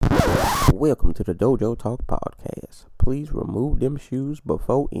Welcome to the Dojo Talk Podcast. Please remove them shoes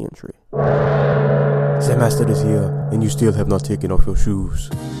before entry. Zen Master is here, and you still have not taken off your shoes.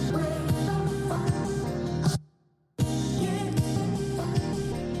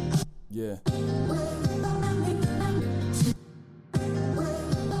 Yeah.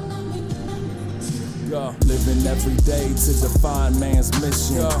 Living every day to define man's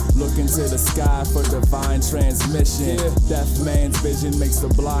mission. Look into the sky for divine transmission. Deaf man's vision makes the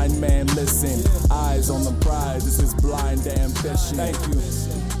blind man listen. Eyes on the prize, this is blind ambition. Thank you.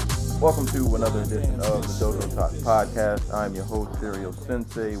 Welcome to another edition of the Dojo Talk Podcast. I'm your host, Serial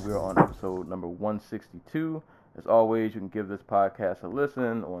Sensei. We're on episode number 162. As always, you can give this podcast a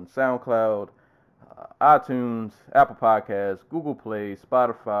listen on SoundCloud, iTunes, Apple Podcasts, Google Play,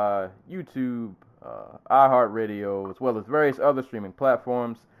 Spotify, YouTube, iHeartRadio, as well as various other streaming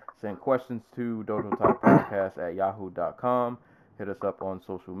platforms. Send questions to Dojo Talk Podcast at yahoo.com. Hit us up on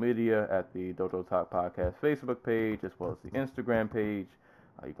social media at the Dojo Talk Podcast Facebook page, as well as the Instagram page.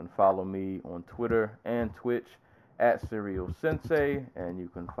 You can follow me on Twitter and Twitch at Serial Sensei, and you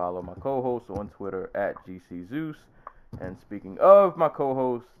can follow my co-host on Twitter at GC Zeus. And speaking of my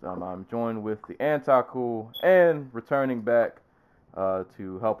co-host, I'm joined with the Anti-Cool and returning back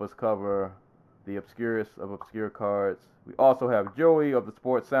to help us cover the obscurest of obscure cards. We also have Joey of the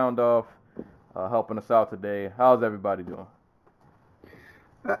Sports Sound Off helping us out today. How's everybody doing?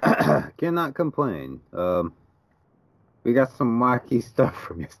 Cannot complain. We got some wacky stuff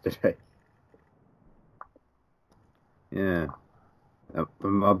from yesterday. Yeah.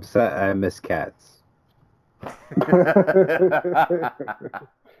 I'm upset I miss cats. I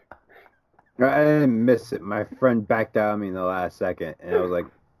didn't miss it. My friend backed out on me in the last second, and I was like,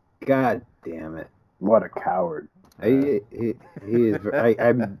 God damn it. What a coward. He is.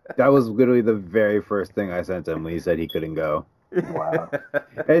 That was literally the very first thing I sent him when he said he couldn't go. Wow.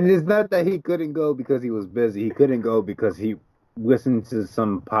 And it's not that he couldn't go because he was busy. He couldn't go because he listened to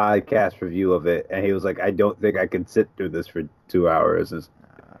some podcast review of it, and he was like, I don't think I can sit through this for 2 hours.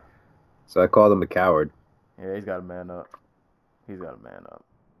 So I called him a coward. Yeah, he's got to man up. He's got to man up.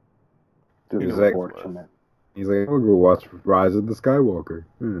 This is like, unfortunate. He's like, I'll go watch Rise of the Skywalker.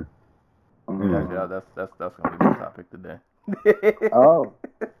 Yeah, that's gonna be my topic today. Oh.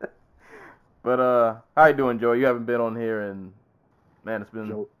 But how you doing, Joe? You haven't been on here, and man, it's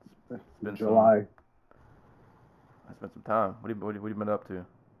been July. I spent some time. What have you been up to?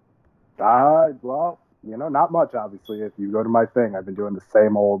 Well, not much. Obviously, if you go to my thing, I've been doing the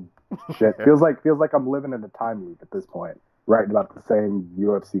same old shit. Feels like I'm living in a time loop at this point, writing about the same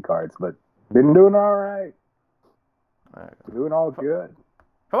UFC cards, but been doing all right. Doing all good.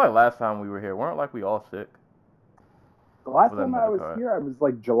 I feel like last time we were here, weren't like we all sick? The last time I was here, I was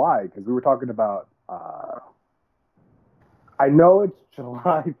like July, because we were talking about, I know it's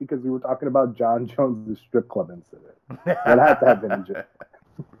July because we were talking about John Jones' strip club incident. It had to have been in July.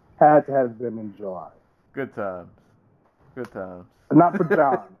 Had to have been in July. Good times. But not for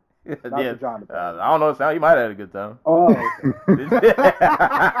John. Not yeah. for John. I don't know. You might have had a good time. Oh.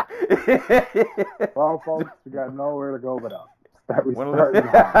 Well, folks, we got nowhere to go but up. We starting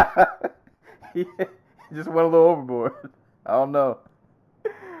hot. He just went a little overboard. I don't know.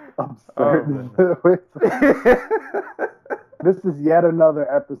 This is yet another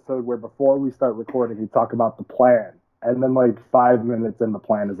episode where before we start recording, we talk about the plan, and then like 5 minutes in, the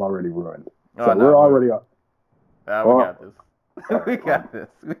plan is already ruined. So we're already up. We got this. We got this.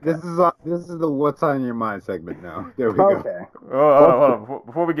 This is the what's on your mind segment now. There we go. Okay. Hold on.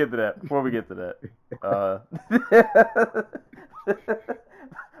 Before we get to that.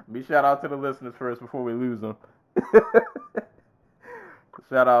 Me shout out to the listeners first before we lose them.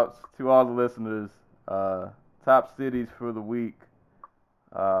 Shout outs to all the listeners. Top cities for the week.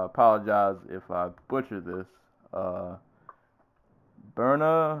 Apologize if I butcher this.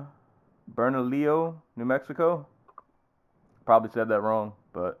 Bernalillo, New Mexico. Probably said that wrong,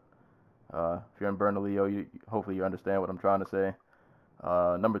 but if you're in Bernalillo, hopefully you understand what I'm trying to say.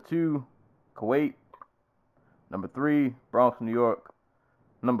 Number 2, Kuwait. Number 3, Bronx, New York.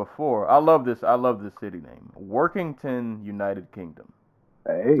 Number 4, I love this city name, Workington, United Kingdom.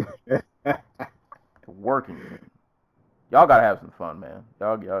 Hey. Workington. Y'all gotta have some fun, man.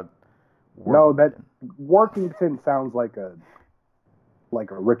 Y'all. No, that Workington sounds like a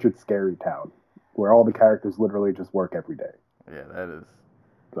Richard Scarry town, where all the characters literally just work every day. Yeah, that is.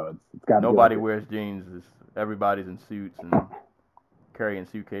 So it's got nobody wears jeans. Everybody's in suits and carrying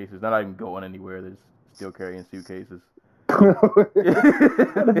suitcases. They're not even going anywhere. They're still carrying suitcases.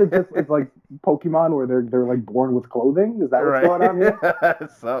 It's like Pokemon where they're like born with clothing? Is that what's going on here? I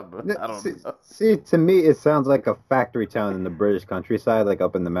don't know. See, to me, it sounds like a factory town in the British countryside, like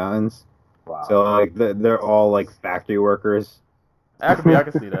up in the mountains. Wow. So like they're all like factory workers. I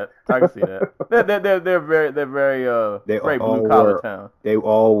can see that. I can see that. They're very They very all blue collar wear town. they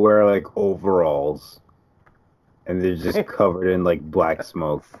all wear like overalls, and they're just covered in like black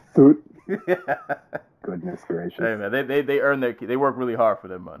smoke. Suit. Yeah. Goodness gracious. Hey man, they earn they work really hard for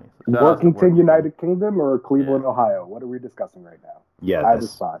their money. So shout out to Workington, United Kingdom, or Cleveland, Yeah. Ohio? What are we discussing right now? Yeah, Either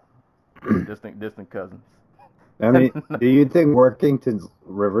that's, spot. distant cousins. I mean, do you think Workington's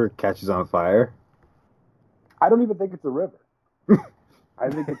river catches on fire? I don't even think it's a river. I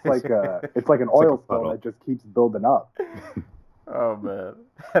think it's like an oil spill puddle. that just keeps building up. Oh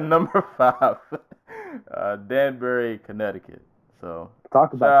man. Number 5, Danbury, Connecticut. So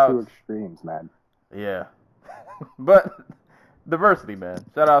Talk about Shout two outs. extremes, man. yeah, but diversity, man.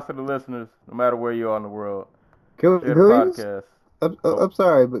 Shout out to the listeners, no matter where you are in the world. Can Share we the just, podcast. I'm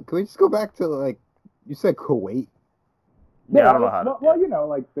sorry, but can we just go back to like you said Kuwait? Yeah, I don't know how to. Well, you know,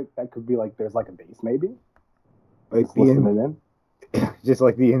 like that could be like there's like a base maybe. Like Just listening in. just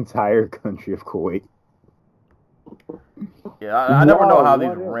like the entire country of Kuwait. Yeah, I never know how Whoa,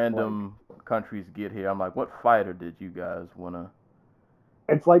 these what if, random countries get here. I'm like, what fighter did you guys wanna?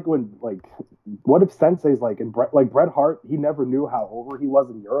 It's like when what if Sensei's like Bret Hart? He never knew how over he was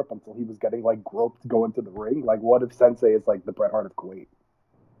in Europe until he was getting like groped to go into the ring. Like, what if Sensei is like the Bret Hart of Kuwait,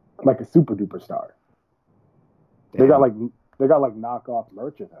 like a super duper star? They got like knockoff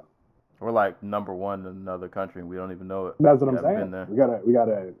merch of him. We're like number 1 in another country, and we don't even know it. That's what We I'm haven't saying. been there. We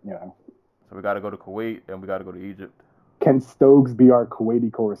gotta, you know. So we got to go to Kuwait, and we got to go to Egypt. Can Stokes be our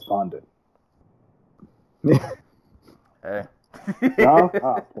Kuwaiti correspondent? Hey, No?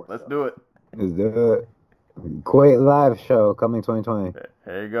 Ah, poor let's Stokes. do it. Is the Kuwait live show coming 2020?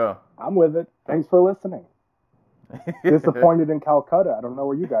 There you go. I'm with it. Thanks for listening. Disappointed in Calcutta. I don't know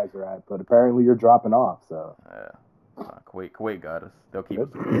where you guys are at, but apparently you're dropping off. So Yeah. Kuwait got us. They'll keep us.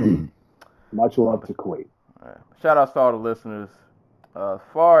 much love to Kuwait. Right. Shout out to all the listeners. As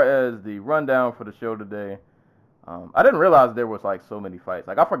far as the rundown for the show today, I didn't realize there was like so many fights.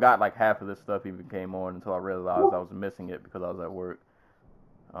 Like I forgot like half of this stuff even came on until I realized I was missing it because I was at work.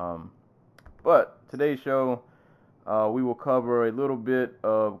 But today's show, we will cover a little bit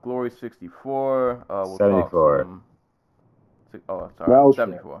of Glory 64. We'll 74. Talk some, sorry, Well,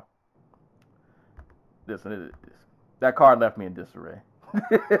 74. Listen, that card left me in disarray.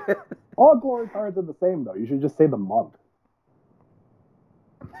 All glory cards are the same though. You should just say the month.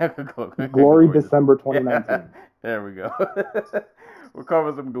 Glory December 2019. There we go. We'll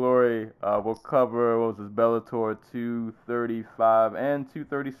cover some Glory. We'll cover, what was this, Bellator 235 and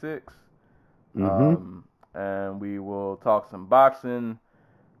 236. And we will talk some boxing.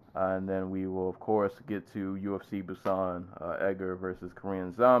 And then we will, of course, get to UFC Busan, Edgar versus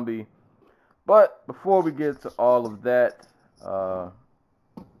Korean Zombie. But before we get to all of that,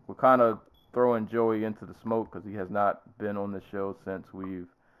 we're kind of throwing Joey into the smoke because he has not been on the show since we've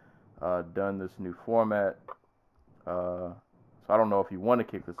done this new format. So I don't know if you want to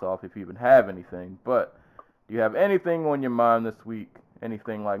kick this off, if you even have anything. But do you have anything on your mind this week?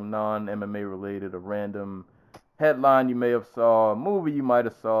 Anything like non-MMA related, a random headline you may have saw, a movie you might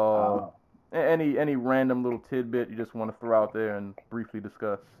have saw, any random little tidbit you just want to throw out there and briefly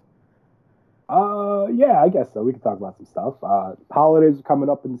discuss? Yeah, I guess so. We can talk about some stuff. Holidays are coming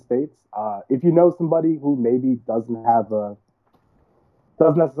up in the States. If you know somebody who maybe doesn't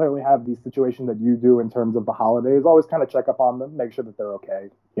necessarily have the situation that you do in terms of the holidays, always kind of check up on them, make sure that they're okay.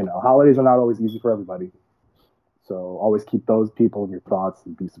 You know, holidays are not always easy for everybody. So always keep those people in your thoughts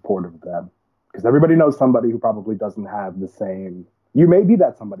and be supportive of them. Because everybody knows somebody who probably doesn't have the same. You may be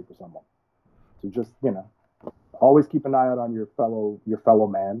that somebody for someone. So just, you know, always keep an eye out on your fellow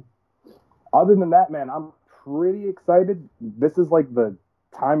man. Other than that, man, I'm pretty excited. This is like the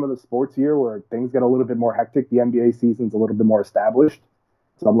time of the sports year where things get a little bit more hectic. The NBA season's a little bit more established.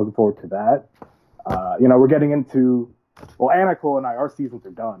 So I'm looking forward to that. You know, we're getting into, well, Anna Cole and I, our seasons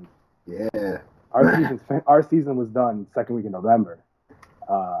are done. Yeah. Our season was done second week in November.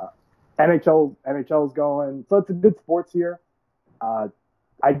 NHL's going. So it's a good sports year. I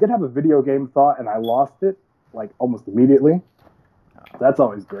did have a video game thought and I lost it like almost immediately. That's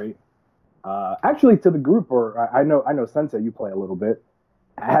always great. Actually, to the group, or I know Sensei, you play a little bit.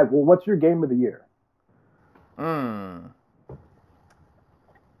 What's your game of the year?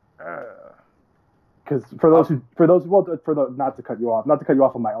 Because not to cut you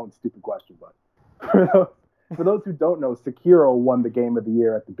off on my own stupid question, but for those who don't know, Sekiro won the game of the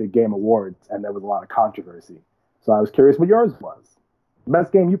year at the Big Game Awards, and there was a lot of controversy. So I was curious what yours was.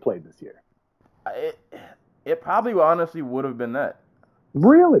 Best game you played this year? It probably honestly would have been that.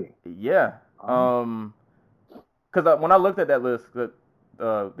 Really? Yeah. Because when I looked at that list, the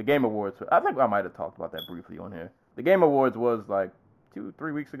the Game Awards. I think I might have talked about that briefly on here. The Game Awards was like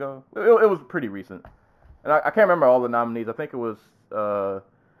 2-3 weeks ago. It was pretty recent, and I can't remember all the nominees. I think it was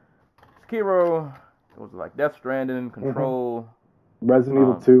Sekiro. It was like Death Stranding, Control, Resident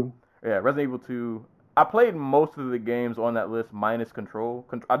Evil 2. Yeah, Resident Evil 2. I played most of the games on that list minus Control.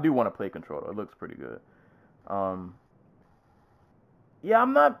 I do want to play Control. It looks pretty good. Yeah,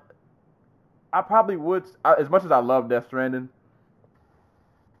 I'm not. I probably would, as much as I love Death Stranding,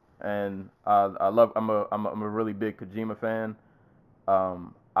 and I'm a really big Kojima fan.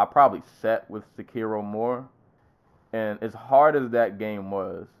 I probably set with Sekiro more, and as hard as that game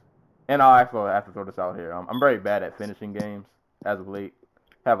was, and I also have to throw this out here. I'm very bad at finishing games as of late.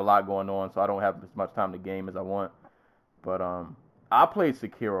 Have a lot going on, so I don't have as much time to game as I want. But I played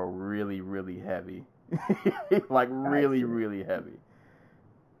Sekiro really, really heavy, like really, really heavy,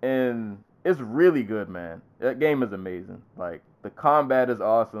 and it's really good, man. That game is amazing. Like, the combat is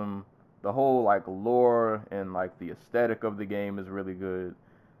awesome. The whole, like, lore and, like, the aesthetic of the game is really good.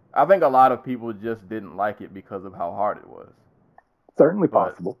 I think a lot of people just didn't like it because of how hard it was. Certainly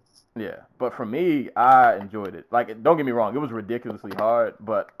possible. Yeah, but for me, I enjoyed it. Like, don't get me wrong, it was ridiculously hard,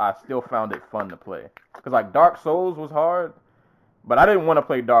 but I still found it fun to play. Because, like, Dark Souls was hard, but I didn't want to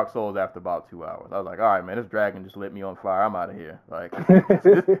play Dark Souls after about 2 hours. I was like, all right, man, this dragon just lit me on fire. I'm out of here. Like,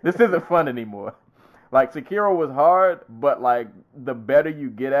 this isn't fun anymore. Like, Sekiro was hard, but, like, the better you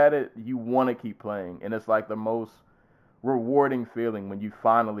get at it, you want to keep playing. And it's, like, the most rewarding feeling when you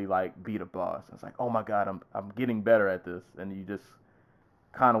finally, like, beat a boss. It's like, oh, my God, I'm getting better at this. And you just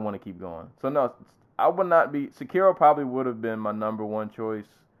kind of want to keep going. So, no, I would not be... Sekiro probably would have been my number one choice.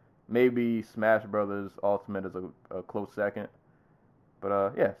 Maybe Smash Brothers Ultimate is a close second.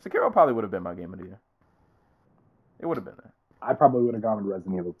 But, yeah, Sekiro probably would have been my game of the year. It would have been there. I probably would have gone with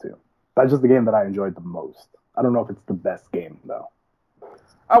Resident Evil 2. That's just the game that I enjoyed the most. I don't know if it's the best game, though.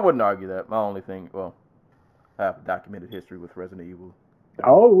 I wouldn't argue that. My only thing, well, I have documented history with Resident Evil.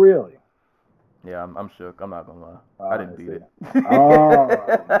 Oh, really? Yeah, I'm shook. I'm not going to lie. Oh, I didn't beat it. Oh,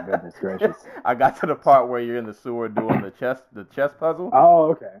 my goodness gracious. I got to the part where you're in the sewer doing the chess puzzle. Oh,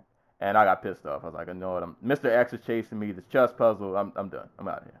 okay. And I got pissed off. I was like, I know what, Mr. X is chasing me. This chess puzzle. I'm done. I'm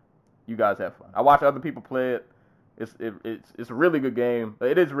out of here. You guys have fun. I watch other people play it. It's a really good game.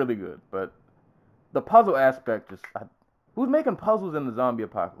 It is really good, but the puzzle aspect just who's making puzzles in the zombie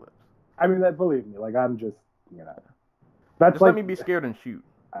apocalypse? I mean, believe me, like, I'm just, that's just like, let me be scared and shoot.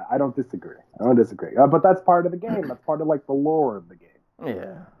 I don't disagree. But that's part of the game. That's part of, like, the lore of the game.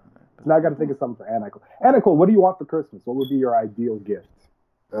 Yeah. So now I got to think of something for Anna Nicole. Anna Nicole, what do you want for Christmas? What would be your ideal gift?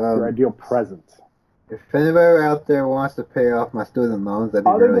 Your ideal present? If anybody out there wants to pay off my student loans, that'd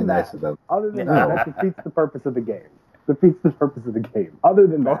be really nice of them. Other than that defeats the purpose of the game. Other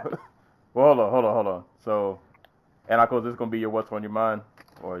than that. Well, hold on. So, Anna Nicole, is this going to be your what's on your mind?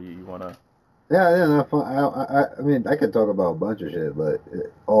 Or you want to... Yeah, no, I mean, I could talk about a bunch of shit, but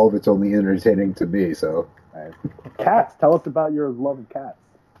all of it's only entertaining to me, so. Right. Cats, tell us about your love of cats.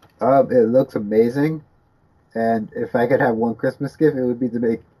 It looks amazing, and if I could have one Christmas gift, it would be to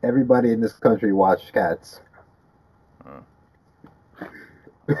make everybody in this country watch Cats. At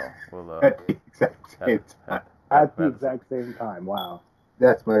the exact same time. At the exact same time, wow.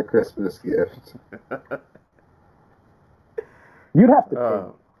 That's my Christmas gift. You'd have to pay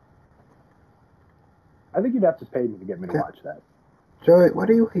me. I think you'd have to pay me to get me to watch that. Joey, why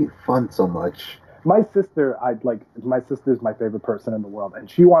do you hate fun so much? My sister's my favorite person in the world, and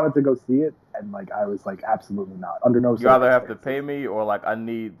she wanted to go see it, and, like, I was like, absolutely not. Under no circumstances. You either have to pay me, or, like, I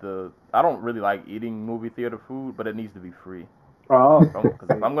don't really like eating movie theater food, but it needs to be free. Oh. Because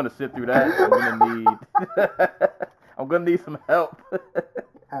if I'm going to sit through that, I'm going to need some help.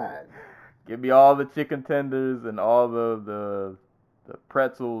 Give me all the chicken tenders and all the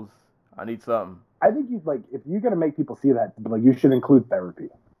pretzels. I need something. I think if you're going to make people see that, like, you should include therapy.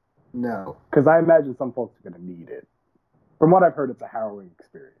 No. Because I imagine some folks are going to need it. From what I've heard, it's a harrowing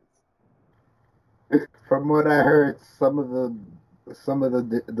experience. From what I heard, some of the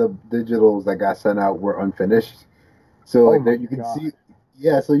digitals that got sent out were unfinished. So you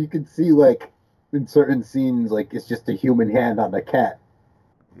can see like in certain scenes, like, it's just a human hand on a cat.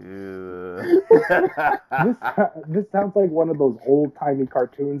 Yeah. This sounds like one of those old-timey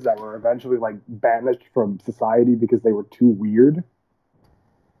cartoons that were eventually, like, banished from society because they were too weird.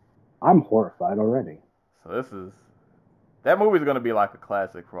 I'm horrified already. So that movie's going to be like a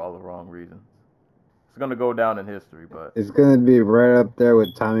classic for all the wrong reasons. It's going to go down in history, but... It's going to be right up there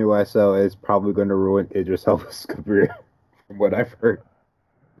with Tommy Wiseau. It's probably going to ruin Idris Elba's career, from what I've heard.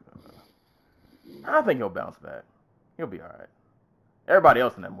 I think he'll bounce back. He'll be all right. Everybody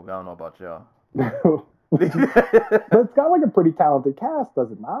else in that movie, I don't know about y'all. But it's got like a pretty talented cast,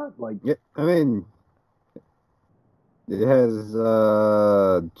 does it not? Like, Yeah, I mean, it has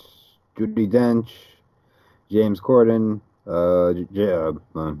Judi Dench, James Corden,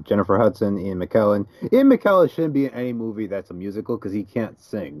 Jennifer Hudson, Ian McKellen. Ian McKellen shouldn't be in any movie that's a musical because he can't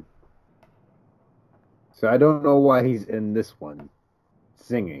sing. So I don't know why he's in this one,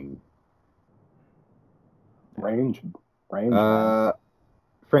 singing. range.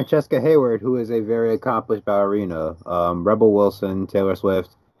 Francesca Hayward, who is a very accomplished ballerina, Rebel Wilson, Taylor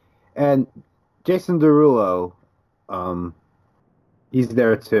Swift, and Jason Derulo. He's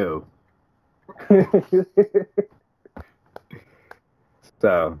there too.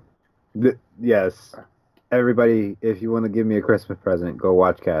 So, yes, everybody, if you want to give me a Christmas present, go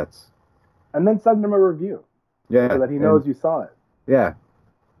watch Cats. And then send him a review Yeah, so that he knows you saw it. Yeah,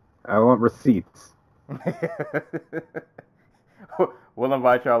 I want receipts. We'll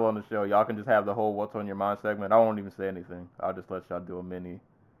invite y'all on the show. Y'all can just have the whole "What's on Your Mind" segment. I won't even say anything. I'll just let y'all do a mini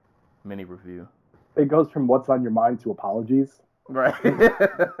review. It goes from what's on your mind to apologies. Right.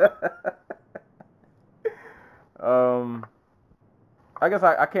 I guess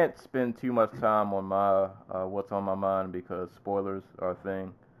I can't spend too much time on my what's on my mind because spoilers are a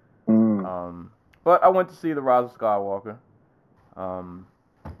thing. But I went to see The Rise of Skywalker.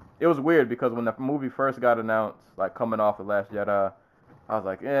 It was weird because when the movie first got announced, like coming off The Last Jedi, I was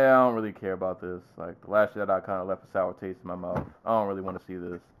like, yeah, I don't really care about this. Like, The Last Jedi kind of left a sour taste in my mouth. I don't really want to see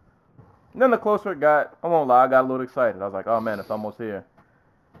this. And then the closer it got, I won't lie, I got a little excited. I was like, oh man, it's almost here.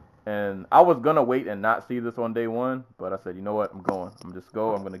 And I was going to wait and not see this on day one, but I said, you know what, I'm going. I'm just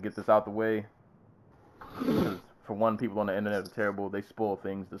go. I'm going to get this out the way. Because for one, people on the internet are terrible. They spoil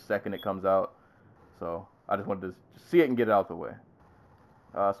things the second it comes out. So I just wanted to just see it and get it out the way.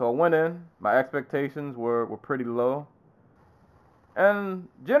 So I went in. My expectations were pretty low. And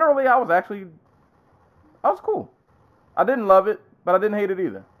generally, I was cool. I didn't love it, but I didn't hate it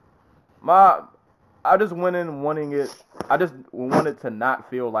either. I just went in wanting it. I just wanted to not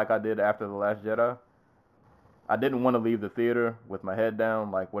feel like I did after The Last Jedi. I didn't want to leave the theater with my head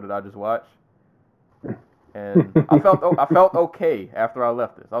down, like, what did I just watch? And I felt okay after I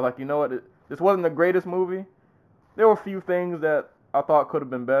left this. I was like, you know what? This wasn't the greatest movie. There were a few things that I thought could have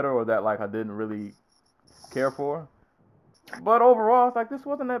been better or that, like, I didn't really care for. But overall, it's like, this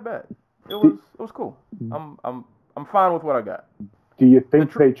wasn't that bad. It was cool. I'm fine with what I got. Do you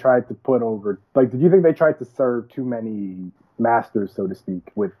think they tried to put over, like, did you think they tried to serve too many masters, so to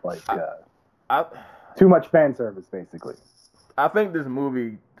speak, with, like, too much fan service, basically? I think this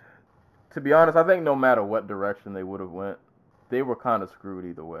movie, to be honest, I think no matter what direction they would have went, they were kind of screwed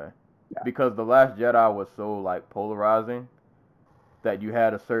either way. Yeah. Because The Last Jedi was so, like, polarizing that you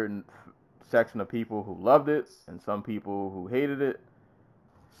had a certain section of people who loved it and some people who hated it.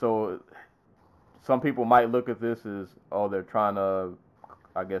 So some people might look at this as, oh, they're trying to,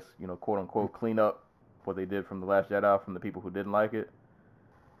 I guess, quote unquote, clean up what they did from The Last Jedi from the people who didn't like it.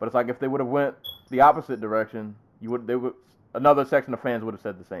 But it's like if they would have went the opposite direction, another section of fans would have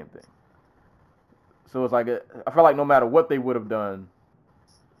said the same thing. So it's like, I feel like no matter what they would have done,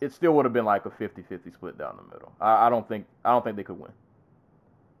 it still would have been like a 50-50 split down the middle. I don't think they could win.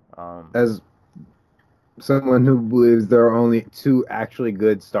 As someone who believes there are only two actually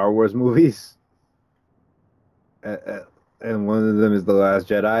good Star Wars movies, and one of them is The Last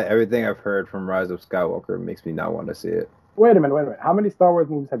Jedi, everything I've heard from Rise of Skywalker makes me not want to see it. Wait a minute. How many Star Wars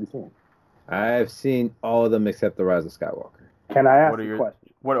movies have you seen? I've seen all of them except The Rise of Skywalker. Can I ask a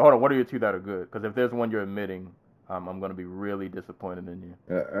question? Hold on, what are your two that are good? Because if there's one you're admitting, I'm going to be really disappointed in you.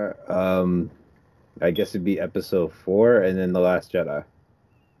 I guess it'd be Episode 4 and then The Last Jedi.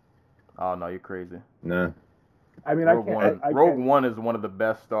 Oh, no, you're crazy. No. I mean, Rogue One is one of the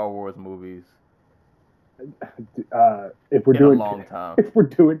best Star Wars movies if we're in doing a long time. If we're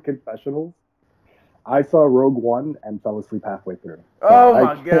doing confessionals, I saw Rogue One and fell asleep halfway through. So oh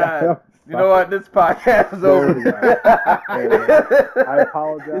my God! You know what? This podcast is over. I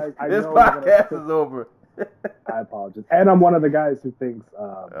apologize. This podcast is over. I apologize, and I'm one of the guys who thinks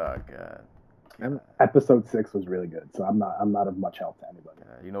oh God. Episode 6 was really good, so I'm not of much help to anybody.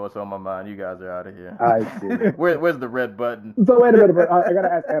 Yeah, you know what's on my mind? You guys are out of here. I see. Where's the red button? So wait a minute, but I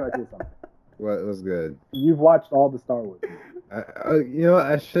gotta ask Anarchy something. What was good? You've watched all the Star Wars movies.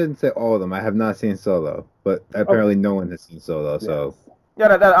 I shouldn't say all of them. I have not seen Solo, but apparently no one has seen Solo. Yes. So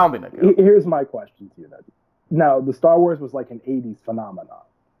yeah, I don't think that counts. Here's my question to you then. Now, the Star Wars was like an '80s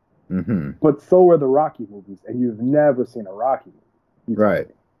phenomenon, but so were the Rocky movies, and you've never seen a Rocky movie. Right.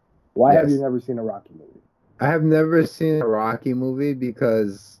 Why have you never seen a Rocky movie? I have never seen a Rocky movie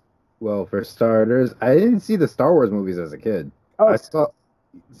because, well, for starters, I didn't see the Star Wars movies as a kid. Oh.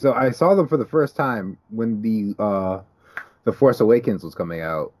 So I saw them for the first time when the Force Awakens was coming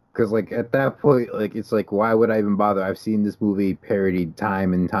out. Because like at that point, like it's like why would I even bother? I've seen this movie parodied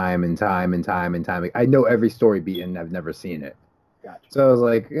time and time and time and time and time. Like, I know every story beat and I've never seen it. Gotcha. So I was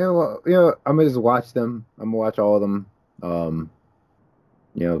like, I'm gonna just watch them. I'm gonna watch all of them.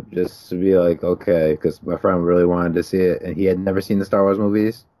 Just to be like, okay, because my friend really wanted to see it, and he had never seen the Star Wars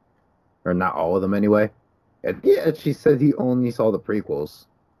movies, or not all of them anyway. And yeah, she said he only saw the prequels.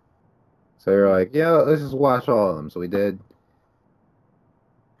 So you're like, yeah, let's just watch all of them. So we did.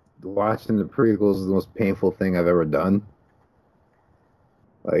 Watching the prequels is the most painful thing I've ever done.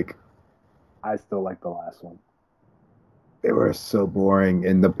 Like, I still like the last one. they were so boring,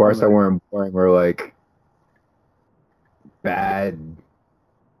 and the parts that weren't boring were like bad,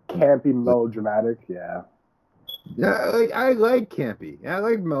 campy, melodramatic. Yeah. Yeah, like I like campy. I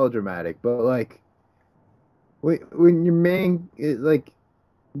like melodramatic, but like when your main like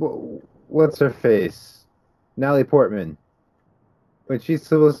what's her face? Natalie Portman. When she's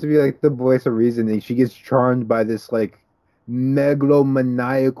supposed to be like the voice of reason, and she gets charmed by this like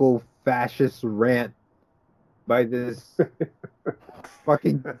megalomaniacal fascist rant by this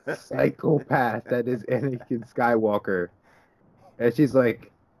fucking psychopath that is Anakin Skywalker. And she's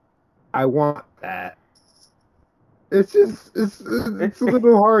like, I want that. It's just, it's a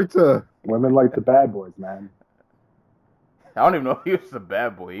little hard to. Women like the bad boys, man. I don't even know if he was a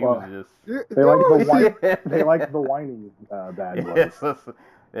bad boy. He was just. They like the whiny bad boys.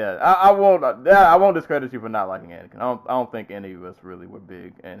 Yeah, I won't discredit you for not liking Anakin. I don't think any of us really were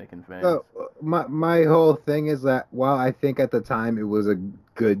big Anakin fans. So, my whole thing is that while I think at the time it was a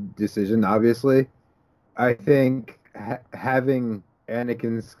good decision, obviously, I think having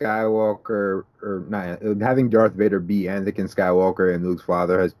Anakin Skywalker, or not, having Darth Vader be Anakin Skywalker and Luke's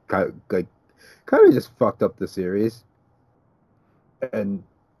father has kind of just fucked up the series. And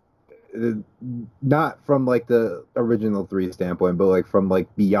not from like the original 3 standpoint, but like from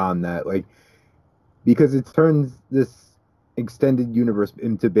like beyond that, like because it turns this extended universe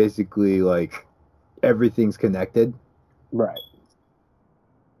into basically like everything's connected, right?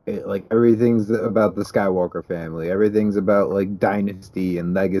 Like everything's about the Skywalker family, everything's about like dynasty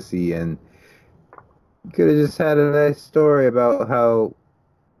and legacy, and you could have just had a nice story about how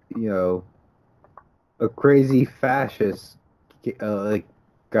a crazy fascist like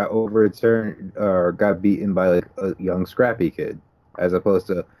got overturned or got beaten by like a young scrappy kid, as opposed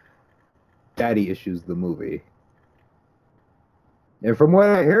to Daddy Issues the movie. And from what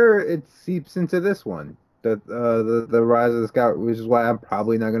I hear, it seeps into this one, that the Rise of the Scout, which is why I'm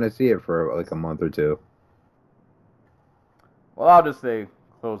probably not going to see it for like a month or two. Well, I'll just say,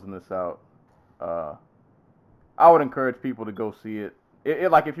 closing this out, I would encourage people to go see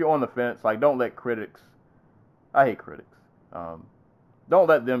it. Like if you're on the fence, like don't let critics. I hate critics. Don't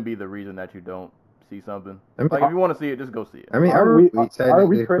let them be the reason that you don't see something. I mean, like if you want to see it, just go see it. I mean, are we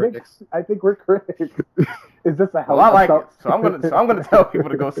critics? I think we're critics. Is this a well, I like it, so I'm gonna tell people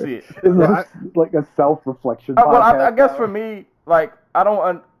to go see it. Is this like a self-reflection? Well, I guess for me, like I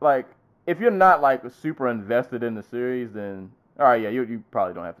don't like if you're not like super invested in the series, then all right, yeah, you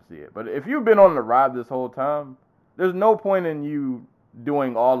probably don't have to see it. But if you've been on the ride this whole time, there's no point in you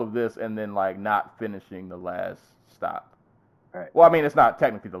doing all of this and then like not finishing the last stop. Right. Well, I mean, it's not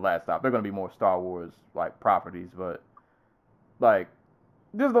technically the last stop. There are going to be more Star Wars like properties, but like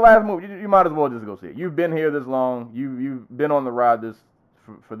this is the last movie. You might as well just go see it. You've been here this long. You've been on the ride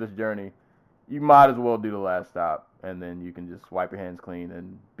for this journey. You might as well do the last stop, and then you can just wipe your hands clean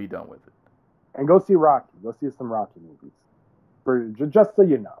and be done with it. And go see Rocky. Go see some Rocky movies, just so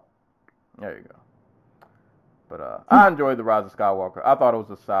you know. There you go. But I enjoyed The Rise of Skywalker. I thought it was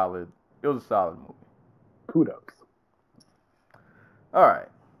a solid movie. Kudos. All right.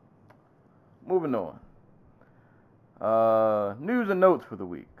 Moving on. News and notes for the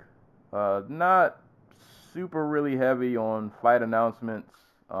week. Not super really heavy on fight announcements.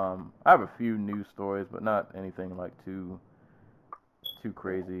 I have a few news stories, but not anything like too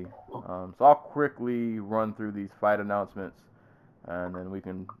crazy. So I'll quickly run through these fight announcements, and then we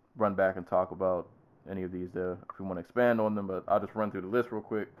can run back and talk about any of these if we want to expand on them. But I'll just run through the list real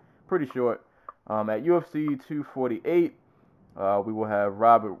quick. Pretty short. At UFC 248. We will have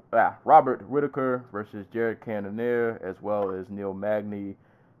Robert Whittaker versus Jared Cannonier, as well as Neil Magny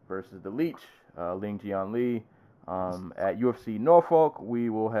versus the Leech, Ling Jian Li. At UFC Norfolk, we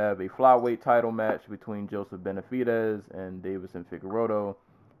will have a flyweight title match between Joseph Benavidez and Davison Figueiredo,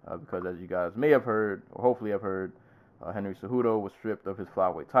 because as you guys may have heard, or hopefully have heard, Henry Cejudo was stripped of his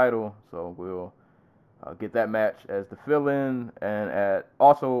flyweight title, so we'll get that match as the fill-in. And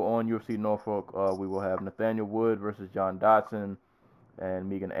also on UFC Norfolk, we will have Nathaniel Wood versus John Dodson, and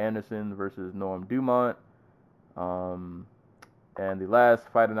Megan Anderson versus Norm Dumont. And the last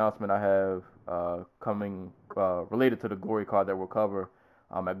fight announcement I have coming related to the Glory card that we'll cover.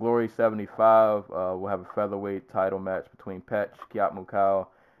 At Glory 75, we'll have a featherweight title match between Patch Kiatmukau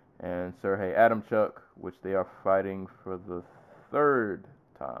and Sergey Adamchuk, which they are fighting for the third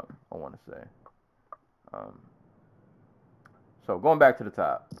time, I want to say. So going back to the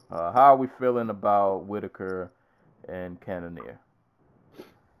top, how are we feeling about Whitaker and Cannonier?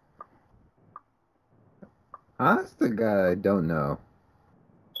 Honest to God, I don't know.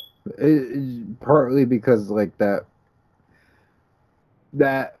 It's partly because like that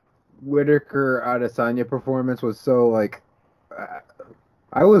Whitaker Adesanya performance was so like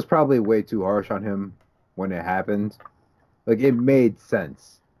I was probably way too harsh on him when it happened. Like it made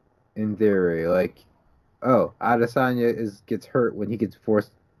sense in theory. Like, oh, Adesanya gets hurt when he gets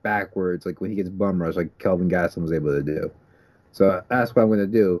forced backwards, like when he gets bum rushed, like Kelvin Gastelum was able to do. So that's what I'm gonna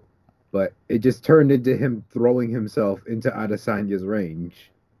do. But it just turned into him throwing himself into Adesanya's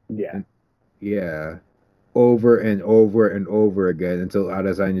range. Yeah. Yeah. Over and over and over again until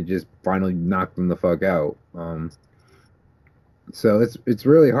Adesanya just finally knocked him the fuck out. So it's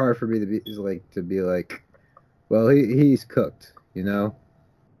really hard for me to be like, well, he's cooked, you know?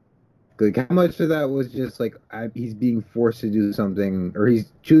 Like how much of that was just like he's being forced to do something, or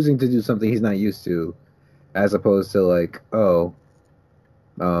he's choosing to do something he's not used to, as opposed to like, oh,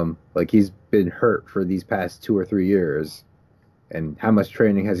 like he's been hurt for these past 2 or 3 years, and how much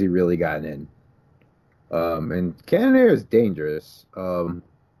training has he really gotten in? And Cannonier is dangerous.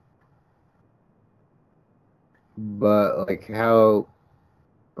 But like how,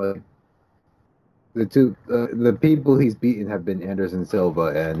 like the people he's beaten have been Anderson Silva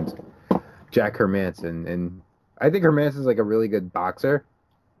and Jack Hermanson, and I think Hermanson's like a really good boxer,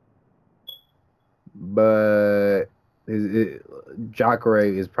 but Jacare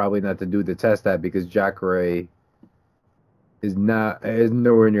is probably not the dude to test that because Jacare is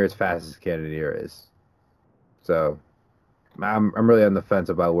nowhere near as fast as Cannonier is. So I'm really on the fence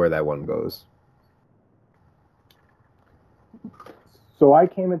about where that one goes. So I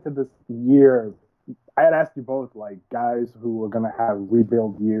came into this year, I had asked you both, like, guys who were going to have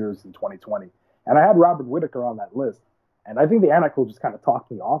rebuild years in 2020. And I had Robert Whitaker on that list. And I think the article just kind of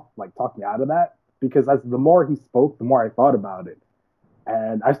talked me out of that. Because as the more he spoke, the more I thought about it.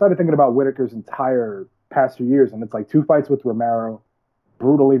 And I started thinking about Whitaker's entire past few years. And it's like 2 fights with Romero,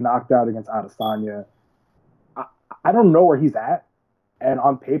 brutally knocked out against Adesanya. I don't know where he's at. And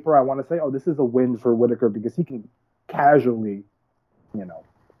on paper, I want to say, oh, this is a win for Whitaker because he can casually, you know,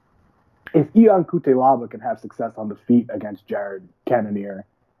 if Ion Cutelaba can have success on the feet against Jared Cannonier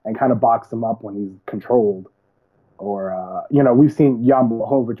and kind of box him up when he's controlled, or, you know, we've seen Jan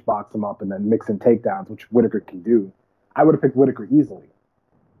Blachowicz box him up and then mix in takedowns, which Whitaker can do, I would have picked Whitaker easily.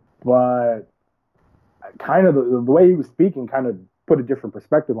 But kind of the way he was speaking kind of put a different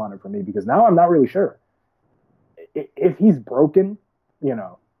perspective on it for me because now I'm not really sure. If he's broken, you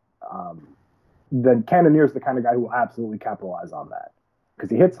know, then Cannonier's the kind of guy who will absolutely capitalize on that. Because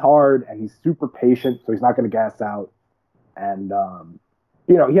he hits hard and he's super patient, so he's not going to gas out. And,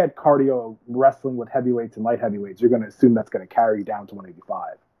 you know, he had cardio wrestling with heavyweights and light heavyweights. You're going to assume that's going to carry you down to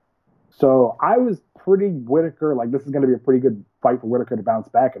 185. So I was pretty Whitaker, like this is going to be a pretty good fight for Whitaker to bounce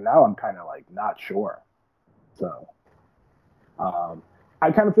back. And now I'm kind of like not sure. So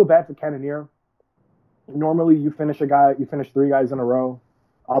I kind of feel bad for Cannonier. Normally you finish 3 guys in a row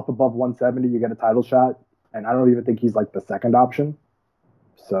up above 170, you get a title shot. And I don't even think he's like the second option.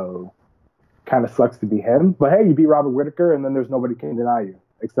 So kind of sucks to be him. But hey, you beat Robert Whitaker, and then there's nobody can deny you,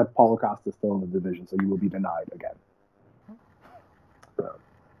 except Paulo Costa still in the division, so you will be denied again. So,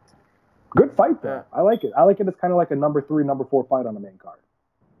 good fight, though. I like it. I like it as kind of like a number 3, number 4 fight on a main card,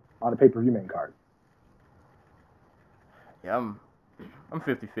 on a pay-per-view main card. Yeah, I'm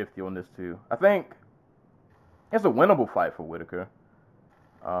 50-50 on this, too. I think it's a winnable fight for Whitaker.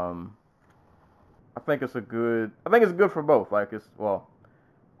 I think it's good for both. Like,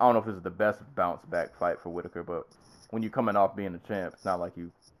 I don't know if this is the best bounce back fight for Whitaker, but when you're coming off being the champ, it's not like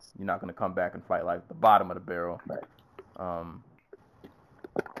you're not going to come back and fight like the bottom of the barrel. Right.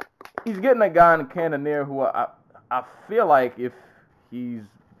 He's getting a guy in Cannonier who I feel like if he's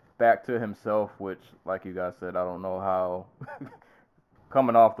back to himself, which, like you guys said, I don't know how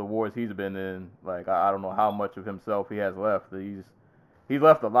coming off the wars he's been in, like I don't know how much of himself he has left. He's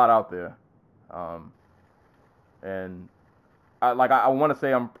left a lot out there, and I want to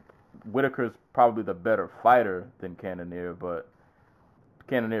say Whitaker's probably the better fighter than Cannonier, but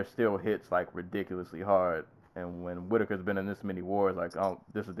Cannonier still hits like ridiculously hard. And when Whitaker's been in this many wars, like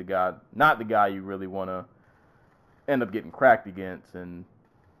this is the guy, not the guy you really want to end up getting cracked against, and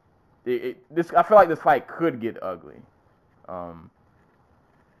I feel like this fight could get ugly.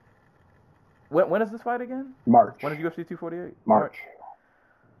 When is this fight again? March. When is UFC 248? March.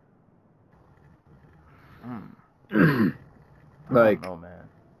 Like, I don't know, man.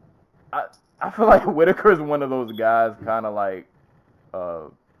 I feel like Whitaker is one of those guys, kind of like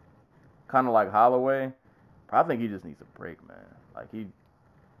Holloway. But I think he just needs a break, man. Like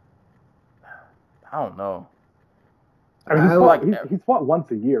I don't know. I mean, he's fought once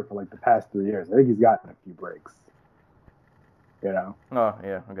a year for like the past 3 years. I think he's gotten a few breaks. You know. Oh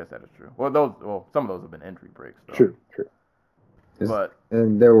yeah, I guess that is true. Well, some of those have been injury breaks. Though. True.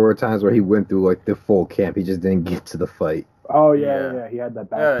 And there were times where he went through like the full camp. He just didn't get to the fight. Oh yeah. He had that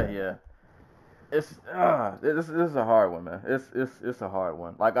back. Yeah. This is a hard one, man. It's a hard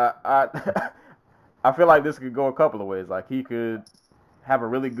one. Like I feel like this could go a couple of ways. Like he could have a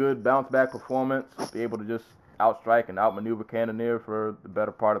really good bounce back performance, be able to just outstrike and outmaneuver Cannonier for the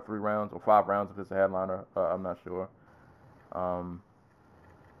better part of 3 rounds or 5 rounds if it's a headliner. I'm not sure.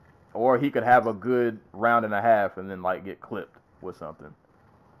 Or he could have a good round and a half and then like get clipped with something.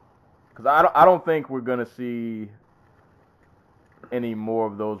 Because I don't think we're gonna see any more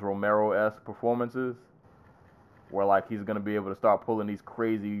of those Romero-esque performances where like he's gonna be able to start pulling these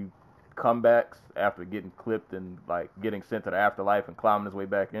crazy comebacks after getting clipped and like getting sent to the afterlife and climbing his way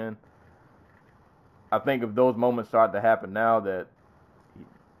back in. I think if those moments start to happen now, that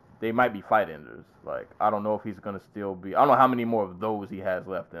they might be fight enders. Like I don't know if he's gonna still be. I don't know how many more of those he has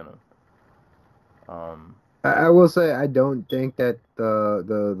left in him. I will say I don't think that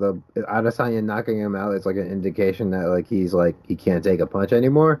the Adesanya knocking him out is like an indication that like he can't take a punch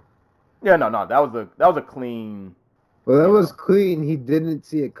anymore. Yeah, no, that was a clean. Well, that was clean. He didn't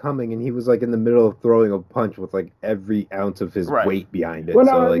see it coming, and he was like in the middle of throwing a punch with like every ounce of his weight behind it. Well,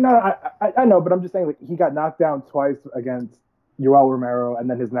 I know, but I'm just saying like he got knocked down twice against Yoel Romero, and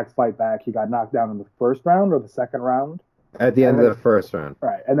then his next fight back, he got knocked down in the first round or the second round. At the end of the first round.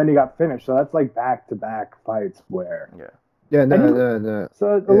 Right, and then he got finished. So that's like back-to-back fights where... Yeah, no.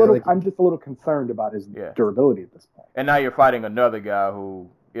 So I'm just a little concerned about his durability at this point. And now you're fighting another guy who,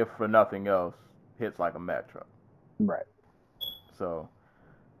 if for nothing else, hits like a Mack truck. Right. So,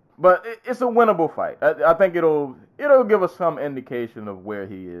 but it's a winnable fight. I think it'll give us some indication of where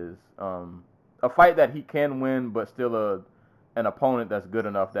he is. A fight that he can win, but still an opponent that's good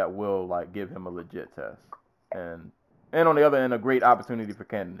enough that will like give him a legit test. And on the other end, a great opportunity for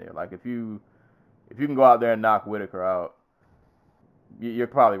Cannonier. Like if you can go out there and knock Whitaker out, you're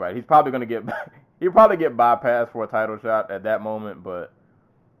probably right. He'll probably get bypassed for a title shot at that moment, but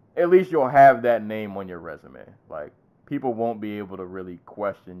at least you'll have that name on your resume. Like people won't be able to really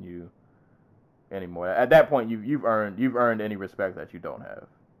question you anymore. At that point, you've earned any respect that you don't have.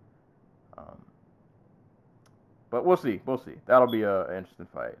 But we'll see. That'll be an interesting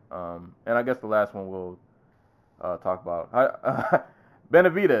fight. And I guess the last one we'll talk about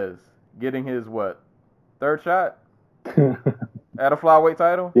Benavidez getting his third shot at a flyweight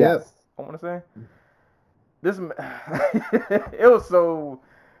title. Yes, I want to say this. It was so.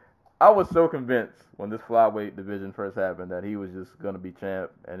 I was so convinced when this flyweight division first happened that he was just gonna be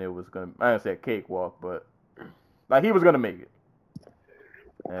champ, and it was gonna. I didn't say a cakewalk, but like he was gonna make it,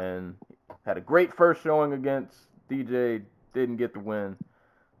 and had a great first showing against DJ. Didn't get the win.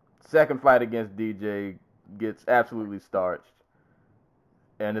 Second fight against DJ. Gets absolutely starched,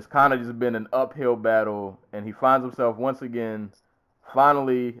 and it's kind of just been an uphill battle, and he finds himself once again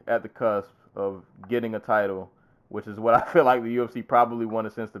finally at the cusp of getting a title, which is what I feel like the UFC probably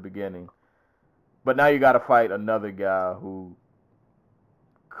wanted since the beginning. But now you got to fight another guy who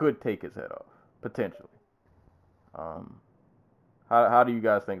could take his head off, potentially. How do you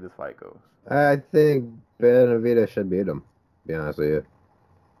guys think this fight goes? I think Benavidez should beat him, to be honest with you.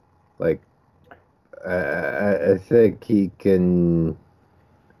 Like, I think he can.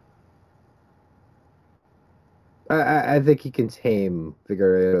 I think he can tame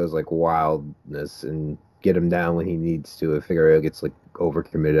Figueiredo's like wildness and get him down when he needs to. If Figueiredo gets like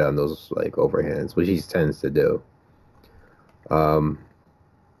overcommitted on those like overhands, which he tends to do.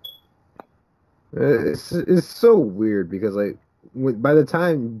 It's so weird because like by the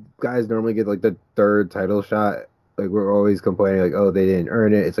time guys normally get like the third title shot. Like, we're always complaining, like, oh, they didn't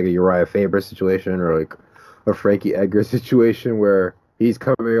earn it. It's like a Uriah Faber situation or, like, a Frankie Edgar situation where he's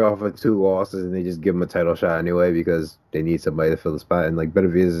coming off of 2 losses and they just give him a title shot anyway because they need somebody to fill the spot. And, like,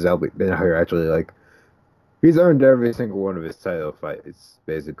 Benavidez has been out here actually, like, he's earned every single one of his title fights,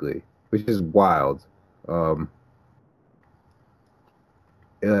 basically, which is wild. I'm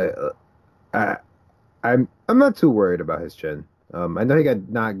not too worried about his chin. I know he got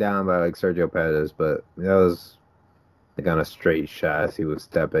knocked down by, like, Sergio Pettis, but that was like on a straight shot as he was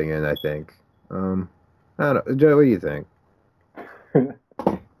stepping in, I think. I don't know. Joe, what do you think?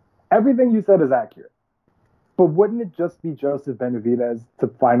 Everything you said is accurate. But wouldn't it just be Joseph Benavidez to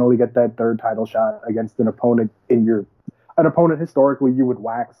finally get that third title shot against an opponent historically you would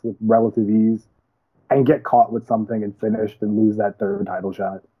wax with relative ease and get caught with something and finished and lose that third title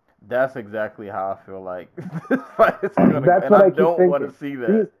shot? That's exactly how I feel like this fight is going to go. That's And what I I keep don't thinking. want to see that.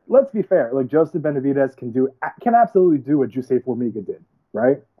 Because, let's be fair. Like, Joseph Benavidez can absolutely do what Juicy Formiga did,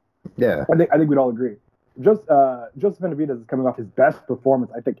 right? Yeah. I think we'd all agree. Joseph Benavidez is coming off his best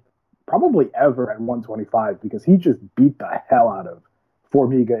performance, I think, probably ever at 125 because he just beat the hell out of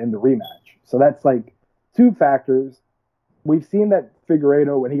Formiga in the rematch. So that's like two factors. We've seen that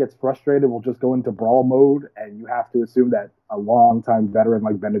Figueiredo, when he gets frustrated, will just go into brawl mode, and you have to assume that a long-time veteran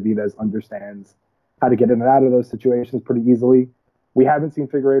like Benavidez understands how to get in and out of those situations pretty easily. We haven't seen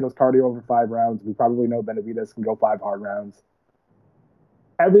Figueiredo's cardio over 5 rounds. We probably know Benavidez can go 5 hard rounds.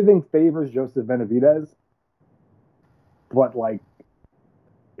 Everything favors Joseph Benavidez, but like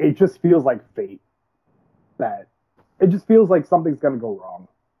it just feels like fate. That it just feels like something's gonna go wrong.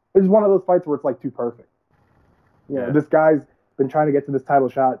 It's one of those fights where it's like too perfect. You know, this guy's been trying to get to this title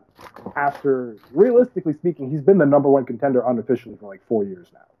shot after, realistically speaking, he's been the number 1 contender unofficially for like 4 years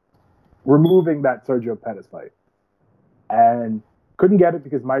now. Removing that Sergio Pettis fight. And couldn't get it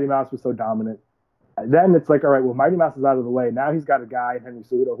because Mighty Mouse was so dominant. And then it's like, all right, well, Mighty Mouse is out of the way. Now he's got a guy, Henry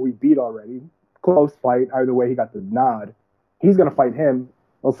Cejudo, who he beat already. Close fight. Either way, he got the nod. He's going to fight him.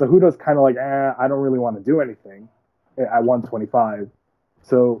 Well, Cejudo's kind of like, I don't really want to do anything at 125.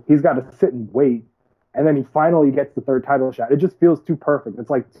 So he's got to sit and wait. And then he finally gets the third title shot. It just feels too perfect. It's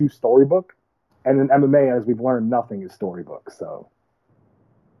like too storybook. And in MMA, as we've learned, nothing is storybook. So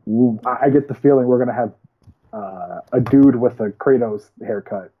I get the feeling we're going to have a dude with a Kratos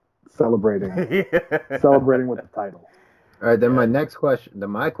haircut celebrating with the title. All right, then my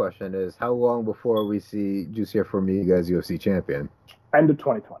question is, how long before we see Jussier Formiga as UFC champion? End of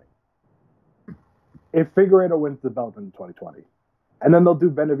 2020. If Figueiredo wins the belt in 2020. And then they'll do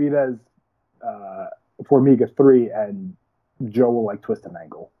Benavidez Formiga 3 and Joe will like twist an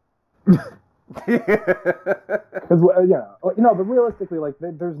ankle. Because but realistically, like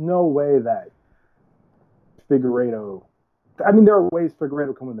there's no way that Figueiredo. I mean, there are ways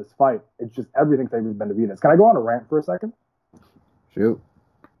Figueiredo can win this fight. It's just everything favors Benavidez. Can I go on a rant for a second? Shoot.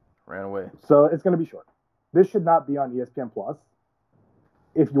 Ran away. So it's going to be short. This should not be on ESPN Plus.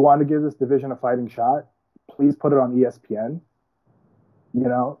 If you want to give this division a fighting shot, please put it on ESPN. You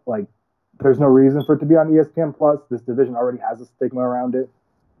know, like there's no reason for it to be on ESPN Plus. This division already has a stigma around it.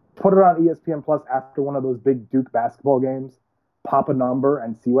 Put it on ESPN Plus after one of those big Duke basketball games. Pop a number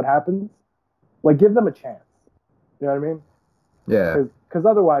and see what happens. Like, give them a chance. You know what I mean? Yeah. Because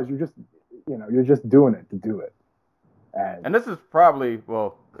otherwise, you're just doing it to do it. And this is probably,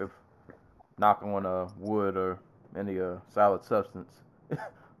 well, if knocking on wood or any solid substance,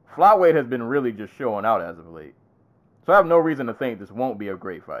 flyweight has been really just showing out as of late. So I have no reason to think this won't be a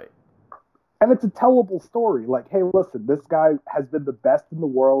great fight. And it's a tellable story. Like, hey, listen, this guy has been the best in the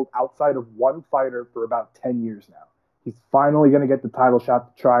world outside of one fighter for about 10 years now. He's finally going to get the title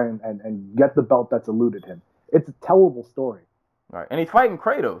shot to try and get the belt that's eluded him. It's a tellable story. All right. And he's fighting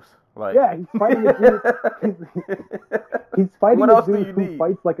Kratos. Like, yeah, he's fighting a dude. He's fighting a dude who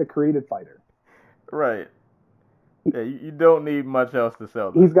fights like a creative fighter. Right. Yeah, you don't need much else to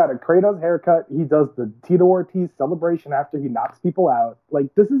sell this. He's got a Kratos haircut. He does the Tito Ortiz celebration after he knocks people out.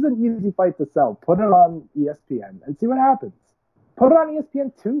 Like, this is an easy fight to sell. Put it on ESPN and see what happens. Put it on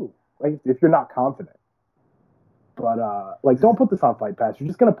ESPN too, like if you're not confident. But don't put this on Fight Pass. You're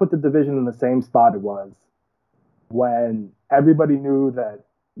just gonna put the division in the same spot it was when everybody knew that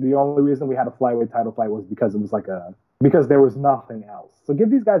the only reason we had a flyweight title fight was because it was because there was nothing else. So give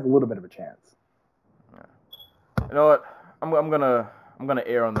these guys a little bit of a chance. You know what? I'm gonna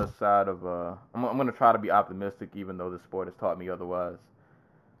err on this side of I'm gonna try to be optimistic, even though the sport has taught me otherwise.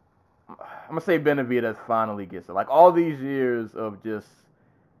 I'm gonna say Benavidez finally gets it. Like all these years of just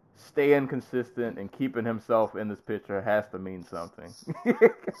staying consistent and keeping himself in this picture has to mean something.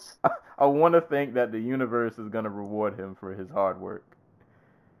 I want to think that the universe is gonna reward him for his hard work.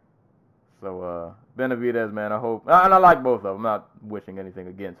 So Benavidez, man, I hope, and I like both of them. I'm not wishing anything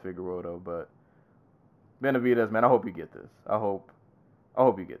against Figueiredo, but Benavidez, man, I hope you get this. I hope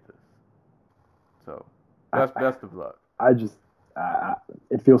you get this. So, best of luck.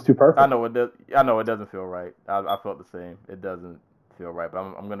 It feels too perfect. I know it doesn't feel right. I felt the same. It doesn't feel right, but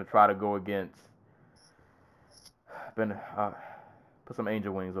I'm gonna try to go against. Put some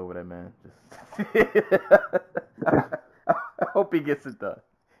angel wings over there, man. I hope he gets it done.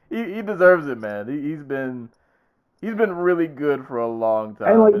 He deserves it, man. He's been He's been really good for a long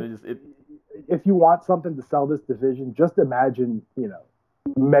time. And like, and if you want something to sell this division, just imagine,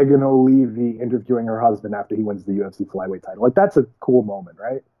 Megan O'Leary interviewing her husband after he wins the UFC flyweight title. Like, that's a cool moment,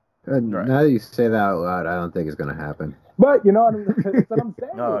 right? Right. Now that you say that out loud, I don't think it's going to happen. But that's what I'm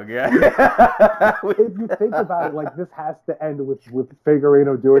saying. Oh, yeah. If you think about it, like, this has to end with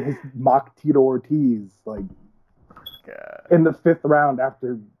Figueiredo doing his mock Tito Ortiz, like, God. in the 5th round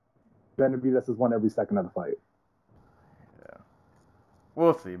after Benavidez has won every second of the fight. Yeah.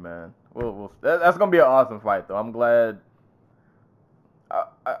 We'll see, man. That's gonna be an awesome fight, though. I'm glad.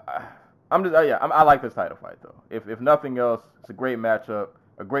 I like this title fight, though. If nothing else, it's a great matchup,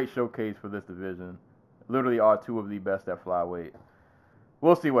 a great showcase for this division. Literally are two of the best at flyweight.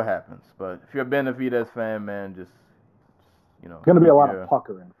 We'll see what happens, but if you're a Benavidez fan, man, just It's going to be a lot of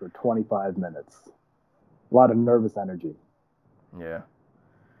puckering for 25 minutes. A lot of nervous energy. Yeah.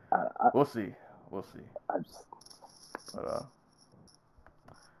 We'll see.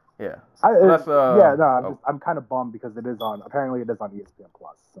 Yeah. I'm kind of bummed because apparently it is on ESPN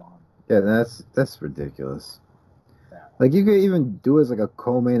Plus. So. Yeah, that's ridiculous. Yeah. Like, you could even do it as like a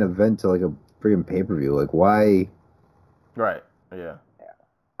co-main event to like a freaking pay-per-view. Like, why? Right. Yeah.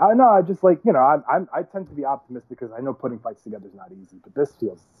 I know. I just I tend to be optimistic because I know putting fights together is not easy, but this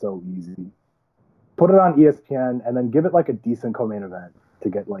feels so easy. Put it on ESPN and then give it like a decent co-main event to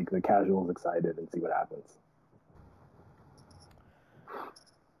get like the casuals excited and see what happens.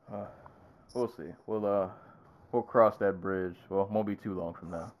 We'll see. We'll cross that bridge. Well, it won't be too long from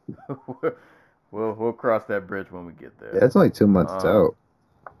now. we'll cross that bridge when we get there. Yeah, it's only 2 months out.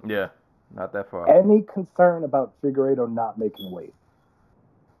 Yeah, not that far. Any concern about Figueiredo not making weight?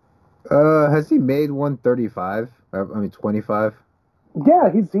 Has he made 135? 25?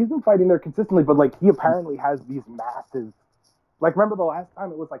 Yeah, he's been fighting there consistently, but like he apparently has these massive. Like, remember the last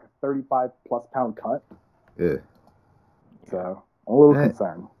time it was like a 35+ pound cut? Yeah. So I'm a little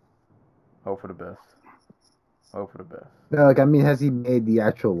concerned. Hope for the best. No, like, has he made the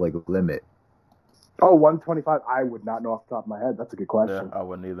actual like limit? Oh, 125. I would not know off the top of my head. That's a good question. Yeah, I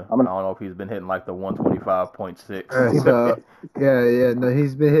wouldn't either. I don't know if he's been hitting like the 125.6. Yeah. No,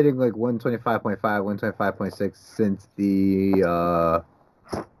 he's been hitting like 125.5, 125.6 since the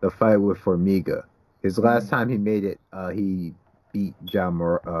fight with Formiga. His last time he made it, he beat John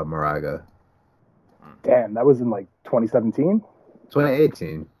Moraga. Damn, that was in like 2017?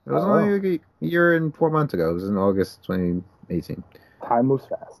 2018. It was only like a year and 4 months ago. It was in August 2018. Time moves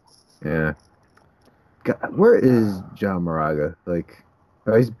fast. Yeah. God, where is John Moraga? Like,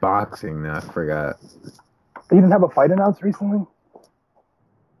 he's boxing now. I forgot. He didn't have a fight announced recently?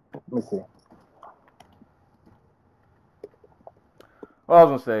 Let me see. Well, I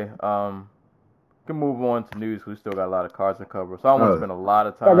was gonna say, can move on to news. We still got a lot of cards to cover, so I don't want to spend a lot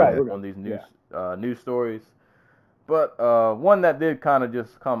of time on these news stories. But one that did kind of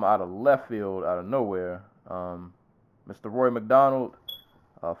just come out of left field, out of nowhere, Mr. Rory McDonald,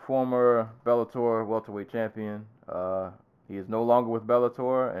 former Bellator welterweight champion. He is no longer with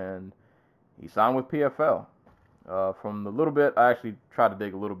Bellator, and he signed with PFL. From the little bit, I actually tried to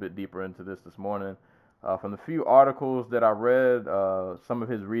dig a little bit deeper into this morning. From the few articles that I read, some of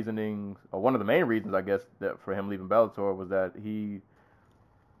his reasonings, or one of the main reasons, I guess, that for him leaving Bellator was that he,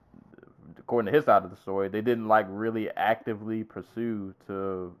 according to his side of the story, they didn't like really actively pursue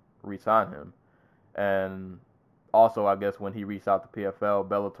to re-sign him. And also, I guess when he reached out to PFL,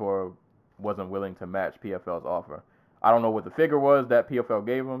 Bellator wasn't willing to match PFL's offer. I don't know what the figure was that PFL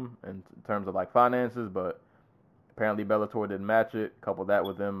gave him in terms of like finances, but apparently Bellator didn't match it. Couple that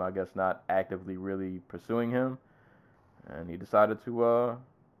with him, I guess, not actively really pursuing him, and he decided to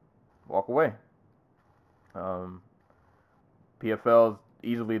walk away. PFL's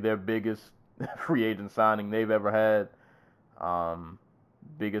easily their biggest free agent signing they've ever had.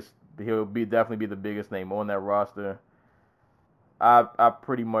 He'll definitely be the biggest name on that roster. I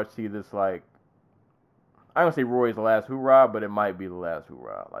pretty much see this like, I don't say Roy's last hoorah, but it might be the last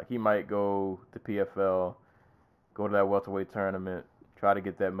hoorah. Like, he might go to PFL, go to that welterweight tournament, try to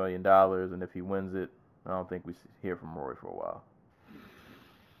get that $1 million, and if he wins it, I don't think we hear from Rory for a while.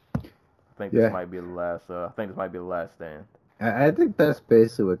 I think this might be the last. This might be the last stand. I think that's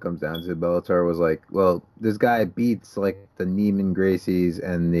basically what it comes down to. Bellator was like, well, this guy beats like the Neiman Gracies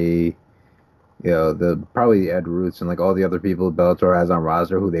and the probably the Ed Roots and like all the other people Bellator has on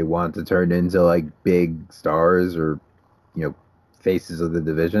roster who they want to turn into like big stars or, faces of the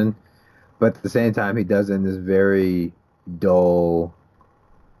division. But at the same time, he does it in this very dull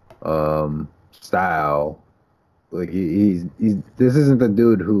style. Like, he's this isn't the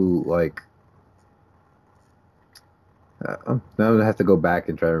dude who, like, I'm gonna have to go back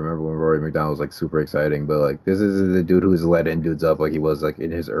and try to remember when Rory McDonald was like super exciting, but like this is the dude who's letting dudes up like he was like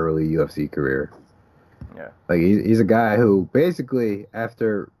in his early UFC career. Yeah. Like he's a guy who basically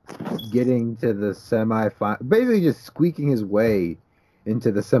after getting to the basically just squeaking his way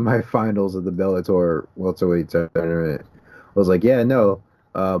into the semifinals of the Bellator welterweight tournament, was like, yeah, no,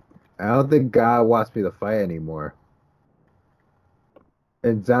 I don't think God wants me to fight anymore.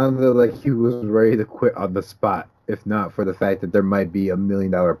 It sounded like he was ready to quit on the spot, if not for the fact that there might be $1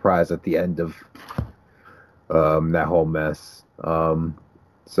 million prize at the end of that whole mess.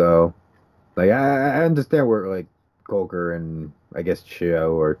 So like I understand where like Coker and I guess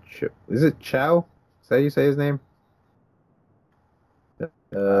is it Chow? Is that how you say his name?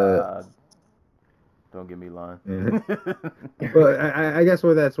 Don't get me lying. But I guess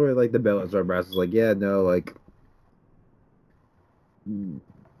where that's where like the Bellator brass is like, yeah, no, like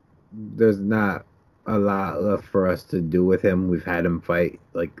there's not a lot left for us to do with him. We've had him fight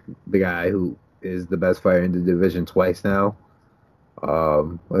like the guy who is the best fighter in the division twice now.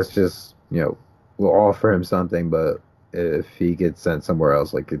 Let's just, we'll offer him something, but if he gets sent somewhere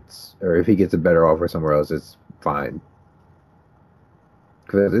else, or if he gets a better offer somewhere else, it's fine.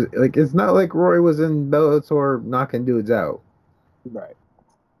 Because it's not like Roy was in Bellator knocking dudes out. Right.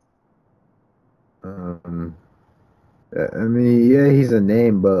 I mean, yeah, he's a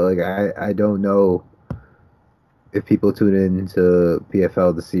name, but like I don't know if people tune in to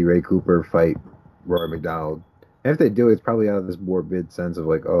PFL to see Ray Cooper fight Rory McDonald. And if they do, it's probably out of this morbid sense of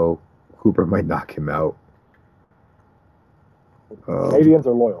like, oh, Cooper might knock him out. Canadians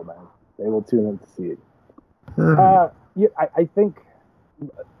are loyal, man. They will tune in to see it. Yeah, I think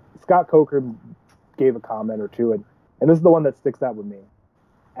Scott Coker gave a comment or two, and this is the one that sticks out with me.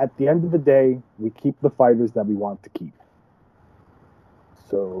 At the end of the day, we keep the fighters that we want to keep.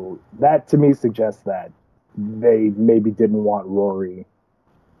 So that to me suggests that they maybe didn't want Rory.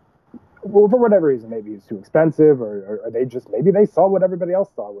 Well, for whatever reason, maybe he's too expensive, or they just maybe they saw what everybody else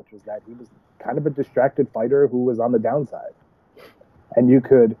saw, which was that he was kind of a distracted fighter who was on the downside. And you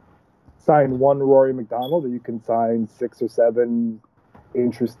could sign one Rory McDonald, or you can sign 6 or 7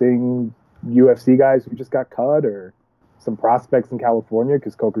 interesting UFC guys who just got cut, or some prospects in California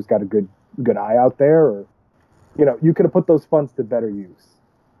because Coker's got a good eye out there, or you could have put those funds to better use.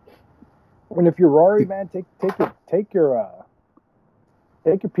 And if you're Rory, man, take your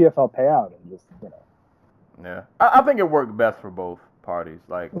PFL payout and just Yeah, I think it worked best for both parties.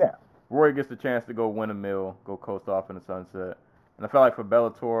 Like, yeah. Rory gets the chance to go win a mill, go coast off in the sunset, and I feel like for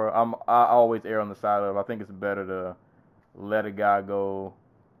Bellator, I always err on the side of I think it's better to let a guy go,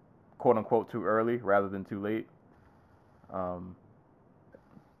 quote unquote, too early rather than too late. I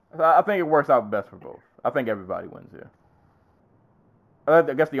think it works out best for both. I think everybody wins here. I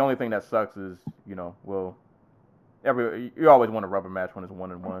guess the only thing that sucks is, you always want a rubber match when it's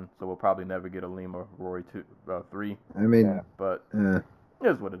 1-1, so we'll probably never get a Lima Rory 3. I mean, but it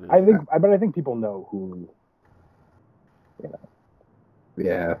is what it is. I think people know who.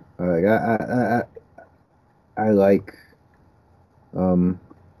 Yeah, like I like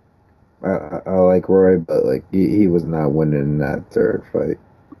I like Roy, but like he was not winning in that third fight.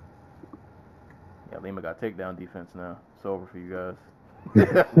 Yeah, Lima got takedown defense now. It's over for you guys.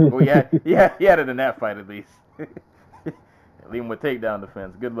 Well, yeah, he had it in that fight at least. Lima with takedown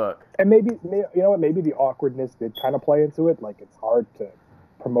defense. Good luck. And maybe the awkwardness did kind of play into it. Like, it's hard to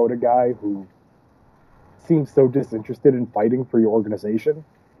promote a guy who seems so disinterested in fighting for your organization.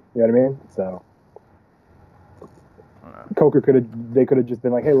 You know what I mean? So Coker could have just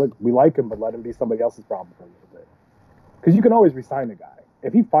been like, hey, look, we like him, but let him be somebody else's problem for a little bit. Because you can always resign a guy.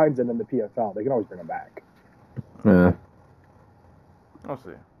 If he finds it in the PFL, they can always bring him back. Yeah. We'll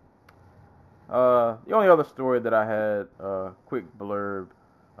see. The only other story that I had, quick blurb,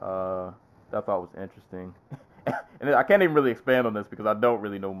 that I thought was interesting, and I can't even really expand on this because I don't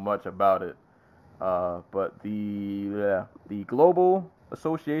really know much about it, but the Global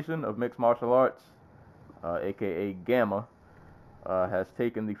Association of Mixed Martial Arts, aka GAMMA, has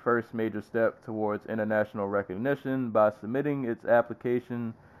taken the first major step towards international recognition by submitting its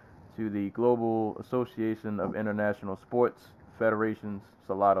application to the Global Association of International Sports Federations. It's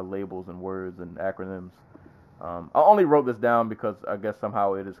a lot of labels and words and acronyms. I only wrote this down because I guess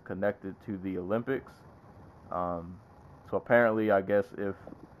somehow it is connected to the Olympics. So apparently, I guess if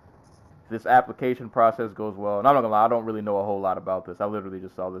this application process goes well, and I'm not gonna lie, I don't really know a whole lot about this. I literally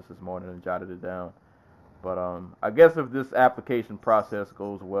just saw this morning and jotted it down. But I guess if this application process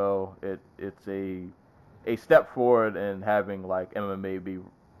goes well, it's a step forward in having like MMA be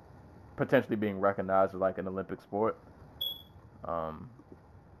potentially being recognized as like an Olympic sport.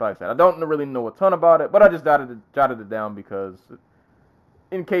 like I said, I don't really know a ton about it, but I just jotted it down because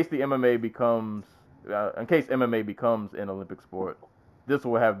in case MMA becomes an Olympic sport, this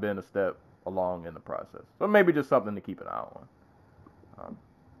will have been a step along in the process. So maybe just something to keep an eye on.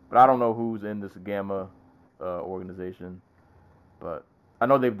 But I don't know who's in this Gamma organization, but I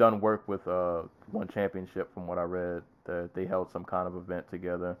know they've done work with One Championship from what I read. They held some kind of event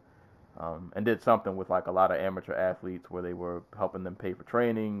together and did something with like a lot of amateur athletes where they were helping them pay for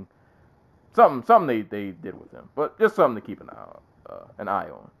training. Something they did with them, but just something to keep an eye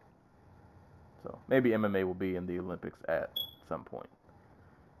on. So maybe MMA will be in the Olympics at some point.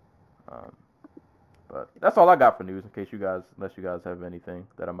 But that's all I got for news. Unless you guys have anything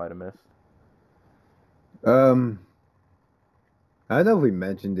that I might have missed. I don't know if we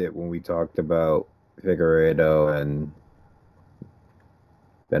mentioned it when we talked about Figueiredo and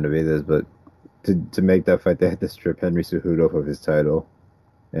Benavidez, but to make that fight, they had to strip Henry Cejudo of his title.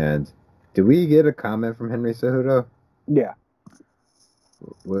 And did we get a comment from Henry Cejudo? Yeah.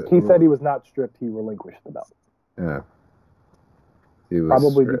 He said he was not stripped. He relinquished the belt. Yeah.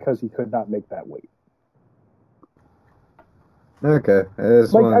 Probably because he could not make that weight. Okay. I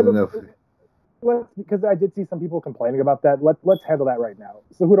just wanted to know. Because I did see some people complaining about that. Let's handle that right now.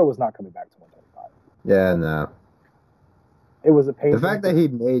 Cejudo was not coming back to 125. Yeah, no. It was a pain. The fact that he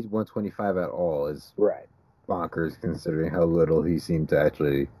made 125 at all is right bonkers, considering how little he seemed to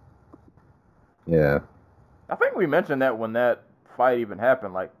actually. Yeah. I think we mentioned that when that fight even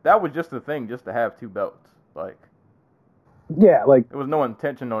happened. Like, that was just the thing, just to have two belts. Like, yeah, like there was no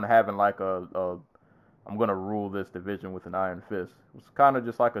intention on having like a I'm gonna rule this division with an iron fist. It was kind of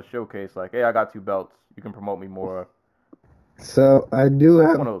just like a showcase. Like, hey, I got two belts. You can promote me more. So I do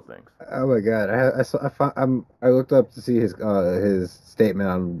have one of those things. Oh my god! I looked up to see his statement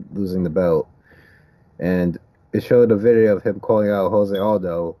on losing the belt, and it showed a video of him calling out Jose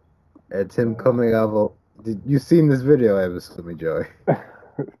Aldo, and it's him coming out. Did you seen this video? I was assuming, Joey.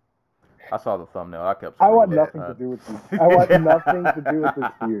 I saw the thumbnail. I kept. I want nothing to do with this. I want nothing to do with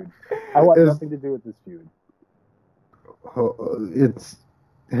this feud. I want nothing to do with this feud. It's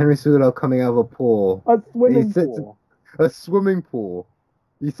Henry Cejudo coming out of a pool. A swimming pool. A swimming pool.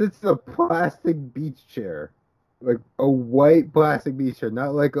 He sits in a plastic beach chair, like a white plastic beach chair,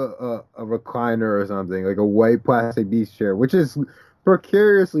 not like a recliner or something, like a white plastic beach chair, which is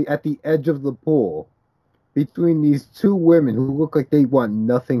precariously at the edge of the pool between these two women who look like they want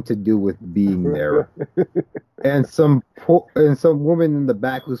nothing to do with being there, and some woman in the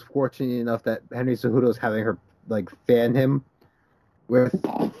back who's fortunate enough that Henry Cejudo's having her like fan him with.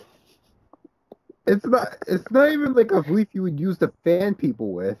 It's not even like a leaf you would use to fan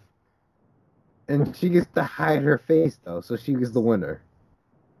people with. And she gets to hide her face, though, so she is the winner.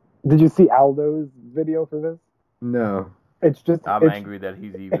 Did you see Aldo's video for this? No. I'm angry that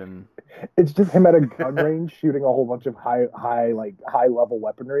he's even... It's just him at a gun range shooting a whole bunch of high-level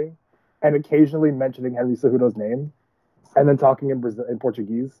weaponry and occasionally mentioning Henry Cejudo's name and then talking in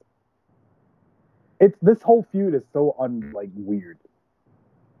Portuguese. This whole feud is so weird.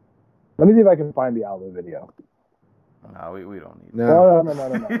 Let me see if I can find the Aldo video. No, we don't need No.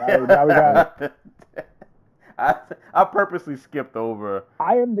 Now we got it. I purposely skipped over.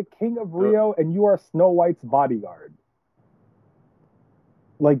 I am the king of Rio, and you are Snow White's bodyguard.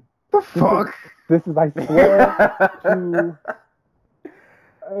 Like, the fuck? This is, I swear to...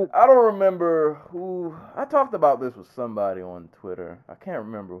 I don't remember who... I talked about this with somebody on Twitter. I can't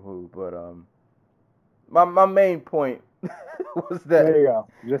remember who, but my main point was that... There you go.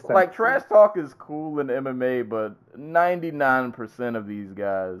 Just like, trash talk is cool in MMA, but 99% of these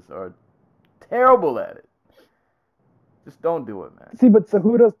guys are terrible at it. Just don't do it, man. See, but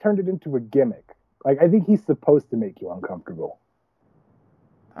Cejudo's turned it into a gimmick. Like, I think he's supposed to make you uncomfortable.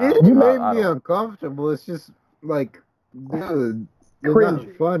 You made me uncomfortable. It's just like, dude, you're not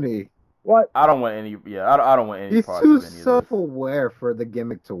funny. What? I don't want any. Yeah, I don't want any. He's part too of any self-aware for the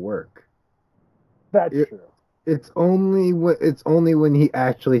gimmick to work. That's true. It's only when he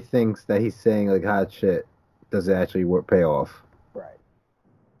actually thinks that he's saying like hot shit does it actually pay off. Right.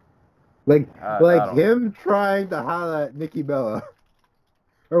 Like him trying to holler at Nikki Bella,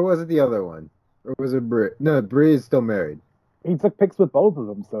 or was it the other one, or was it Brie? No, Brie is still married. He took pics with both of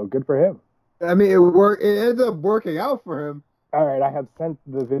them, so good for him. I mean, it ended up working out for him. All right, I have sent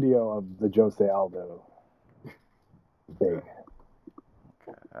the video of the Jose Aldo thing.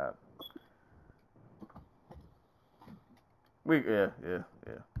 Yeah.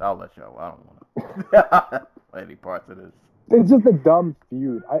 I'll let y'all. I don't want to any parts of this. It's just a dumb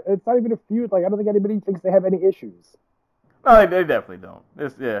feud. It's not even a feud. Like, I don't think anybody thinks they have any issues. No, they definitely don't.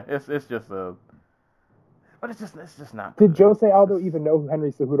 It's just a But it's just not. Did good. Jose Aldo even know who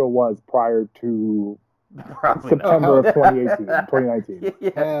Henry Cejudo was prior to Probably September of not. 2019? Yeah.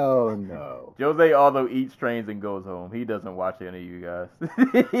 Hell no. Jose Aldo eats, trains, and goes home. He doesn't watch any of you guys.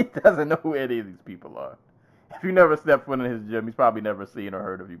 He doesn't know who any of these people are. If you never stepped foot in his gym, he's probably never seen or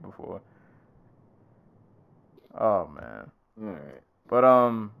heard of you before. Oh man. All right. But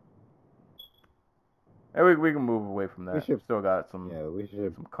and we can move away from that. We should- Still got some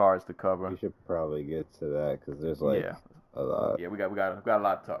some cards to cover. We should probably get to that because there's like a lot. Yeah, we got a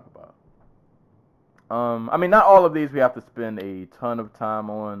lot to talk about. I mean, not all of these we have to spend a ton of time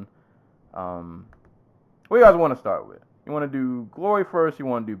on. What do you guys want to start with? You want to do Glory first? You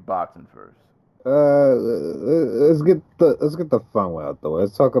want to do boxing first? Let's get the fun one out the way.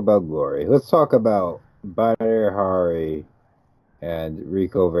 Let's talk about Glory. Let's talk about Badr Hari and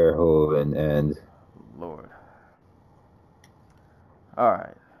Rico Verhoeven and Lord. All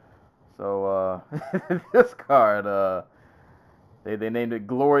right. So this card, they named it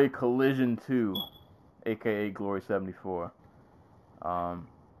Glory Collision 2, aka Glory 74.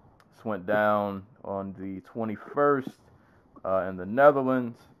 This went down on the 21st in the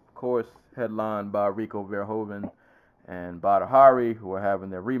Netherlands. Of course, headlined by Rico Verhoeven and Badr Hari, who are having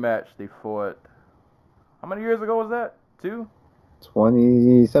their rematch. They fought. How many years ago was that? 2?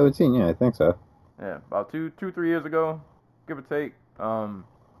 2017. Yeah, I think so. Yeah, about 3 years ago, give or take.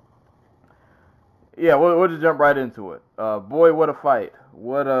 Yeah, we'll just jump right into it. Boy, what a fight!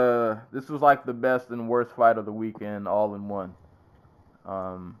 This was like the best and worst fight of the weekend, all in one.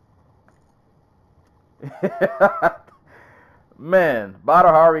 Man, Badr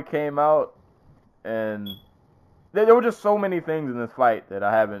Hari came out, and there were just so many things in this fight that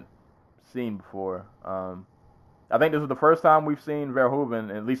I haven't seen before. I think this was the first time we've seen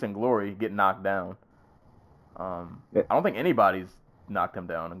Verhoeven, at least in Glory, get knocked down. I don't think anybody's knocked him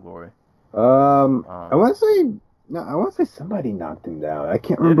down in Glory. I want to say somebody knocked him down. I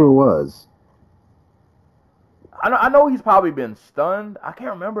can't remember who it was. I know he's probably been stunned. I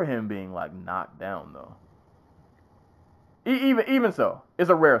can't remember him being like knocked down though. Even so, it's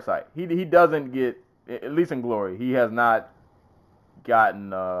a rare sight. He doesn't get, at least in Glory, he has not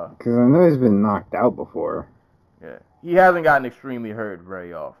gotten. Because I know he's been knocked out before. Yeah, he hasn't gotten extremely hurt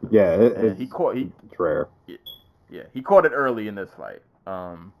very often. Yeah, it's rare. Yeah, he caught it early in this fight.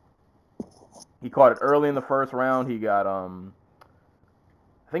 He caught it early in the first round. He got I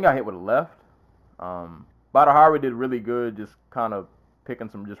think I hit with a left. Badr Hari did really good, just kind of picking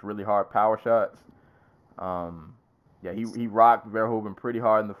some just really hard power shots. Yeah, he rocked Verhoeven pretty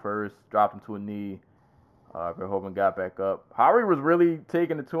hard in the first, dropped him to a knee. Verhoeven got back up. Hari was really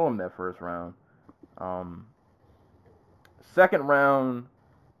taking it to him that first round. Second round,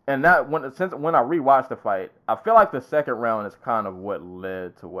 and when I rewatched the fight, I feel like the second round is kind of what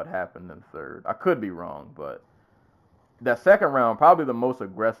led to what happened in the third. I could be wrong, but that second round, probably the most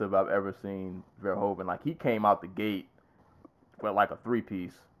aggressive I've ever seen Verhoeven. Like, he came out the gate with like a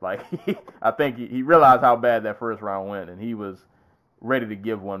 3-piece. Like, I think he realized how bad that first round went, and he was ready to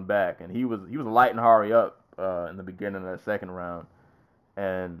give one back. And he was lighting Hari up in the beginning of that second round.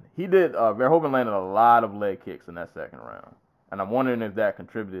 And he did, Verhoeven landed a lot of leg kicks in that second round. And I'm wondering if that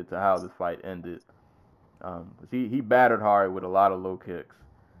contributed to how this fight ended. Because he battered Hari with a lot of low kicks.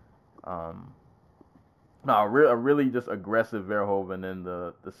 A really just aggressive Verhoeven in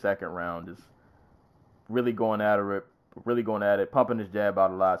the second round, just really going at it, pumping his jab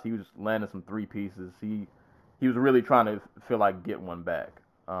out a lot. So he was just landing some 3-pieces. He was really trying to feel like get one back.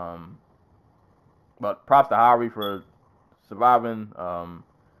 But props to Hari for surviving. And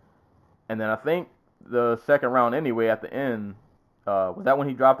then I think the second round anyway, at the end, was that when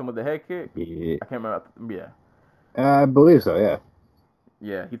he dropped him with the head kick? Yeah. I can't remember. Yeah. I believe so, yeah.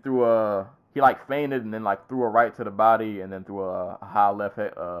 Yeah, he threw he like feinted and then like threw a right to the body and then threw a left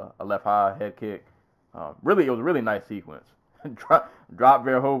high head kick. Really, it was a really nice sequence. Drop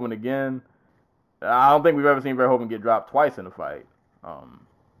Verhoeven again. I don't think we've ever seen Verhoeven get dropped twice in a fight.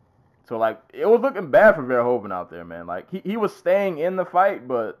 So like, it was looking bad for Verhoeven out there, man. Like, he was staying in the fight,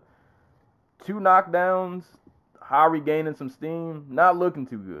 but 2 knockdowns, Hari gaining some steam, not looking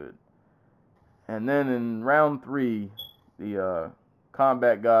too good. And then in round 3, the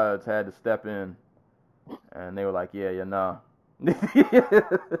combat gods had to step in, and they were like, nah.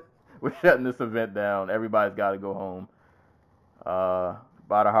 We're shutting this event down. Everybody's got to go home.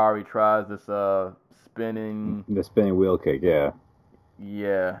 Badr Hari tries this spinning... The spinning wheel kick, yeah.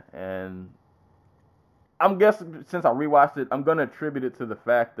 Yeah, and I'm guessing, since I rewatched it, I'm going to attribute it to the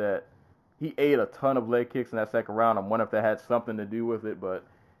fact that he ate a ton of leg kicks in that second round. I'm wondering if that had something to do with it, but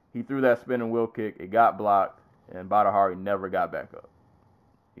he threw that spinning wheel kick. It got blocked, and Badr Hari never got back up.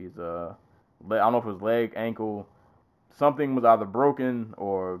 I don't know if it was leg, ankle, something was either broken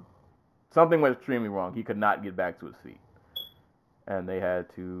or something went extremely wrong. He could not get back to his feet, and they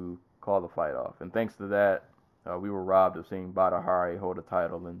had to call the fight off. And thanks to that, we were robbed of seeing Badr Hari hold a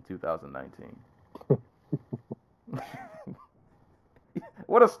title in 2019.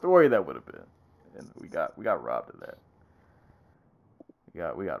 What a story that would have been, and we got robbed of that. We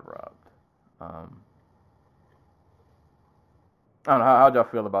got robbed. I don't know how'd y'all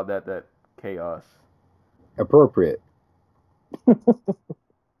feel about that chaos. Appropriate.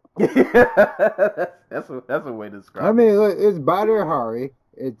 that's a way to describe it. I mean, look, it's Badr Hari.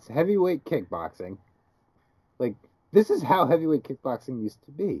 It's heavyweight kickboxing. Like, this is how heavyweight kickboxing used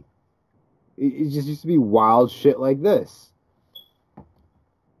to be. It just used to be wild shit like this.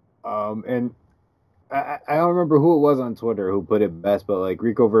 And I don't remember who it was on Twitter who put it best, but like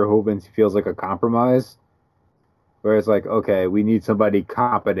Rico Verhoeven feels like a compromise, where it's like, okay, we need somebody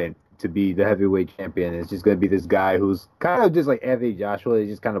competent to be the heavyweight champion. It's just going to be this guy who's kind of just like Anthony Joshua. He's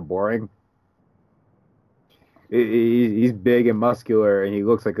just kind of boring. He's big and muscular, and he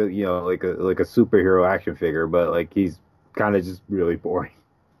looks like a superhero action figure, but like he's kind of just really boring.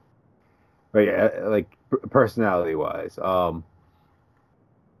 Like personality wise.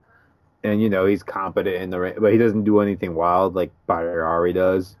 And, he's competent in the ring, but he doesn't do anything wild like Badr Hari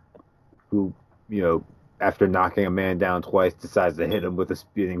does, who, after knocking a man down twice, decides to hit him with a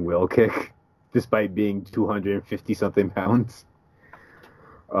spinning wheel kick, despite being 250-something pounds.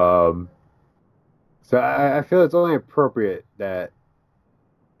 So I feel it's only appropriate that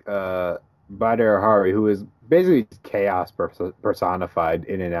Badr Hari, who is basically chaos personified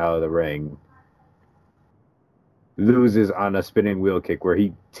in and out of the ring, loses on a spinning wheel kick where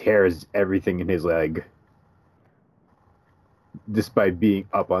he tears everything in his leg, despite being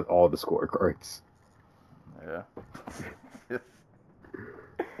up on all the scorecards. Yeah.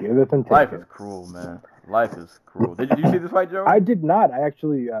 Life is cruel, man. Life is cruel. Did you see this fight, Joe? I did not. I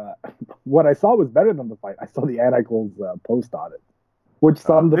actually, what I saw was better than the fight. I saw the Annicles post on it, which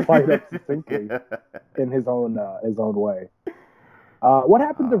summed the fight up succinctly in his own way. What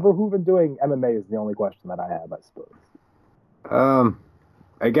happened to Verhoeven doing MMA is the only question that I have, I suppose.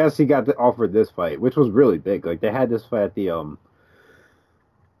 I guess he got offered this fight, which was really big. Like, they had this fight at the,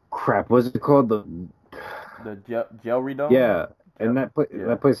 what's it called? The Jelry Dome? Yeah. And that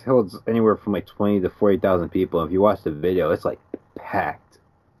place holds anywhere from like 20 to 40,000 people. If you watch the video, it's like packed.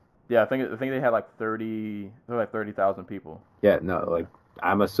 Yeah, I think they had like 30,000 people. Yeah, no, like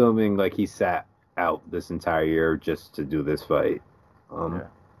I'm assuming like he sat out this entire year just to do this fight.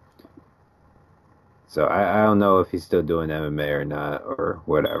 So I don't know if he's still doing MMA or not or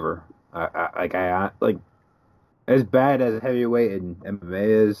whatever. I like as bad as heavyweight and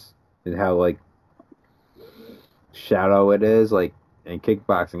MMA is, and how like shallow it is, like in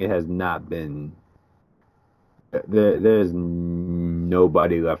kickboxing, it has not been. There's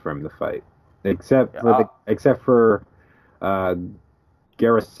nobody left for him to fight, except for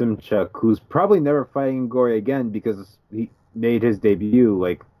Gareth Simchuk, who's probably never fighting Glory again because he made his debut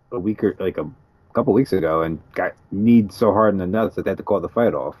like a couple weeks ago and got kneed so hard in the nuts that they had to call the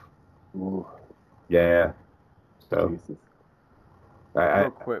fight off. Ooh. Yeah. So.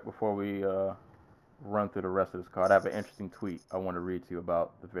 Real quick before we run through the rest of this card, I have an interesting tweet I want to read to you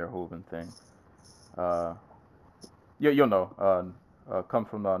about the Verhoeven thing. You'll know. Comes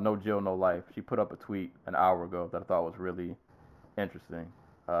from No Jill, No Life. She put up a tweet an hour ago that I thought was really interesting.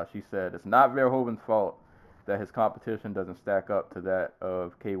 She said, "It's not Verhoeven's fault that his competition doesn't stack up to that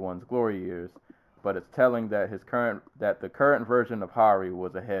of K1's glory years, but it's telling that the current version of Hari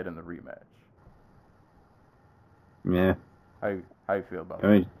was ahead in the rematch." Yeah. How you feel about that?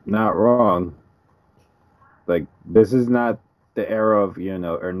 I mean, not wrong. Like, this is not the era of,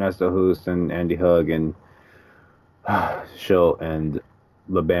 Ernesto Hoost and Andy Hug and Schilt and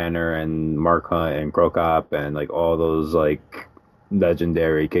LeBanner and Mark Hunt and Krokop and, like, all those, like,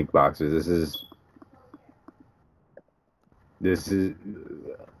 legendary kickboxers. This is,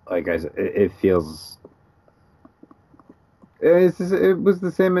 like I said, it feels... It was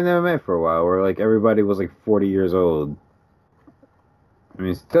the same in MMA for a while, where, like, everybody was, like, 40 years old. I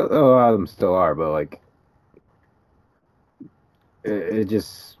mean, still, a lot of them still are, but, like, it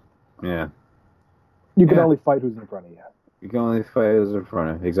just, yeah. You can only fight who's in front of you. You can only fight who's in front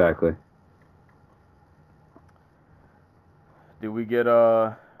of you, exactly. Did we get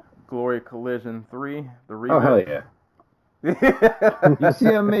Glory Collision 3? The rematch? Oh, hell yeah. You see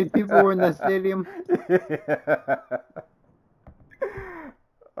how many people were in that stadium?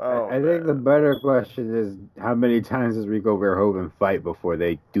 I think the better question is how many times does Rico Verhoeven fight before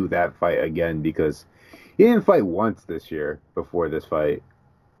they do that fight again? Because he didn't fight once this year before this fight.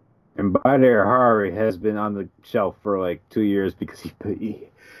 And Badr Hari has been on the shelf for like 2 years because he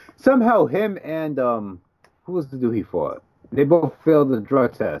somehow him and who was the dude he fought? They both failed the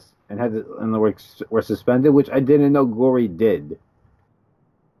drug test and were suspended, which I didn't know Glory did.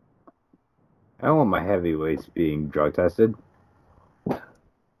 I don't want my heavyweights being drug tested.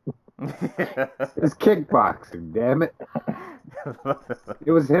 It's kickboxing, damn it.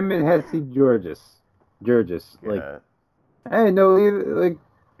 It was him and Hetty Georges. Like, I didn't know that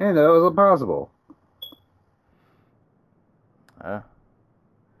was impossible.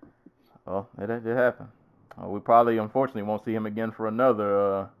 Well, it did happen. We probably, unfortunately, won't see him again for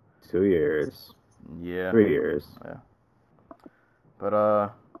another 2 years. Yeah. 3 years. Yeah.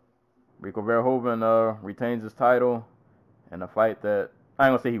 But Rico Verhoeven retains his title in a fight that I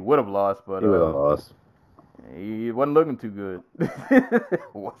ain't gonna say he would have lost, but He would have lost. He wasn't looking too good.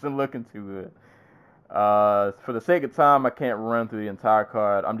 Wasn't looking too good. For the sake of time, I can't run through the entire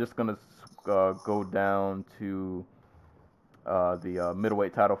card. I'm just gonna go down to the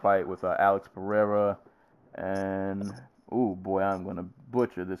middleweight title fight with Alex Pereira and I'm gonna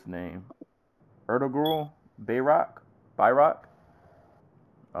butcher this name. Ertugrul Bayrak.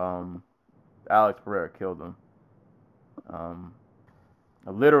 Alex Pereira killed him.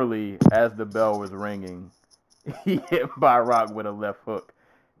 Literally, as the bell was ringing, he hit Bayrak with a left hook,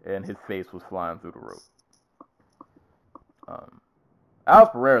 and his face was flying through the rope. Alex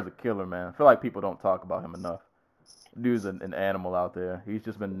Pereira's a killer, man. I feel like people don't talk about him enough. Dude's an animal out there. He's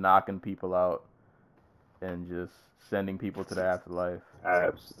just been knocking people out and just sending people to the afterlife.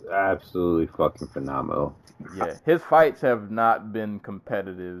 Absolutely fucking phenomenal. Yeah, his fights have not been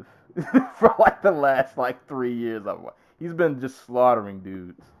competitive for like the last 3 years. He's been just slaughtering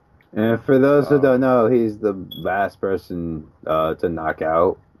dudes. And for those who don't know, he's the last person to knock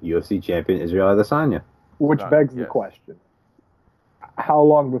out UFC champion Israel Adesanya. Which begs the question: how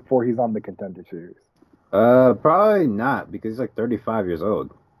long before he's on the Contender Series? Probably not, because he's like 35 years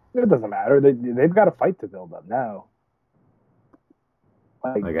old. It doesn't matter. They've got a fight to build up now.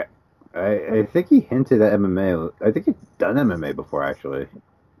 I think he hinted at MMA. I think he's done MMA before, actually.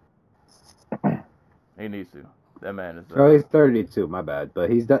 He needs to. That man is. He's 32. My bad, but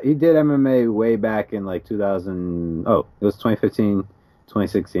he did MMA way back in 2000. Oh, it was 2015,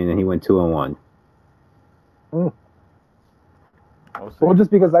 2016, and he went 2-1. Well, just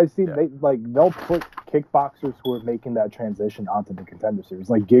because I've seen they'll put kickboxers who are making that transition onto the Contender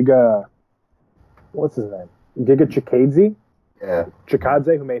Series, like Giga. What's his name? Giga Chikadze. Yeah.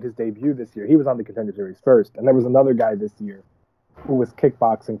 Chikadze, who made his debut this year, he was on the Contender Series first, and there was another guy this year who was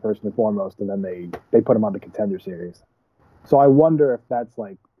kickboxing first and foremost, and then they put him on the Contender Series. So I wonder if that's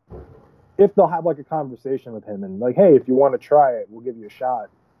if they'll have a conversation with him and hey, if you want to try it, we'll give you a shot,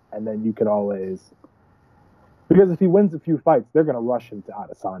 and then you could always, because if he wins a few fights, they're gonna rush him to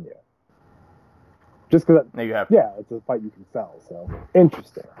Adesanya. Just because, yeah, it's a fight you can sell. So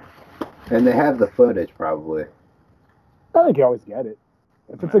interesting. And they have the footage probably. I think you always get it.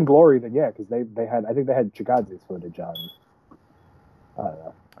 If it's in Glory, then yeah, because they had Chikadze's footage on. I don't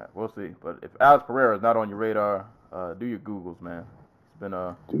know. Right, we'll see. But if Alex Pereira is not on your radar, do your Googles, man. It's been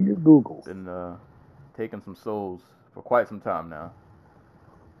do your Googles. Been taking some souls for quite some time now.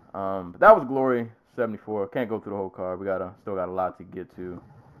 But that was Glory 74. Can't go through the whole card. We still got a lot to get to.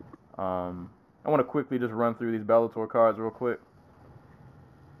 I want to quickly just run through these Bellator cards real quick.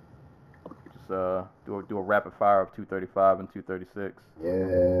 Do a rapid fire of 235 and 236.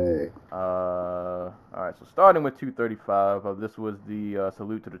 Yay. All right, so starting with 235, this was the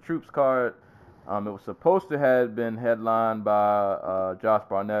Salute to the Troops card. It was supposed to have been headlined by Josh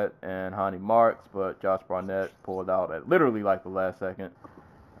Barnett and Hani Marks, but Josh Barnett pulled out at literally the last second.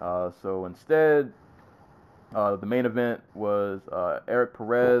 So instead, the main event was Eric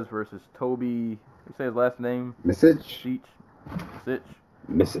Perez versus Toby. You say his last name? Misich.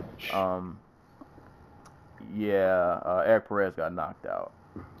 Eric Perez got knocked out.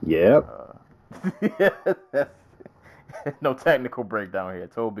 Yep. No technical breakdown here.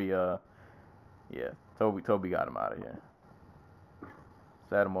 Toby got him out of here.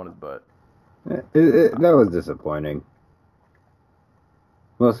 Sat him on his butt. That was disappointing.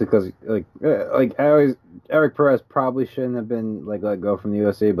 Mostly because, Eric Perez probably shouldn't have been let go from the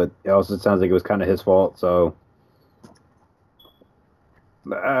UFC, but it also sounds like it was kind of his fault. So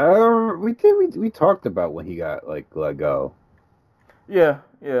we talked about when he got let go. Yeah.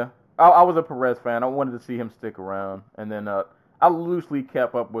 I was a Perez fan. I wanted to see him stick around, and then I loosely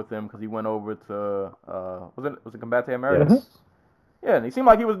kept up with him because he went over to was it Combate Americas? Yes. Yeah, and he seemed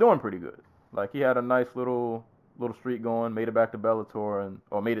like he was doing pretty good. He had a nice little streak going, made it back to Bellator,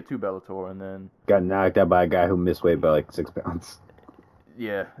 or made it to Bellator, and then got knocked out by a guy who missed weight by 6 pounds.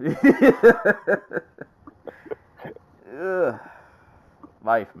 Yeah. Ugh.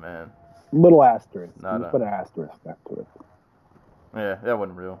 Life, man. Little asterisk. Not Put an asterisk next to it. Yeah, that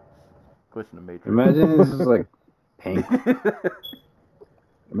wasn't real. Glitch in the Matrix. Imagine this is like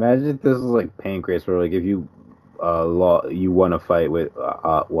Imagine if this is like Pancrase, where like if you you won a fight with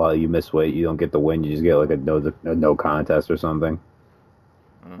while you miss weight, you don't get the win. You just get like a no contest or something.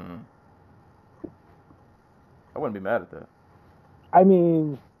 Mm-hmm. I wouldn't be mad at that. I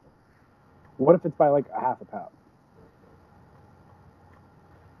mean, what if it's by like a half a pound?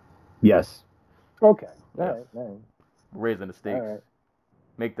 Yes. Okay. Yes. All right. Raising the stakes. All right.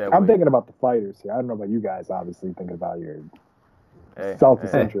 Make that. I'm weight. thinking about the fighters here. I don't know about you guys. Obviously, thinking about your Hey,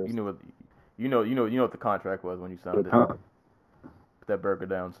 self-interest. You know what the contract was when you signed it. Huh? Put that burger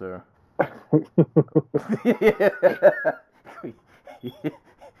down, sir.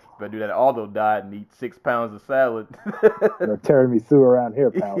 Better do that. Aldo died and eat 6 pounds of salad. They're tiramisu around here,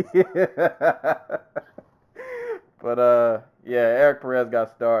 pal. But yeah, Eric Perez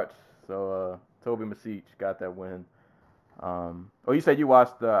got starts, so Toby Masic got that win. Oh, you said you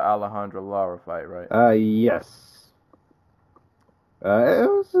watched the Alejandro Lara fight, right? Yes. It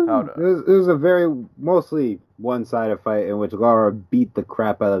was a very mostly one-sided fight in which Lara beat the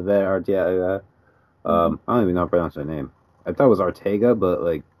crap out of that Arteaga. I don't even know how to pronounce her name. I thought it was Ortega, but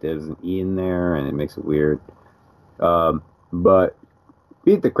like there's an E in there and it makes it weird. But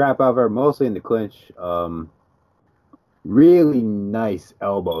beat the crap out of her mostly in the clinch. Really nice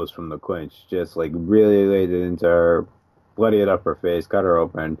elbows from the clinch, just like really laid it into her, bloodied up her face, cut her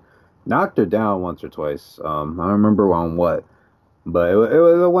open, knocked her down once or twice. I don't remember on what. But it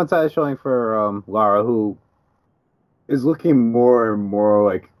was a one-sided showing for Lara, who is looking more and more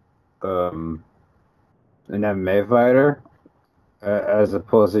like an MMA fighter, as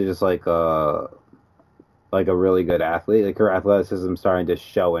opposed to just like a really good athlete. Like her athleticism starting to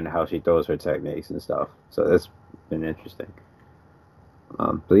show in how she throws her techniques and stuff. So that's been interesting.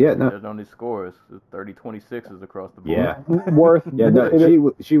 But yeah, no. There's only scores 30-26s across the board. Yeah, Worth. yeah.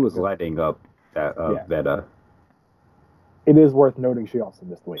 No, she was lighting up that Yeah. Veta. It is worth noting she also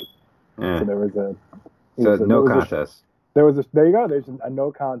missed weight. Yeah. So there was a. No contest. There you go. There's a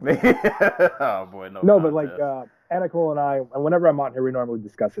no contest. Oh boy, no. No, contest. but like Anna and I, and whenever I'm on here, we normally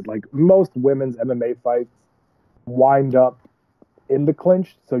discuss it. Like most women's MMA fights wind up in the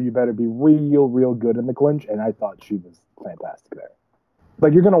clinch, so you better be real good in the clinch. And I thought she was fantastic there.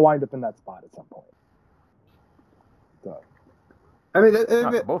 Like you're gonna wind up in that spot at some point. So. I mean,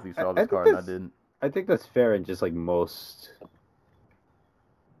 both of you saw this card, and I didn't. I think that's fair in just like most.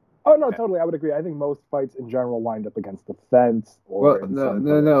 Oh no, totally. I would agree. I think most fights in general wind up against the fence. Or Well,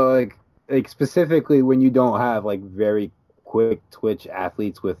 no. Like specifically when you don't have like very quick twitch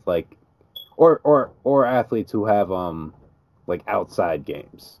athletes with like, or athletes who have like outside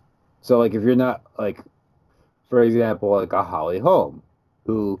games. So like if you're not like, for example, like a Holly Holm,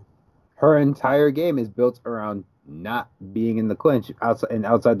 who her entire game is built around not being in the clinch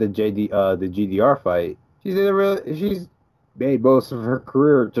outside the GDR fight. She's made most of her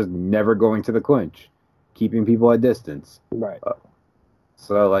career just never going to the clinch, keeping people at distance. Right.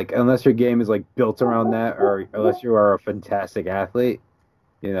 So like unless your game is like built around that, or unless you are a fantastic athlete,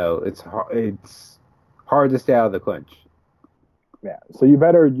 you know it's hard to stay out of the clinch. Yeah. So you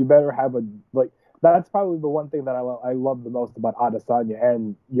better have a like. That's probably the one thing that I love the most about Adesanya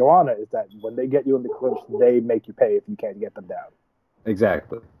and Joanna is that when they get you in the clinch, they make you pay if you can't get them down.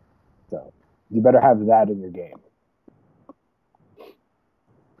 Exactly. So you better have that in your game.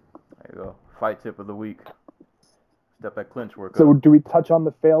 There you go. Fight tip of the week. Step that clinch work So up. do we touch on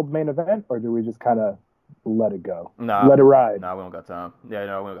the failed main event, or do we just kind of let it go? Nah, let it ride. Nah, we don't got time. Yeah,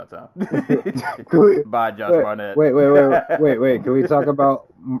 no, we don't got time. Bye, Josh Barnett. Wait. Can we talk about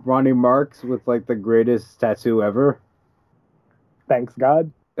Ronnie Marks with like the greatest tattoo ever? Thanks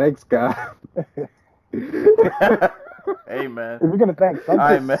God. Thanks God. Hey man. If you're gonna thank something, All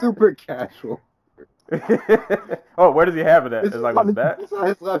right, man. Super casual. Oh, where does he have it at? It's like on his back? It's on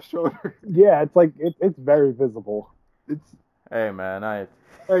his left shoulder. yeah, it's like it's very visible. It's Hey man, I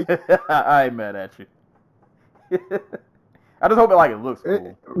like ain't mad at you. I just hope it looks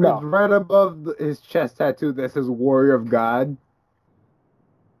cool. No. It's right above his chest tattoo that says Warrior of God.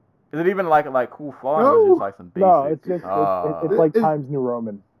 Is it even like cool font or is it just like some basic? No, it's just it's like It's- Times New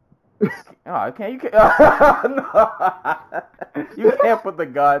Roman. Oh, you can't no. You can't put the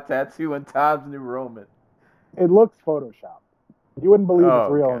God tattoo in Times New Roman. It looks Photoshopped. You wouldn't believe Oh,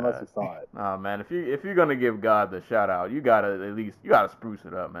 it's real God. unless you saw it. Oh man, if you're gonna give God the shout out, you gotta spruce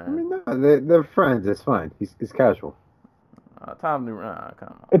it up, man. I mean, no, they're friends. It's fine. He's casual. Times New Roman, come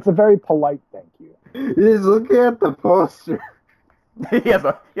on. It's a very polite thank you. He's looking at the poster. He has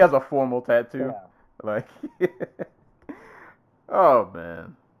a formal tattoo. Yeah. Like, oh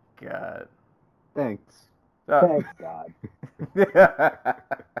man, God. Thanks. Thanks God.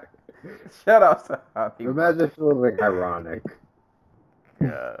 Shout out to Javi. Imagine if it was like ironic.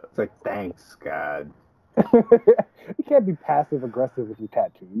 God. It's like, thanks, God. You can't be passive aggressive with your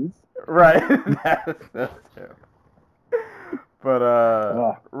tattoos. Right. That's true. But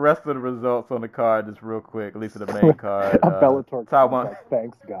rest of the results on the card, just real quick, at least of the main card. A Bellator Taiwan. contract,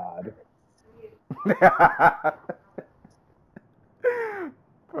 thanks God.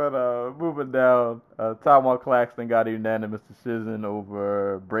 But moving down, Taiwan Claxton got a unanimous decision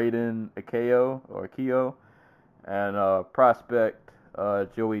over Braden Akio, and prospect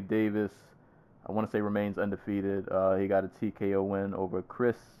Joey Davis, I want to say remains undefeated. He got a TKO win over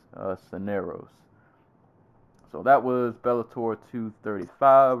Chris Cisneros. So that was Bellator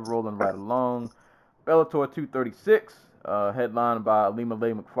 235, rolling right along. Bellator 236, headlined by Alima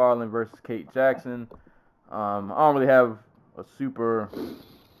Leigh McFarland versus Kate Jackson. I don't really have a super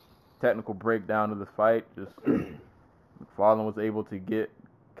technical breakdown of the fight. Just McFarland was able to get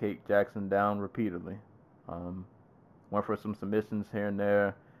Kate Jackson down repeatedly. Went for some submissions here and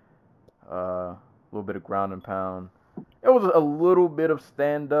there. A little bit of ground and pound. It was a little bit of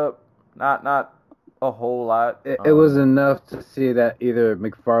stand up, not a whole lot. It was enough to see that either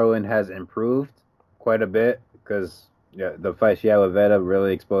McFarland has improved quite a bit, because the fight she had with Veta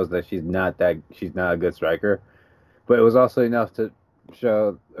really exposed that she's not a good striker. But it was also enough to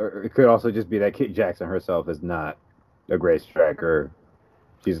show, or it could also just be that Kate Jackson herself is not a great striker.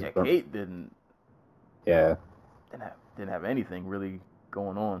 Kate didn't. Yeah. Didn't have anything really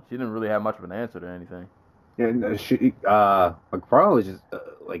going on. She didn't really have much of an answer to anything. And McFarland was just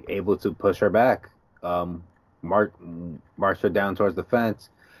able to push her back, march her down towards the fence,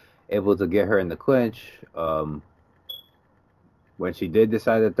 able to get her in the clinch. When she did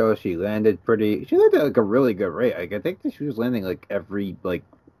decide to throw, she landed at a really good rate. I think that she was landing every 50%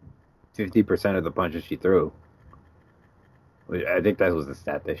 of the punches she threw. I think that was the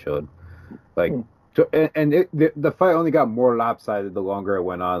stat they showed. So, the fight only got more lopsided the longer it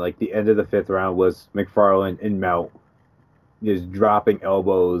went on. The end of the fifth round was McFarland and Mount just dropping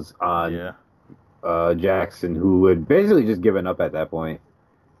elbows on Jackson, who had basically just given up at that point.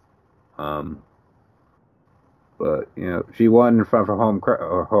 But she won in front of her home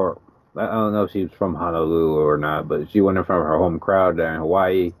crowd. I don't know if she was from Honolulu or not, but she won in front of her home crowd there in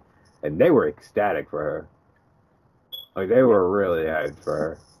Hawaii, and they were ecstatic for her. They were really hyped for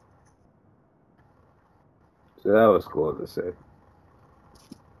her. So that was cool to see.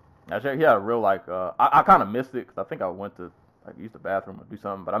 Actually, he had a real I kind of missed it because I think I went to use the bathroom or do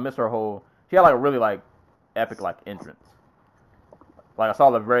something, but I missed her whole. She had a really epic entrance. I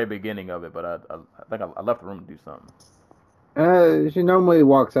saw the very beginning of it, but I think I left the room to do something. She normally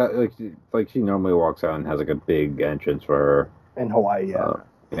walks out she normally walks out and has a big entrance for her in Hawaii. Yeah.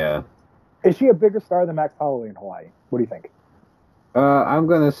 Yeah. Is she a bigger star than Max Holloway in Hawaii? What do you think? I'm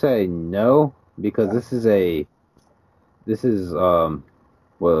gonna say no, because this is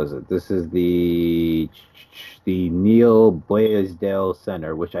what is it? This is the Neil Blaisdell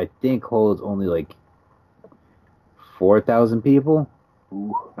Center, which I think holds only 4,000 people.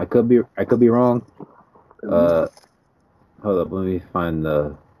 Ooh. I could be wrong. Hold up, let me find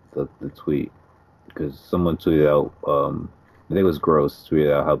the tweet, because someone tweeted out. I think it was Gross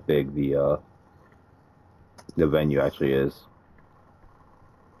tweeted out how big the venue actually is.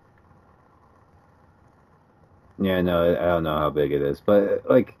 Yeah, no, I don't know how big it is, but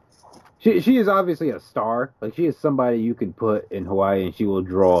she is obviously a star. She is somebody you can put in Hawaii and she will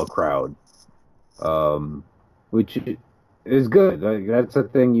draw a crowd, which is good. That's a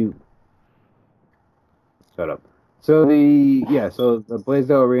thing you. Shut up. So the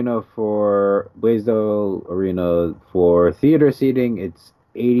Blaisdell Arena for theater seating, it's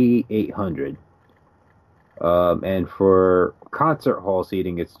 8,800, and for concert hall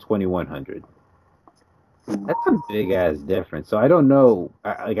seating, it's 2,100. That's a big ass difference. So I don't know.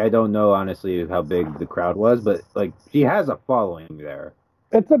 I don't know honestly how big the crowd was, but she has a following there.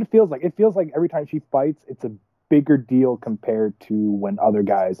 That's what it feels like. It feels like every time she fights, it's a bigger deal compared to when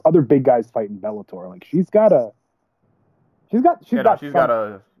otother big guys fight in Bellator. She's I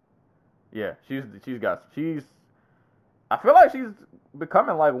feel like she's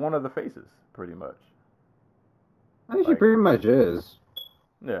becoming one of the faces, pretty much. I think she pretty much is.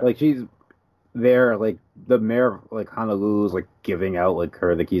 Yeah. She's there, the mayor of Honolulu's giving out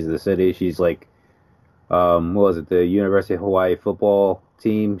her the keys of the city. She's what was it, the University of Hawaii football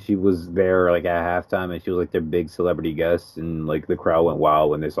team? She was there at halftime, and she was their big celebrity guest, and the crowd went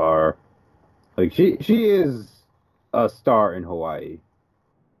wild when they saw her. She is a star in Hawaii.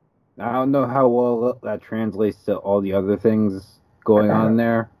 I don't know how well that translates to all the other things going on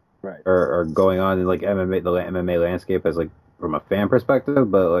there, Right. or going on in like MMA, the MMA landscape as like from a fan perspective.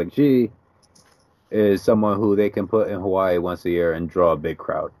 But like she is someone who they can put in Hawaii once a year and draw a big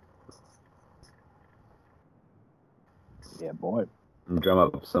crowd Yeah, boy. and drum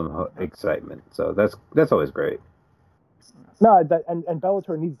up some excitement. So that's always great. No, and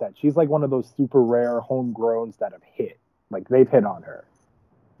Bellator needs that. She's like one of those super rare homegrowns that have hit. Like they've hit on her.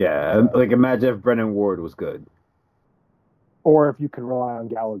 Yeah, like imagine if Brennan Ward was good. Or if you can rely on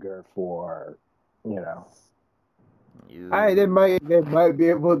Gallagher for, you know. They might be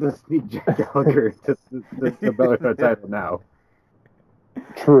able to sneak Jack Gallagher to the Bellator title now.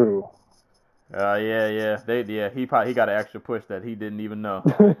 True. He got an extra push that he didn't even know.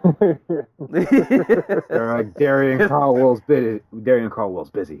 They're like Darian Caldwell's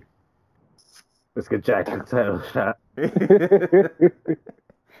busy. Let's get Jack the title shot.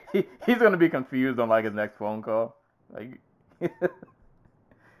 He's gonna be confused on like his next phone call. Like,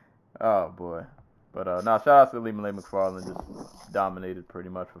 oh boy. But shout out to Lee Malay McFarland, just dominated pretty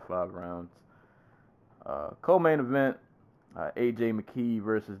much for 5 rounds. Co-main event, AJ McKee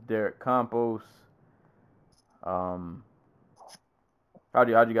versus Derek Campos. How'd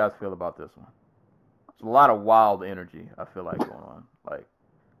you guys feel about this one? It's a lot of wild energy, I feel like, going on. Like,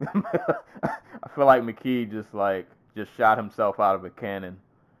 I feel like McKee just shot himself out of a cannon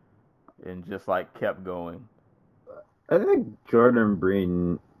and just like kept going. I think Jordan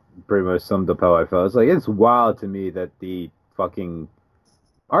Breen pretty much summed up how I felt. It's like, it's wild to me that the fucking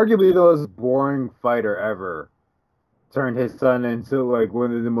arguably the most boring fighter ever turned his son into like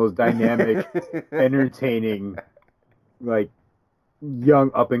one of the most dynamic, entertaining, like young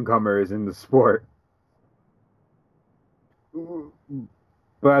up and comers in the sport.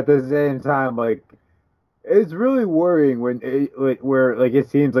 But at the same time, like, it's really worrying when it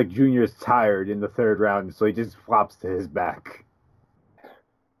seems like Junior's tired in the 3rd round, so he just flops to his back.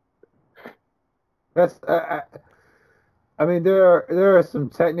 That's I mean, there are some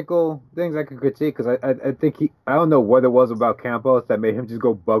technical things I could critique because I think I don't know what it was about Campos that made him just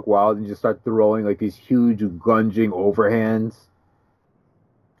go buck wild and just start throwing like these huge lunging overhands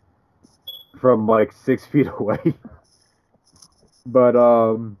from like 6 feet away. But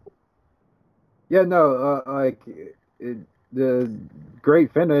yeah, no, the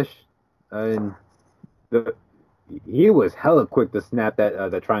great finish, and he was hella quick to snap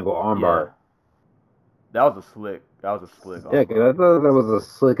that the triangle armbar. Yeah. That was a slick. Yeah, because I thought that was a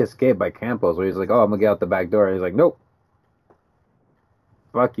slick escape by Campos, where he's like, "Oh, I'm gonna get out the back door," and he's like, "Nope,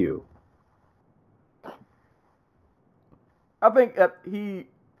 fuck you." I think that he,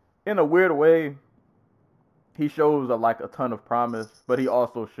 in a weird way, he shows a ton of promise, but he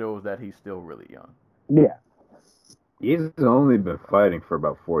also shows that he's still really young. Yeah. He's only been fighting for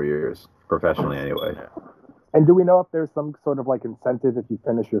about 4 years, professionally anyway. Yeah. And do we know if there's some sort of like incentive if you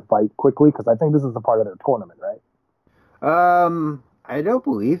finish your fight quickly? Because I think this is a part of their tournament, right? I don't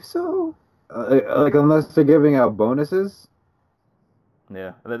believe so. Like unless they're giving out bonuses.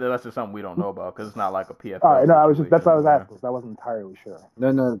 Yeah, that's just something we don't know about because it's not like a PFL. All right, no, that's what I was situation, asking. So I wasn't entirely sure.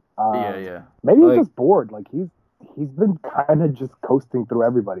 No. Yeah. Maybe Like- he's just bored. Like he's been kind of just coasting through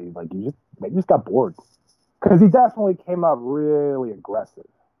everybody. Like maybe he just got bored. Because he definitely came out really aggressive.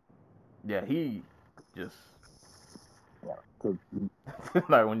 Yeah, he just Yeah. So,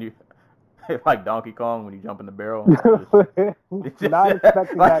 like when you like Donkey Kong when you jump in the barrel. not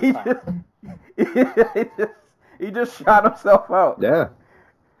expecting that time. He just shot himself out. Yeah.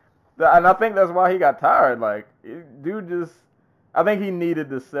 And I think that's why he got tired. Like, dude I think he needed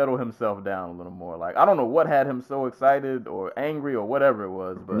to settle himself down a little more. Like, I don't know what had him so excited or angry or whatever it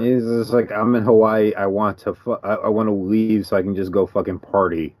was, but He's just like, I'm in Hawaii. I want to I want to leave so I can just go fucking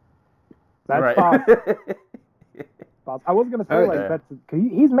party. That's right. possible. I was gonna say Oh, like yeah. that's cause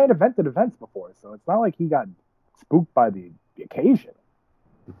he's main evented events before, so it's not like he got spooked by the occasion.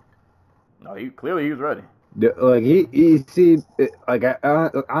 No, he was ready. Like he seemed like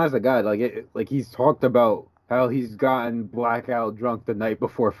honest to God, like he's talked about how he's gotten blackout drunk the night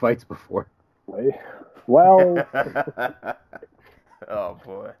before fights before. Well, Oh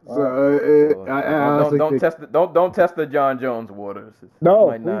boy. So I honestly think, Don't test the John Jones waters. no,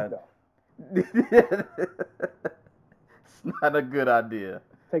 Might please not. don't. It's not a good idea. It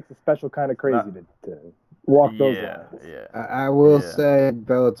takes a special kind of crazy to walk those Yeah, lines. yeah. I will Yeah. say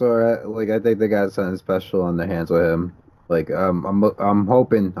Bellator, like I think they got something special on their hands with him. Like I'm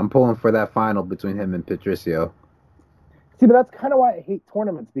hoping, I'm pulling for that final between him and Patricio. See, but that's kind of why I hate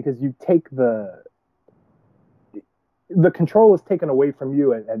tournaments, because you take the control is taken away from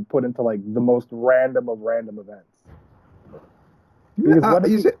you and put into like the most random of random events. Because what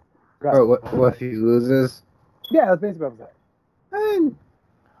if you he- said, Go ahead. what if he loses? Yeah, that's basically what I'm saying.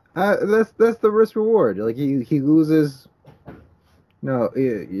 And that's the risk reward. Like he loses. No,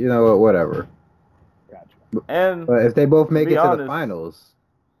 you know what? Whatever. Gotcha. And But if they both make be it to the honest- finals,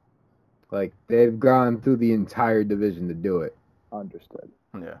 like they've gone through the entire division to do it. Understood.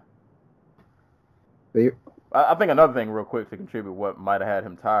 yeah. They, I think another thing, real quick, to contribute what might have had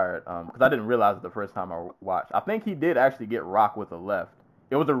him tired, because I didn't realize it the first time I watched. I think he did actually get rocked with a left.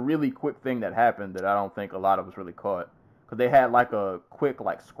 It was a really quick thing that happened that I don't think a lot of us really caught. Because they had like a quick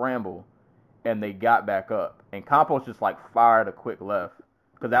like scramble, and they got back up. And Campos just like fired a quick left.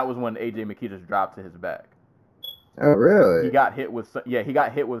 Because that was when A.J. McKee just dropped to his back. oh really? He got hit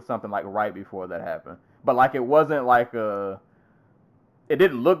with something like right before that happened. But like it wasn't like it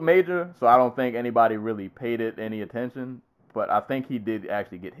didn't look major, so I don't think anybody really paid it any attention. But I think he did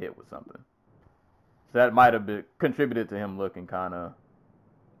actually get hit with something. So that might have contributed to him looking kind of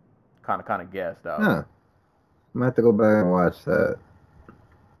gassed out. Huh. I'm gonna have to go back and watch that.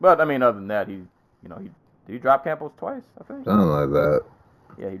 But I mean, other than that, he did he drop Campos twice? I think. Something like that.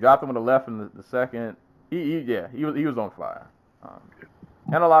 Yeah, he dropped him with the left in the second. He was on fire.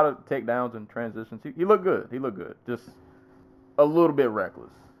 And a lot of takedowns and transitions. He looked good. Just a little bit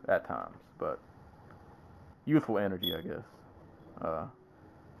reckless at times, but youthful energy, I guess.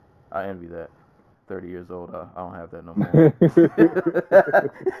 I envy that. 30 years old, I don't have that no more.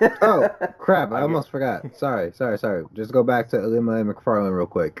 Oh crap! I almost forgot. Sorry. Just go back to Ilima McFarlane real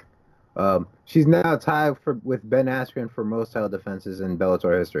quick. She's now tied with Ben Askren for most title defenses in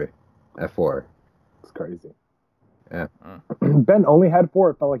Bellator history, at 4. It's crazy. Yeah. Ben only had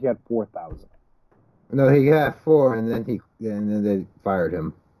 4. It felt like he had 4,000. No, he had 4, and then they fired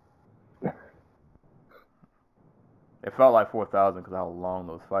him. It felt like 4,000 because how long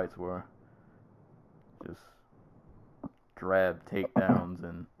those fights were. Just drab takedowns,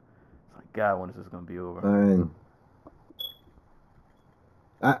 and it's like, God, when is this going to be over?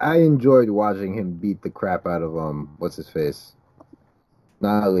 I enjoyed watching him beat the crap out of what's his face?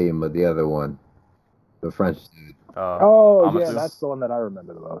 Not Aleem, but the other one, the French dude. Oh, yeah, Amasu. that's the one that I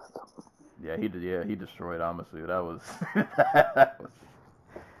remember the most. Yeah, he did. Yeah, he destroyed Amasu. That was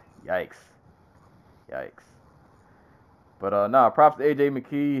yikes. But props to AJ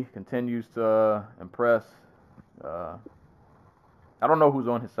McKee. Continues to impress. I don't know who's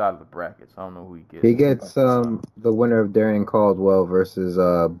on his side of the brackets. I don't know who he gets. He gets the winner of Darian Caldwell versus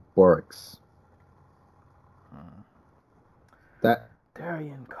Borix. That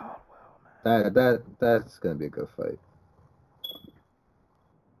Darian Caldwell, man. that's gonna be a good fight.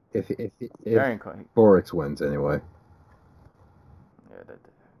 If Darian Borix wins anyway. Yeah,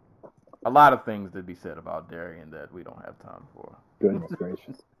 a lot of things to be said about Darian that we don't have time for. Goodness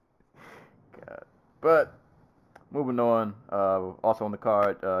gracious. God. But moving on, also on the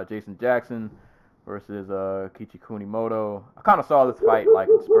card, Jason Jackson versus Kichi Kunimoto. I kind of saw this fight like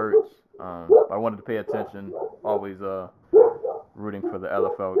in spurts, but I wanted to pay attention. Always rooting for the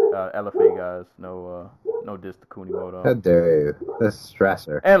LFA guys. No diss to Kunimoto. How dare you? That's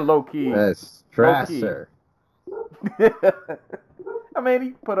Strasser. And low key. That's Strasser. I mean, he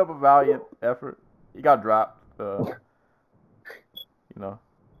put up a valiant effort. He got dropped. It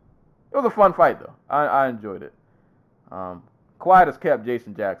was a fun fight though. I enjoyed it. Quiet as kept,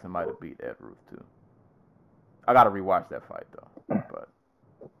 Jason Jackson might have beat Ed Ruth too. I got to rewatch that fight though, but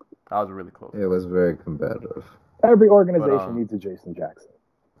that was really close. It was very competitive. Every organization needs a Jason Jackson.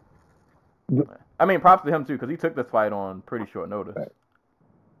 I mean, props to him too, because he took this fight on pretty short notice. Right.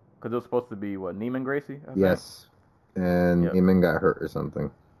 Because it was supposed to be Neiman Gracie. I think? Yes, and Yep. Eamon got hurt or something.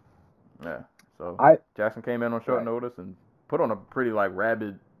 Yeah. So Jackson came in on short notice and put on a pretty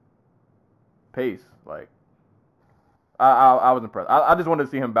rabid pace. I was impressed. I just wanted to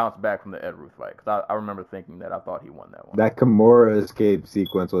see him bounce back from the Ed Ruth fight because I remember thinking that I thought he won that one. That Kimura escape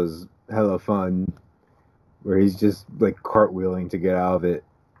sequence was hella fun, where he's just cartwheeling to get out of it.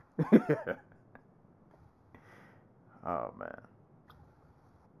 Oh man.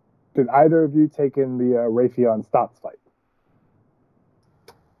 Did either of you take in the Raytheon Stotts fight?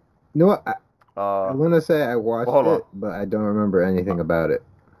 You know what? I want to say I watched hold on. it, but I don't remember anything about it.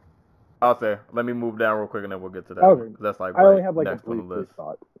 I'll say. Let me move down real quick and then we'll get to that. Okay. One, 'cause that's I only have a next on the brief list.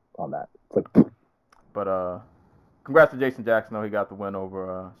 thought on that. It's But congrats to Jason Jackson. Though he got the win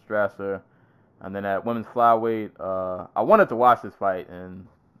over Strasser. And then at women's flyweight, I wanted to watch this fight and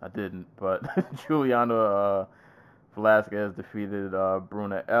I didn't. But Juliana Velasquez defeated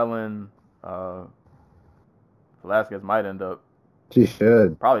Bruna Ellen. Velasquez might end up. She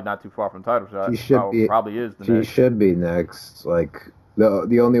should. Probably not too far from title shot. She should be. Probably is the She next. should be next.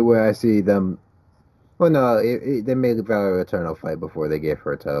 The only way I see them Well, no, they made Valor Eternal fight before they gave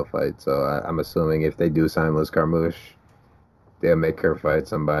her a title fight, so I'm assuming if they do sign Liz Carmouche, they'll make her fight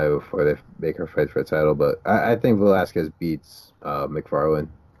somebody before they make her fight for a title. But I think Velasquez beats McFarlane.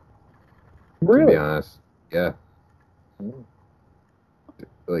 Really? To be honest, yeah.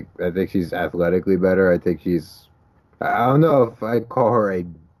 Like, I think she's athletically better. I think she's. I don't know if I call her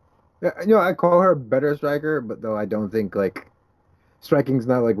I call her a better striker, but though I don't think like striking's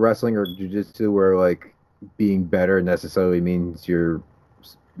not like wrestling or jiu-jitsu where like being better necessarily means you're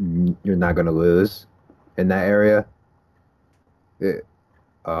not gonna lose in that area.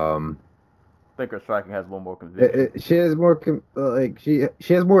 I think her striking has a little more conviction. She has more she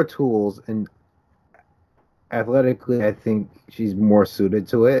has more tools, and athletically I think she's more suited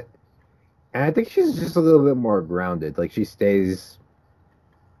to it, and I think she's just a little bit more grounded. Like she stays,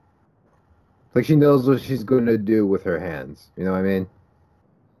 like she knows what she's going to do with her hands. You know what I mean?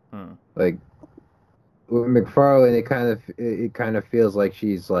 Like with McFarlane, it kind of feels like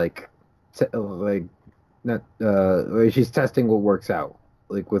she's like not she's testing what works out.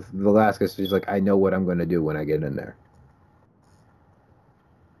 Like with Velasquez, she's like, I know what I'm going to do when I get in there.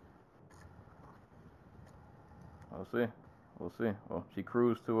 We'll see. Well, she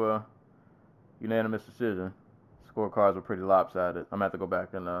cruised to a unanimous decision. Scorecards were pretty lopsided. I'm gonna have to go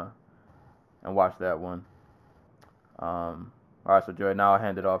back and watch that one. All right, so Joey, now I'll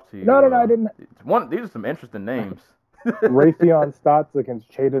hand it off to you. No, I didn't. These are some interesting names. Raytheon Stotts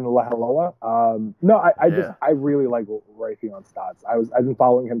against Chaden Lahaloa. I really like Raytheon Stotts. I've been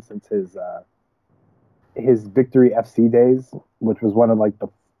following him since his Victory FC days, which was one of like the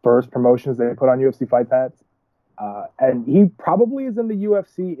first promotions they put on UFC Fight Pass. And he probably is in the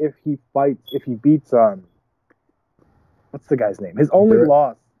UFC if he beats what's the guy's name? His only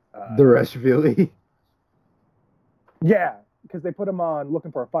loss. Dereshvili. Yeah, because they put him on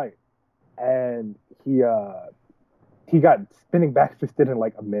looking for a fight, and he got spinning back fisted in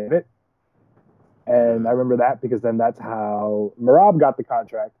like a minute. And I remember that because then that's how Merab got the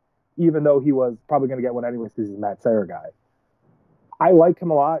contract, even though he was probably going to get one anyways because he's a Matt Serra guy. I like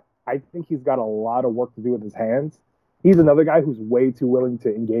him a lot. I think he's got a lot of work to do with his hands. He's another guy who's way too willing to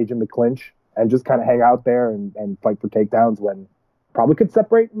engage in the clinch and just kind of hang out there and fight for takedowns when probably could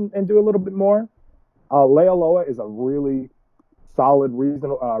separate and do a little bit more. Lealoa is a really solid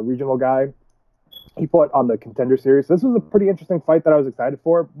regional guy. He fought on the Contender Series. This was a pretty interesting fight that I was excited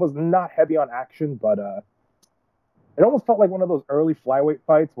for. It was not heavy on action, but it almost felt like one of those early flyweight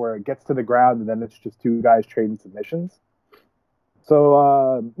fights where it gets to the ground and then it's just two guys trading submissions.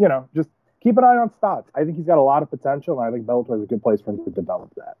 So, just keep an eye on Stotts. I think he's got a lot of potential, and I think Bellator is a good place for him to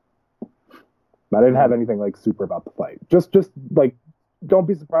develop that. But I didn't have anything like super about the fight. Just like, don't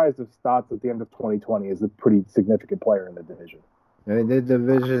be surprised if Stotts at the end of 2020 is a pretty significant player in the division. I mean, the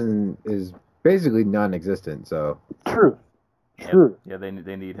division is basically non-existent, so. True. Yeah, they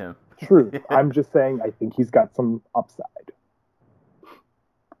need him. True. I'm just saying I think he's got some upside.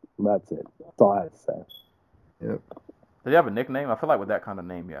 That's it. That's all I have to say. Yep. Do you have a nickname? I feel like with that kind of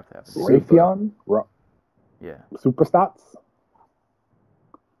name, you have to have a Raytheon? Yeah. Super Stotts?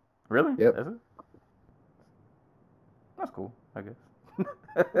 Really? Yep. Is it? That's cool, I guess.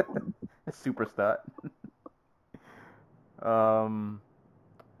 Super Stott. And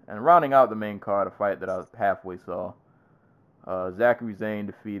rounding out the main card, a fight that I halfway saw. Zachary Zane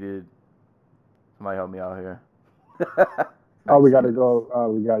defeated. Somebody help me out here. We gotta go.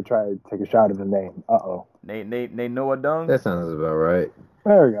 We gotta try to take a shot at the name. Nate Noah Dung. That sounds about right.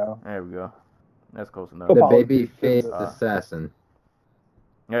 There we go. There we go. That's close enough. The baby faced assassin.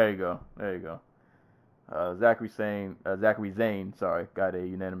 There you go. Zachary Zane, got a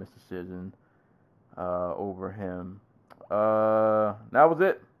unanimous decision over him. That was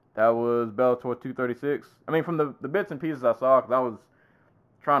it. That was Bellator 236. I mean, from the bits and pieces I saw, because I was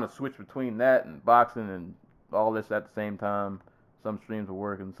trying to switch between that and boxing and all this at the same time. Some streams were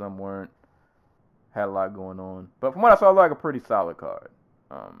working, some weren't. Had a lot going on. But from what I saw, like a pretty solid card.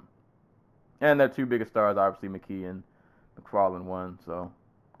 And their two biggest stars, obviously, McKee and McFarlane won. So,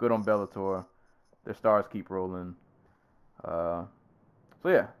 good on Bellator. Their stars keep rolling. So,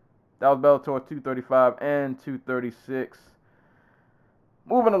 yeah. That was Bellator 235 and 236.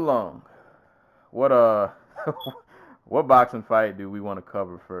 Moving along. What boxing fight do we want to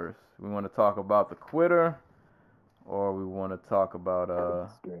cover first? We want to talk about the Quitter, or we want to talk about the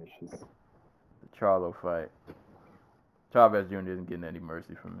Charlo fight? Chavez Jr. isn't getting any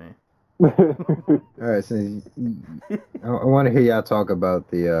mercy from me. All right, since I want to hear y'all talk about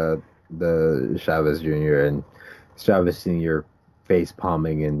the Chavez Jr. and Chavez Sr. face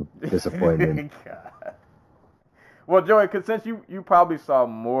palming and disappointment. Well, Joey, cause since you probably saw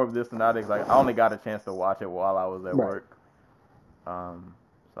more of this than I did, like I only got a chance to watch it while I was at Right. work.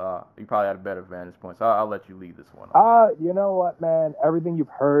 So you probably had a better vantage point. So I'll let you lead this one. You know what, man? Everything you've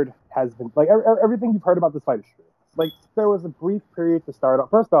heard has been like everything you've heard about this fight is true. Like there was a brief period to start off.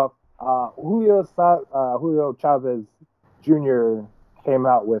 First off, Julio Chavez Jr. came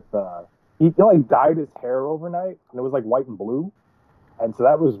out with he like dyed his hair overnight and it was like white and blue, and so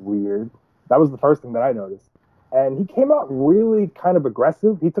that was weird. That was the first thing that I noticed. And he came out really kind of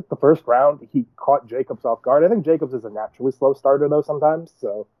aggressive. He took the first round. He caught Jacobs off guard. I think Jacobs is a naturally slow starter, though, sometimes.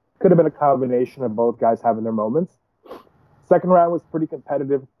 So could have been a combination of both guys having their moments. Second round was pretty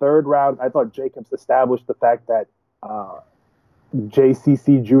competitive. Third round, I thought Jacobs established the fact that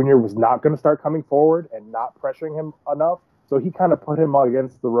JCC Jr. was not going to start coming forward and not pressuring him enough. So he kind of put him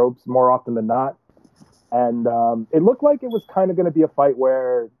against the ropes more often than not. And it looked like it was kind of going to be a fight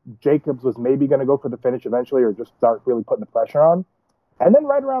where Jacobs was maybe going to go for the finish eventually or just start really putting the pressure on. And then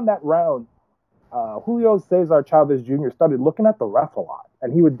right around that round, Julio Cesar Chavez Jr. started looking at the ref a lot.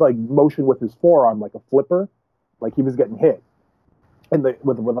 And he would like motion with his forearm like a flipper, like he was getting hit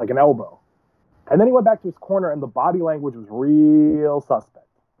with like an elbow. And then he went back to his corner and the body language was real suspect.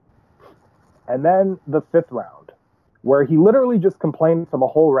 And then the fifth round, where he literally just complained for the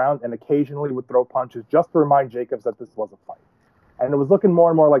whole round and occasionally would throw punches just to remind Jacobs that this was a fight. And it was looking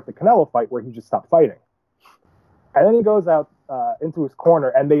more and more like the Canelo fight where he just stopped fighting. And then he goes out into his corner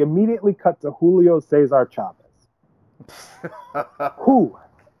and they immediately cut to Julio Cesar Chavez, who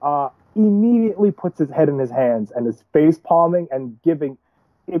immediately puts his head in his hands and is face palming and giving.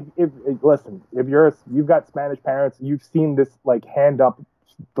 Listen, if you've got Spanish parents, you've seen this like hand up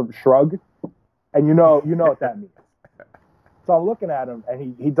shrug, and you know what that means. So I'm looking at him,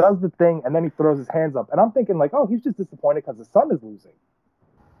 and he does the thing, and then he throws his hands up. And I'm thinking, like, oh, he's just disappointed because his son is losing.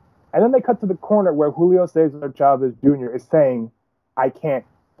 And then they cut to the corner where Julio Cesar Chavez Jr. is saying, I can't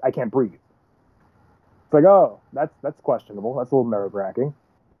breathe. It's like, oh, that's questionable. That's a little nerve-wracking.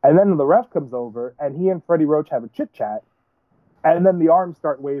 And then the ref comes over, and he and Freddie Roach have a chit-chat, and then the arms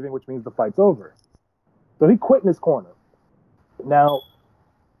start waving, which means the fight's over. So he quit in his corner. Now,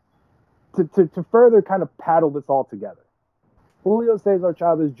 to further kind of paddle this all together, Julio Cesar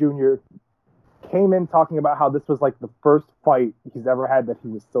Chavez Jr. came in talking about how this was like the first fight he's ever had that he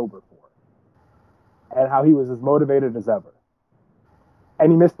was sober for, and how he was as motivated as ever.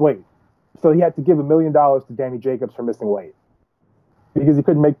 And he missed weight. So he had to give $1 million to Danny Jacobs for missing weight because he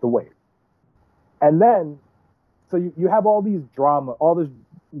couldn't make the weight. And then, so you have all this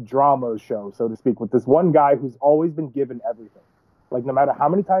drama show, so to speak, with this one guy who's always been given everything. Like, no matter how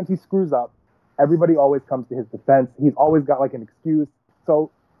many times he screws up, everybody always comes to his defense. He's always got, like, an excuse.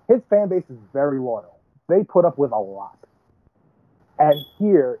 So his fan base is very loyal. They put up with a lot. And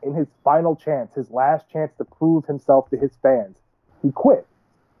here, in his final chance, his last chance to prove himself to his fans, he quit.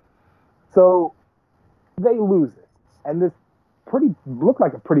 So they lose it. And this looked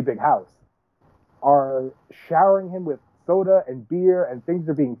like a pretty big house are showering him with soda and beer, and things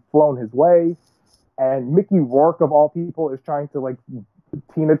are being flown his way. And Mickey Rourke, of all people, is trying to, like,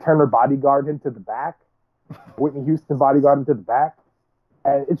 Tina Turner bodyguard him to the back. Whitney Houston bodyguard him to the back.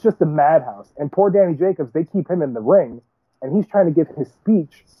 And it's just a madhouse. And poor Danny Jacobs, they keep him in the ring, and he's trying to give his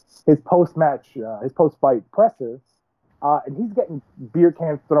speech, his post-match, his post-fight presser, and he's getting beer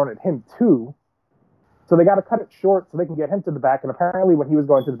cans thrown at him, too. So they got to cut it short so they can get him to the back, and apparently when he was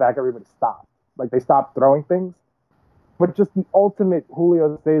going to the back, everybody stopped. Like, they stopped throwing things. But just the ultimate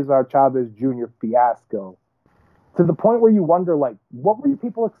Julio Cesar Chavez Jr. fiasco, to the point where you wonder, like, what were you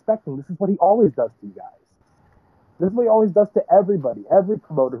people expecting? This is what he always does to you guys. This is what he always does to everybody, every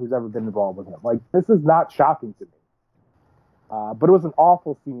promoter who's ever been involved with him. Like, this is not shocking to me. But it was an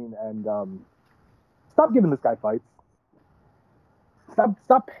awful scene, and stop giving this guy fights. Stop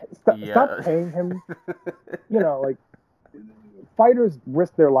paying him. You know, like, fighters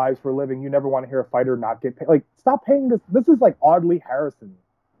risk their lives for a living. You never want to hear a fighter not get paid. Like, stop paying this. This is like Audley Harrison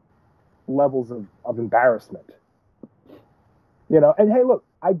levels of embarrassment. You know, and hey, look,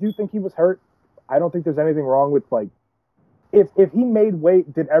 I do think he was hurt. I don't think there's anything wrong with, like, if he made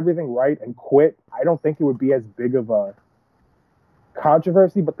weight, did everything right, and quit, I don't think it would be as big of a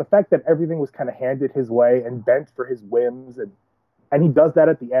controversy. But the fact that everything was kind of handed his way and bent for his whims, and he does that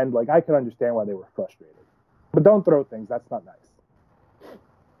at the end, like, I can understand why they were frustrated. But don't throw things. That's not nice.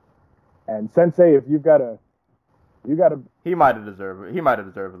 And Sensei, if you gotta. He might have deserved it. He might have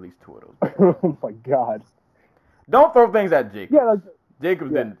deserved at least 2 of those. Oh my God! Don't throw things at Jacobs. Yeah, like,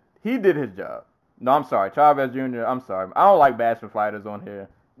 Jacobs didn't. He did his job. No, I'm sorry, Chavez Jr. I'm sorry. I don't like bashing fighters on here.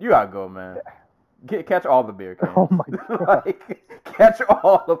 You gotta go, man. Catch all the beer cans. Oh my God! Like, catch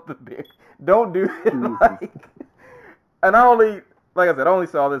all of the beer. Don't do it. Like, and I only, like I said, I only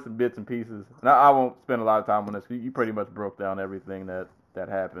saw this in bits and pieces. And I won't spend a lot of time on this. You pretty much broke down everything that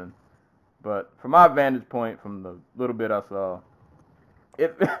happened. But from my vantage point, from the little bit I saw,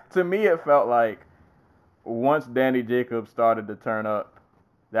 it to me it felt like once Danny Jacobs started to turn up,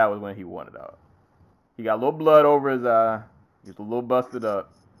 that was when he wanted out. He got a little blood over his eye. He was a little busted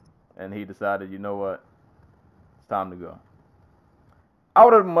up, and he decided, you know what, it's time to go. I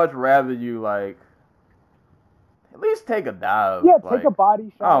would have much rather you like at least take a dive. Yeah, like, take a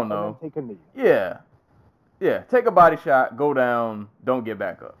body shot. I don't know. And then take a knee. Yeah, take a body shot, go down, don't get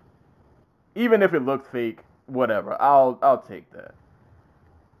back up. Even if it looked fake, whatever. I'll take that.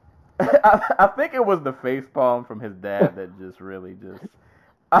 I think it was the face palm from his dad that just really just.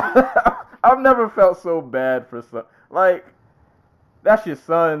 I've never felt so bad for son. Like, that's your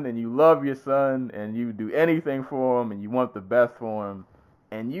son, and you love your son, and you do anything for him, and you want the best for him,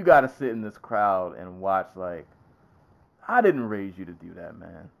 and you got to sit in this crowd and watch. Like, I didn't raise you to do that,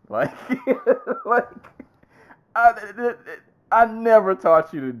 man. Like, I never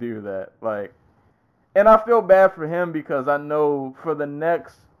taught you to do that. Like, and I feel bad for him because I know for the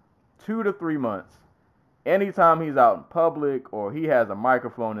next 2 to 3 months, anytime he's out in public or he has a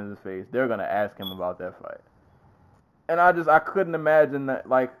microphone in his face, they're going to ask him about that fight. And I couldn't imagine that.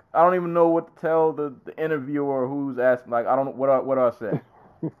 Like, I don't even know what to tell the interviewer who's asking. Like, I don't know, what do I say?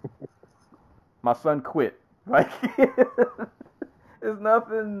 My son quit. Like, it's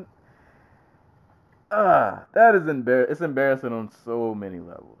nothing. That is it's embarrassing on so many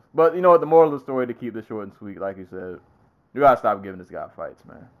levels. But you know what? The moral of the story, to keep this short and sweet, like you said, you gotta stop giving this guy fights,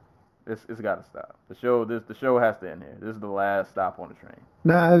 man. It's gotta stop. The show has to end here. This is the last stop on the train.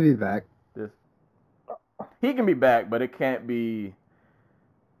 Nah, I'll be back. He can be back, but it can't be.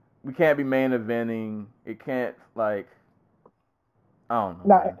 We can't be main eventing. It can't, like. I don't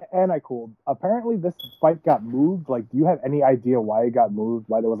know. Nah, and I cooled. Apparently, this fight got moved. Like, do you have any idea why it got moved?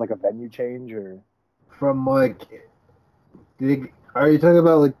 Why there was like a venue change or? From like, are you talking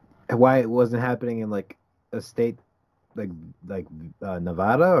about like why it wasn't happening in like a state like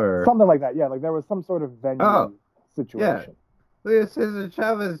Nevada or something like that? Yeah, like there was some sort of venue situation. Yeah, Cesar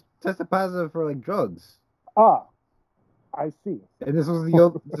Chavez tested positive for like drugs. Ah, I see. And this was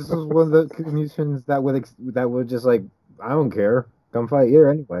one of the conditions that would just like, I don't care, come fight here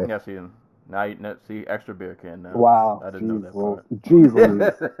anyway. Yeah, see extra beer can now. Wow, I didn't know that part. Jeez.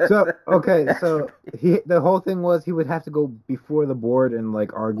 So the whole thing was he would have to go before the board and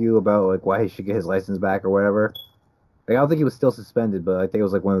like argue about like why he should get his license back or whatever. Like, I don't think he was still suspended, but I think it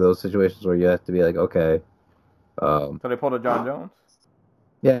was like one of those situations where you have to be like, okay. So they pulled a John Jones?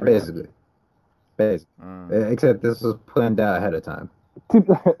 Yeah, basically. Except this was planned out ahead of time.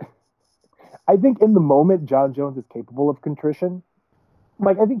 I think in the moment, John Jones is capable of contrition.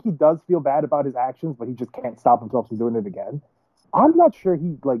 Like, I think he does feel bad about his actions, but he just can't stop himself from doing it again. I'm not sure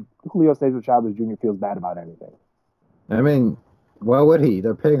Julio Cesar Chavez Jr. feels bad about anything. I mean, why would he?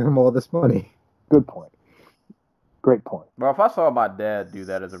 They're paying him all this money. Good point. Great point. Well, if I saw my dad do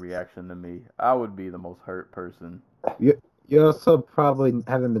that as a reaction to me, I would be the most hurt person. You also probably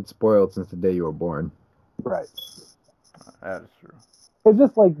haven't been spoiled since the day you were born. Right. That is true. It's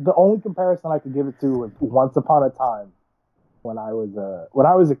just like the only comparison I could give it to was once upon a time when I was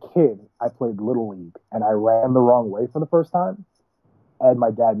a kid, I played Little League and I ran the wrong way for the first time, and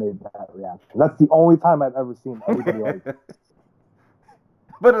my dad made that reaction. That's the only time I've ever seen anybody like.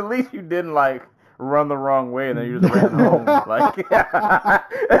 But at least you didn't like run the wrong way and then you just ran home.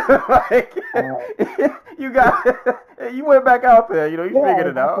 You went back out there, you figured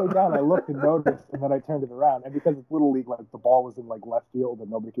it out. Down, I looked and noticed, and then I turned it around. And because it's Little League, like the ball was in like left field and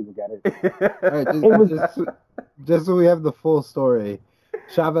nobody could get it. All right, just so we have the full story,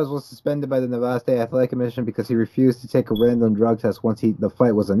 Chavez was suspended by the Nevada State Athletic Commission because he refused to take a random drug test once the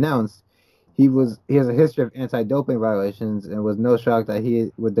fight was announced. He has a history of anti-doping violations, and it was no shock that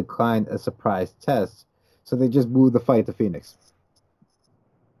he would decline a surprise test. So they just moved the fight to Phoenix.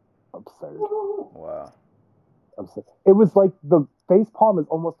 Absurd. Wow. Absurd. It was like the facepalm is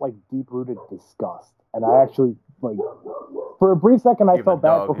almost like deep-rooted disgust. And I actually, like, for a brief second, I felt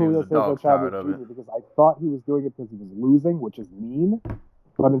bad for Julio Cesar Chavez Jr. because I thought he was doing it because he was losing, which is mean.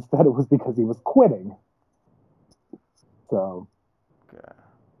 But instead it was because he was quitting. So... God.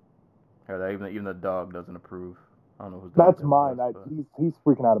 Even the dog doesn't approve. I don't know who's. That's mine. He's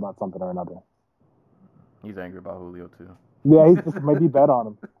freaking out about something or another. He's angry about Julio too. Yeah, he's just maybe bet on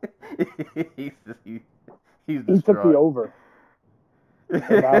him. he's he took the over. And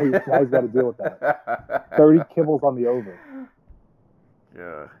now he's got to deal with that. 30 kibbles on the over.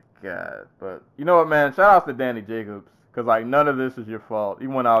 Yeah, God. But you know what, man? Shout out to Danny Jacobs, because like none of this is your fault. You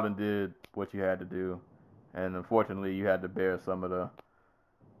went out and did what you had to do, and unfortunately, you had to bear some of the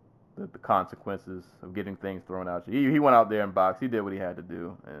consequences of getting things thrown at you. He went out there and boxed. He did what he had to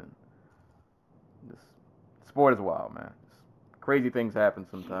do, and this sport is wild, man. Just crazy things happen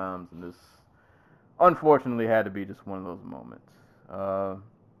sometimes, and this unfortunately had to be just one of those moments.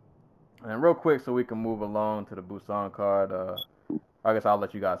 And real quick, so we can move along to the Busan card. I guess I'll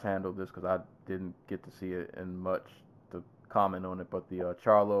let you guys handle this because I didn't get to see it in much to comment on it. But the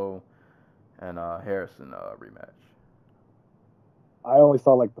Charlo and Harrison rematch. I only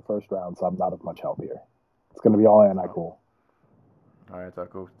saw like the first round, so I'm not of much help here. It's going to be all anti-cool. All right,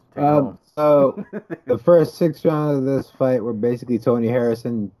 Taco. Take it home. So the first 6 rounds of this fight were basically Tony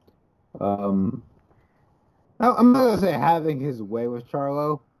Harrison. I'm not gonna say having his way with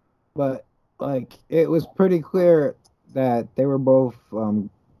Charlo, but like it was pretty clear that they were both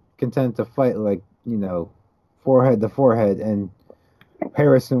content to fight, like, you know, forehead to forehead, and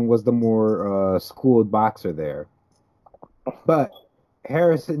Harrison was the more schooled boxer there. But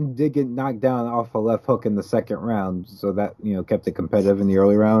Harrison did get knocked down off a left hook in the second round, so that, you know, kept it competitive in the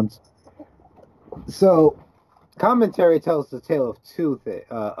early rounds. So commentary tells the tale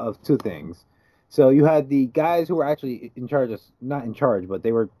of two things. So you had the guys who were actually in charge of, not in charge, but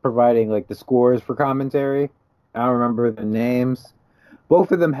they were providing like the scores for commentary. I don't remember the names.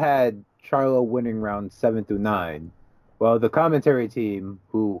 Both of them had Charlo winning rounds 7 through 9. Well, the commentary team,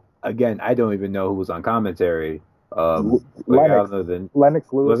 who again I don't even know who was on commentary.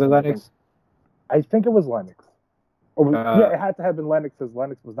 Lennox Lewis. Was it Lennox? I think it was Lennox. Yeah, it had to have been Lennox because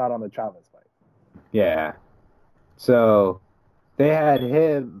Lennox was not on the Chavez fight. Yeah. So they had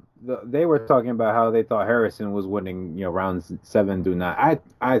him. They were talking about how they thought Harrison was winning, you know, rounds 7 through 9.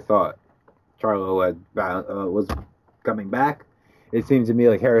 I thought Charlo was coming back. It seemed to me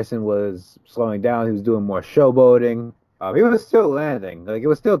like Harrison was slowing down. He was doing more showboating. He was still landing. Like, it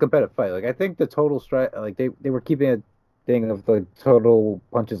was still a competitive fight. Like, I think the total strike, like they were keeping a thing of the total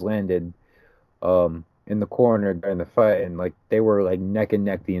punches landed in the corner during the fight, and like they were like neck and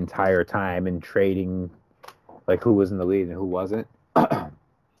neck the entire time and trading like who was in the lead and who wasn't.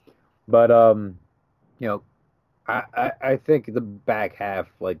 But you know, I think the back half,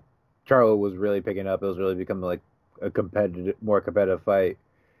 like, Charlo was really picking up. It was really becoming like a more competitive fight.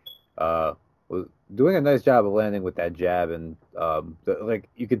 Was doing a nice job of landing with that jab, and like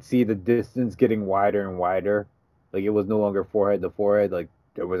you could see the distance getting wider and wider. Like, it was no longer forehead to forehead. Like,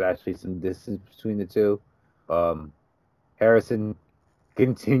 there was actually some distance between the two. Harrison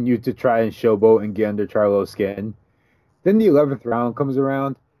continued to try and showboat and get under Charlo's skin. Then the 11th round comes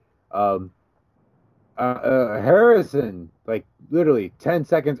around. Harrison, like, literally 10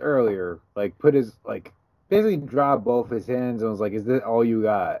 seconds earlier, like, put his, like, basically dropped both his hands and was like, "Is this all you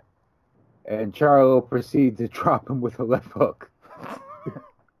got?" And Charlo proceeded to drop him with a left hook.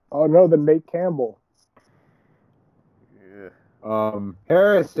 Oh no, the Nate Campbell.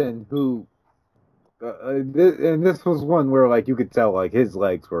 Harrison, who, and this was one where, like, you could tell, like, his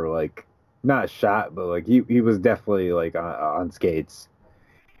legs were, like, not shot, but, like, he was definitely, like, on skates.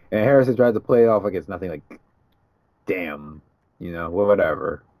 And Harrison tried to play it off like it's nothing, like, damn, you know,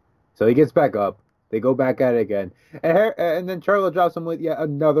 whatever. So he gets back up. They go back at it again. And then Charlo drops him with yet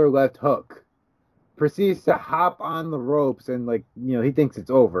another left hook. Proceeds to hop on the ropes and, like, you know, he thinks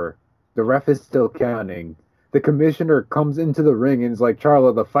it's over. The ref is still counting. The commissioner comes into the ring and is like,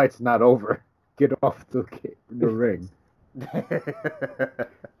 "Charlo, the fight's not over. Get off the ring."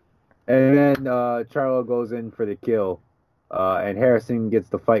 And then Charlo goes in for the kill. And Harrison gets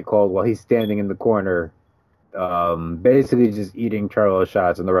the fight called while he's standing in the corner, basically just eating Charlo's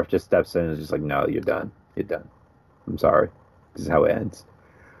shots, and the ref just steps in and is just like, "No, you're done. You're done. I'm sorry. This is how it ends."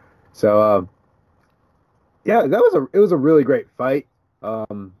 So, yeah, it was a really great fight.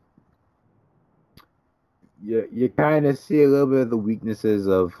 You kind of see a little bit of the weaknesses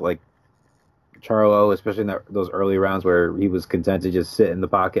of, like, Charlo, especially in those early rounds where he was content to just sit in the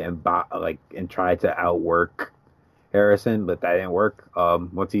pocket and try to outwork Harrison, but that didn't work.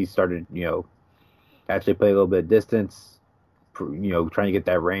 Once he started, you know, actually play a little bit of distance, you know, trying to get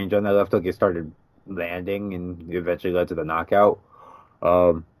that range on that left hook, it started landing and eventually led to the knockout.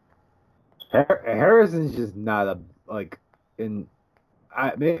 Harrison's just not a, like, in.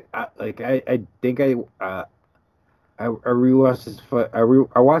 I rewatched this fight.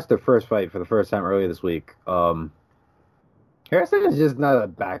 I watched the first fight for the first time earlier this week. Harrison is just not a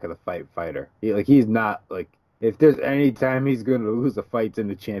back of the fight fighter. He's not, like, if there's any time he's going to lose a fight in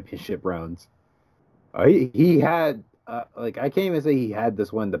the championship rounds. He had, like, I can't even say he had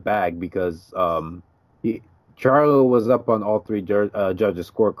this one in the bag because Charlo was up on all three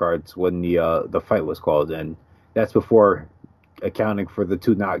judges' scorecards when the fight was called, and that's before accounting for the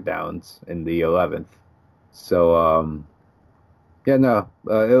 2 knockdowns in the 11th. So, yeah, no,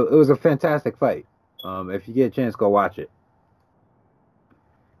 it was a fantastic fight. If you get a chance, go watch it.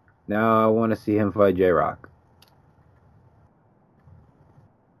 Now I want to see him fight J-Rock.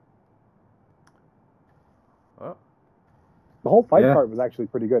 Well, The whole fight Yeah. card was actually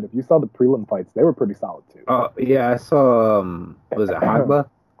pretty good. If you saw the prelim fights, they were pretty solid too. Oh, yeah, I saw, was it Hagba?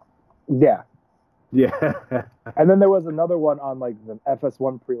 Yeah. Yeah. And then there was another one on like the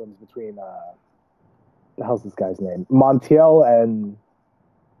FS1 prelims between the hell's this guy's name? Montiel and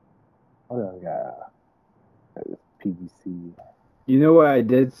PBC. You know what I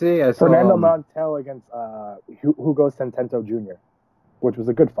did see? I saw Fernando Montiel against Hugo Centeno Jr., which was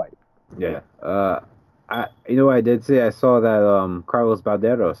a good fight. Yeah. You know what I did see? I saw that Carlos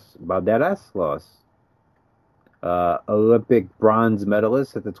Balderas lost. Olympic bronze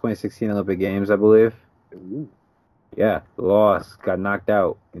medalist at the 2016 Olympic Games, I believe. Ooh. Yeah, lost. Got knocked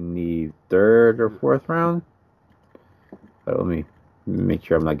out in the 3rd or 4th round. But let me make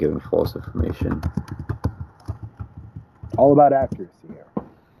sure I'm not giving false information. All about accuracy here.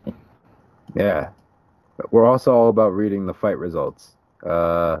 Yeah. But we're also all about reading the fight results.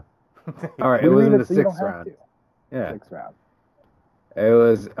 All right, it We was read in the so you don't 6th have round. to. Yeah. 6th round. It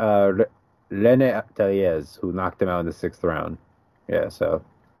was Rene Tellez who knocked him out in the 6th round. Yeah, so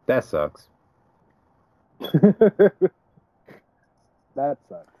that sucks. That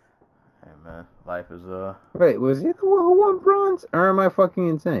sucks. hey man, life is Wait, was he the one who won bronze? Or am I fucking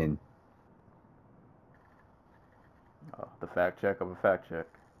insane? the fact check of a fact check.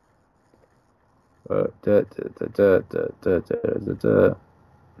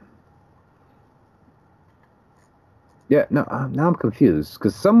 Yeah, no, now I'm confused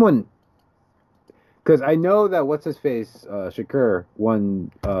because I know that what's his face, Shakur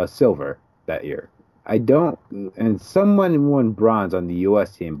won silver that year. I don't, and someone won bronze on the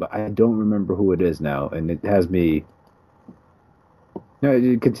U.S. team, but I don't remember who it is now, and it has me. No,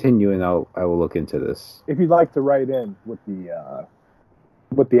 you continue, and I will look into this. If you'd like to write in with the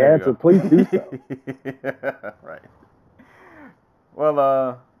There you answer, go. please do so. Right. Well,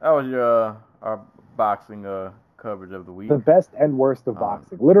 that was your our boxing coverage of the week. The best and worst of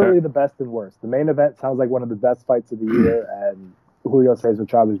boxing. Literally the best and worst. The main event sounds like one of the best fights of the year, and Julio Cesar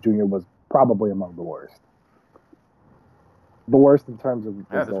Chavez Jr. was probably among the worst. The worst in terms of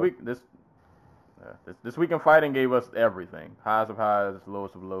Yeah, this week in fighting gave us everything: highs of highs,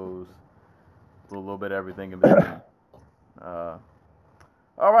 lows of lows, a little bit of everything in between. All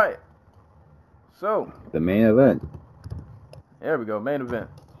right. So The main event. there we go, main event.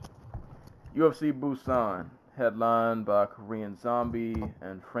 UFC Busan, headlined by Korean Zombie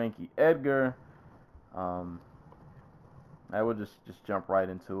and Frankie Edgar. I will just jump right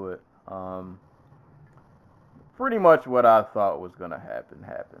into it. Pretty much what I thought was gonna happen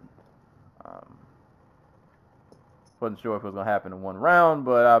happened. Wasn't sure if it was gonna happen in one round,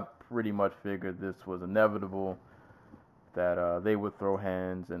 but I pretty much figured this was inevitable. That they would throw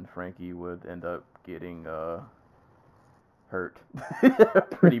hands and Frankie would end up getting hurt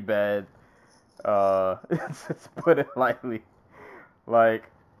pretty bad. Let's put it lightly. Like,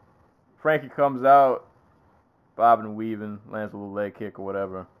 Frankie comes out, bobbing and weaving, lands a little leg kick or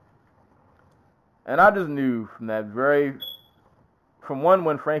whatever. And I just knew from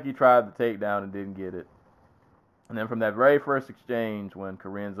when Frankie tried the takedown and didn't get it. And then from that very first exchange when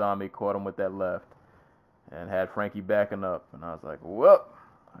Korean Zombie caught him with that left and had Frankie backing up. And I was like, well,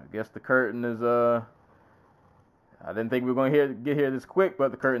 I guess the curtain is, I didn't think we were going to get here this quick,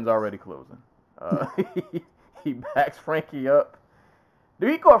 but the curtain's already closing. He backs Frankie up.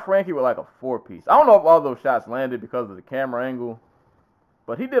 Dude, he caught Frankie with like a 4-piece. I don't know if all those shots landed because of the camera angle,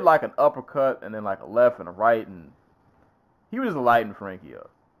 but he did like an uppercut and then like a left and a right, and he was lighting Frankie up.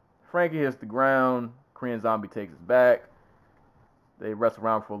 Frankie hits the ground. Korean Zombie takes his back. They wrestle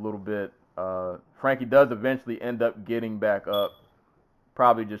around for a little bit. Frankie does eventually end up getting back up.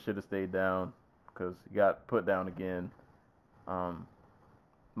 Probably just should have stayed down because he got put down again.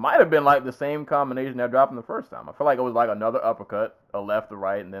 Might have been like the same combination that dropped him the first time. I feel like it was like another uppercut, a left, a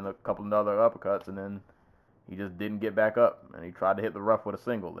right, and then a couple of other uppercuts, and then he just didn't get back up. And he tried to hit the rough with a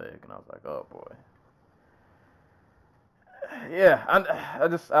single leg, and I was like, oh boy. Yeah,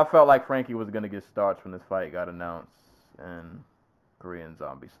 I felt like Frankie was gonna get starched when this fight got announced, and Korean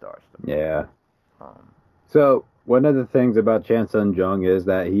Zombie starched him. Yeah. So one of the things about Chan Sung Jung is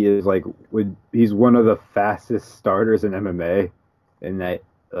that he is like he's one of the fastest starters in MMA, and that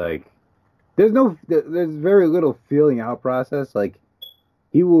like there's very little feeling out process. Like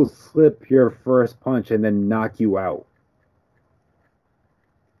he will slip your first punch and then knock you out.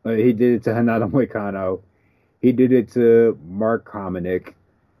 He did it to Renato Moicano. He did it to Mark Hominick,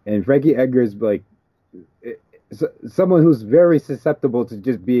 and Frankie Edgar's like someone who's very susceptible to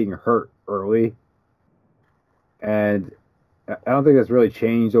just being hurt early, and I don't think that's really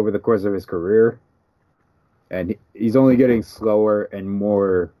changed over the course of his career. And he's only getting slower and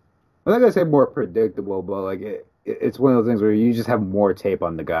more. I'm not gonna say more predictable, but like it's one of those things where you just have more tape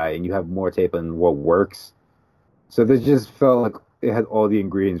on the guy, and you have more tape on what works. So this just felt like it had all the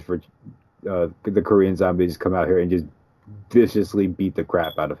ingredients for the Korean Zombie to just come out here and just viciously beat the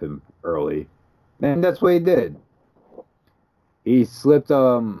crap out of him early, and that's what he did. He slipped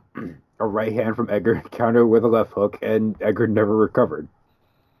a right hand from Edgar, countered with a left hook, and Edgar never recovered.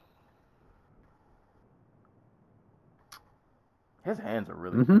 His hands are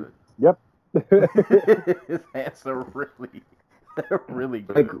really good. Yep. His hands are really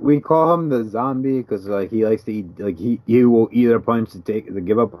good. Like we call him the Zombie because like he likes to eat. Like he will eat a punch to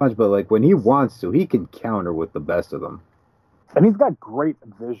give up a punch, but like when he wants to, he can counter with the best of them. And he's got great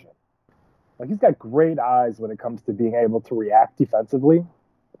vision. Like he's got great eyes when it comes to being able to react defensively.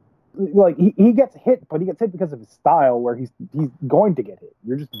 Like he gets hit, but he gets hit because of his style, where he's going to get hit.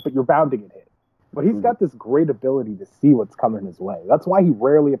 You're bound to get hit. But he's got this great ability to see what's coming his way. That's why he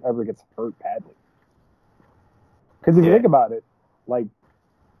rarely, if ever, gets hurt badly. Because if you think about it, like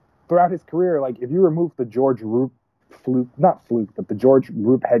throughout his career, like if you remove the George Roop the George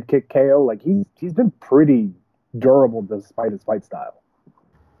Roop head kick KO, like he's been pretty durable despite his fight style.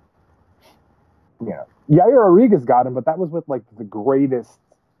 Yeah, Yair Rodriguez got him, but that was with like the greatest.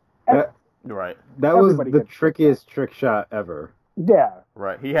 Right. That was the trickiest trick shot ever. Yeah.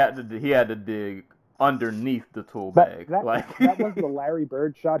 Right. He had to dig underneath the tool bag. That was the Larry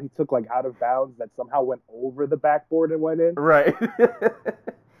Bird shot he took like out of bounds that somehow went over the backboard and went in. Right.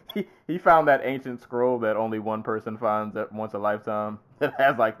 he found that ancient scroll that only one person finds at once a lifetime that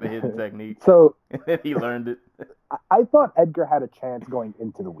has like the hidden technique. So and he learned it. I thought Edgar had a chance going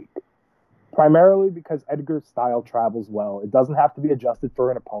into the week. Primarily because Edgar's style travels well. It doesn't have to be adjusted for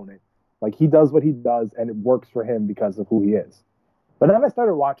an opponent. Like he does what he does and it works for him because of who he is. But then I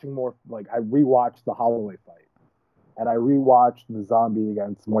started watching more, like I rewatched the Holloway fight, and I rewatched the Zombie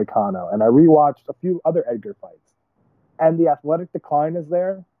against Moicano, and I rewatched a few other Edgar fights. And the athletic decline is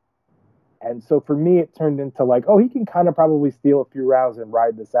there. And so for me, it turned into like, oh, he can kind of probably steal a few rounds and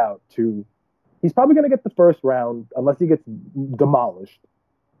ride this out to, he's probably going to get the first round, unless he gets demolished.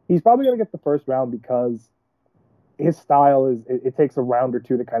 He's probably going to get the first round because his style is, it takes a round or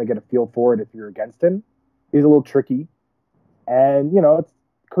two to kind of get a feel for it if you're against him. He's a little tricky. And, you know, it's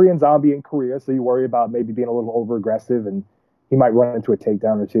Korean Zombie in Korea, so you worry about maybe being a little over-aggressive and he might run into a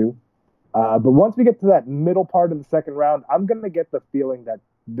takedown or two. But once we get to that middle part of the second round, I'm going to get the feeling that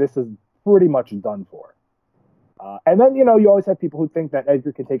this is pretty much done for. And then, you know, you always have people who think that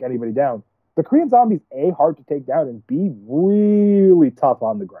Edgar can take anybody down. The Korean Zombie's A, hard to take down, and B, really tough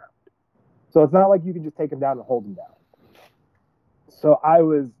on the ground. So it's not like you can just take him down and hold him down. So I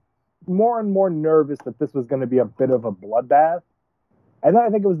was more and more nervous that this was going to be a bit of a bloodbath. And then I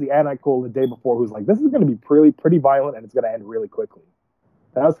think it was the Anti-Cool the day before who was like, this is going to be pretty violent and it's going to end really quickly.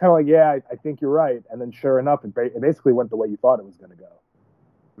 And I was kind of like, yeah, I think you're right. And then sure enough, it basically went the way you thought it was going to go.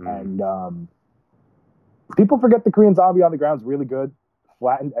 And people forget the Korean Zombie on the ground is really good.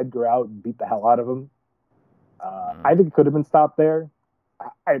 Flattened Edgar out and beat the hell out of him. I think it could have been stopped there.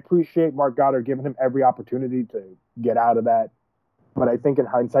 I appreciate Mark Goddard giving him every opportunity to get out of that. But I think in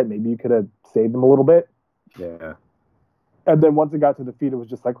hindsight, maybe you could have saved him a little bit. Yeah. And then once it got to the feet, it was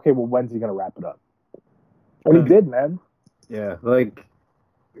just like, okay, well, when's he going to wrap it up? And he did, man. Yeah, like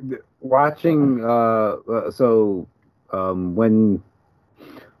watching. When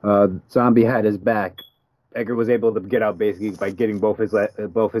Zombie had his back, Edgar was able to get out basically by getting both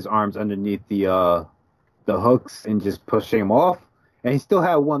his arms underneath the hooks and just pushing him off, and he still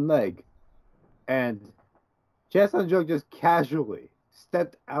had one leg, and Chas Sung-Jung just casually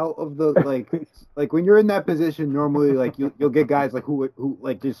stepped out of the like when you're in that position normally like you'll get guys like who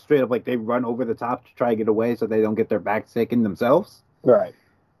like just straight up like they run over the top to try to get away so they don't get their backs taken themselves. Right.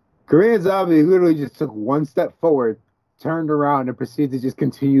 Korean Zombie literally just took one step forward, turned around, and proceeded to just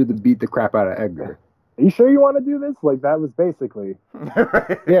continue to beat the crap out of Edgar. Are you sure you want to do this? Like that was basically.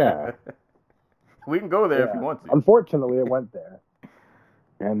 Yeah. We can go there if you want to. Unfortunately, it went there,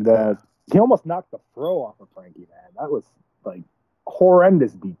 and he almost knocked the throw off of Frankie. Man, that was like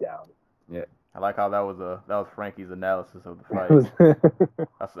horrendous beatdown. Yeah, I like how that was Frankie's analysis of the fight.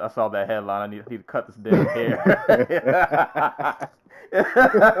 I saw that headline. I need to cut this damn hair.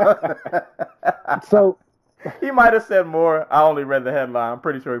 So he might have said more. I only read the headline. I'm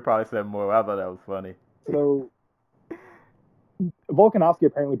pretty sure he probably said more. I thought that was funny. So Volkanovski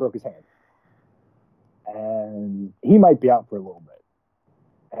apparently broke his hand, and he might be out for a little bit.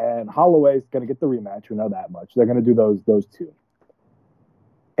 and Holloway's going to get the rematch. We know that much. They're going to do those two.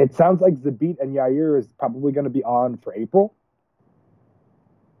 It sounds like Zabit and Yair is probably going to be on for April.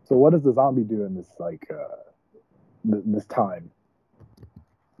 So what does the Zombie do in this this time?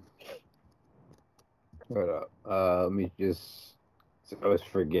 Hold up. Let me just. I always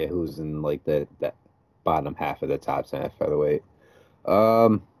forget who's in like that bottom half of the top 10 at featherweight.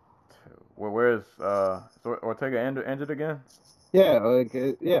 Where's Ortega injured again? Yeah,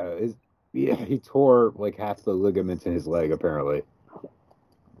 he tore like half the ligaments in his leg apparently.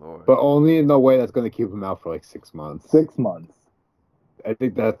 Lord. But only in the way that's going to keep him out for like 6 months. 6 months. I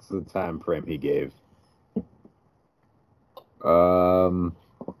think that's the time frame he gave. I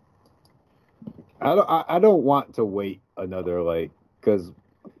don't want to wait another because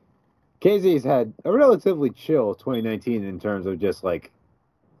KZ's had a relatively chill 2019 in terms of just like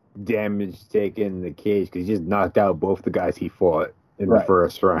damage taken in the cage because he just knocked out both the guys he fought in the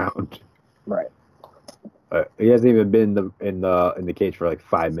first round. Right. He hasn't even been in the cage for like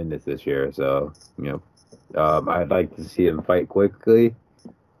 5 minutes this year, so I'd like to see him fight quickly.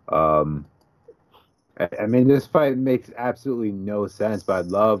 I mean, this fight makes absolutely no sense, but I'd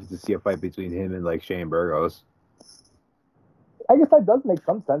love to see a fight between him and like Shane Burgos. I guess that does make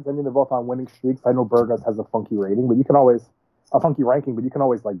some sense. I mean, they're both on winning streaks. I know Burgos has a funky rating, but you can always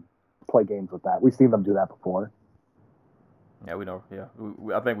like play games with that. We've seen them do that before. Yeah, we know. Yeah,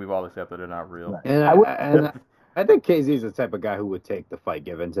 I think we've all accepted they're not real. Right. And I think KZ's the type of guy who would take the fight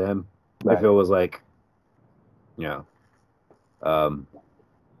given to him if it was like,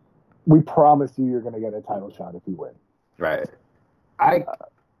 we promise you're going to get a title shot if you win. Right.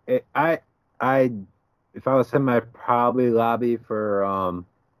 If I was him, I'd probably lobby for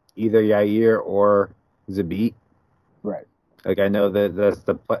either Yair or Zabit. Right. Like I know that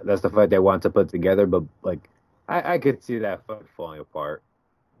that's the fight they want to put together, but like I could see that fight falling apart.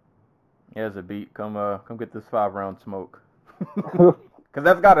 Yeah, Zabit, come get this 5-round smoke, because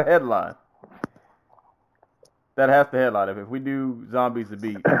that's got a headline. That has to headline. If we do Zombie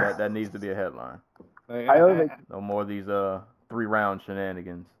Zabit, that needs to be a headline. No more of these 3-round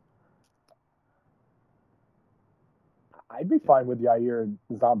shenanigans. I'd be fine with Yair and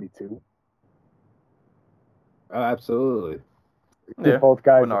Zombie too. Oh, absolutely. Yeah, both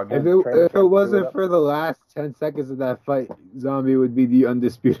guys. If it wasn't for the last 10 seconds of that fight, Zombie would be the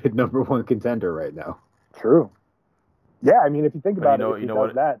undisputed #1 contender right now. True. Yeah, I mean, if you think about it, if he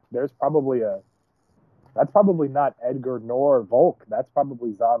does that, there's probably that's probably not Edgar nor Volk. That's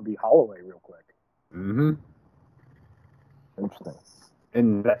probably Zombie Holloway real quick. Mm-hmm. Interesting.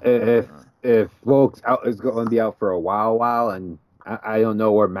 And if Volk's is going to be out for a while, and I don't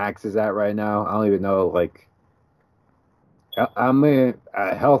know where Max is at right now. I don't even know, I mean,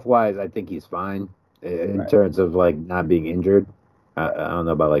 health-wise, I think he's fine in terms of, like, not being injured. I don't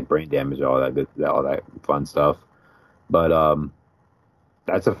know about, like, brain damage, all that fun stuff. But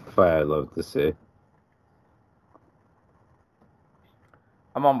that's a fight I'd love to see.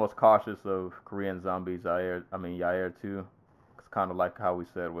 I'm almost cautious of Korean Zombie Yair too. It's kind of like how we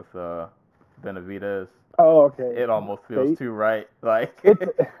said with Benavidez. Oh, okay. It almost feels too right.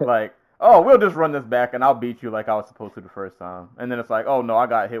 Oh, we'll just run this back and I'll beat you like I was supposed to the first time. And then it's like, oh no, I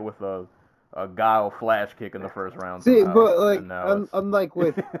got hit with a guile flash kick in the first round. See, but like, unlike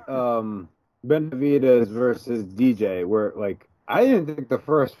with Benavidez versus DJ, where like I didn't think the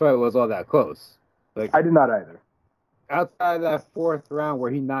first fight was all that close. Like I did not either. Outside of that 4th round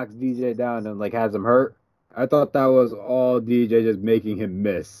where he knocks DJ down and like has him hurt, I thought that was all DJ just making him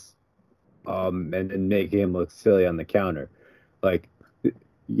miss, and making him look silly on the counter. Like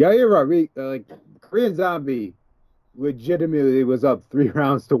Yair Rodriguez, like Korean Zombie, legitimately was up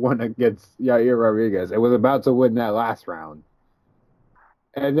 3-1 against Yair Rodriguez. It was about to win that last round,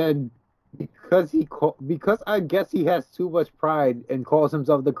 and then because I guess he has too much pride and calls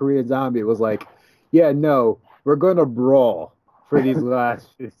himself the Korean Zombie, it was like, yeah, no. We're going to brawl for these last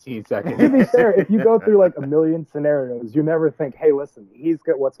 15 seconds. To be fair, if you go through like a million scenarios, you never think, hey, listen,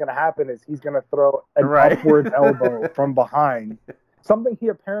 what's going to happen is he's going to throw an upwards elbow from behind. Something he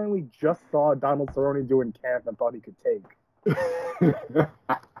apparently just saw Donald Cerrone do in camp and thought he could take.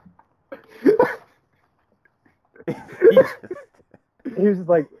 He was just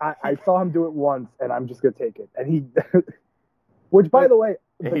like, I saw him do it once and I'm just going to take it. And he, which by the way,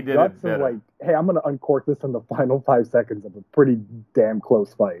 he did it better. Like, hey, I'm going to uncork this in the final 5 seconds of a pretty damn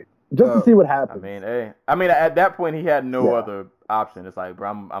close fight. Just to see what happens. I mean, at that point, he had no other option. It's like,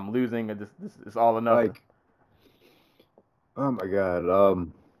 bro, I'm losing. This is all or nothing. Like, oh my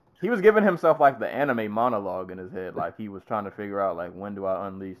God. He was giving himself like the anime monologue in his head. Like he was trying to figure out like when do I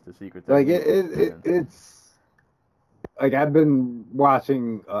unleash the secret. Like it's like I've been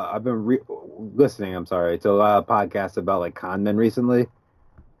watching, listening. I'm sorry, to a lot of podcasts about like con men recently,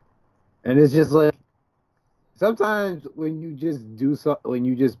 and it's just like sometimes when you just do so, when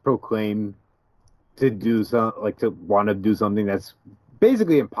you just proclaim to do to want to do something that's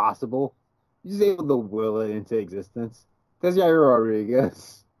basically impossible, you're just able to will it into existence. That's Jair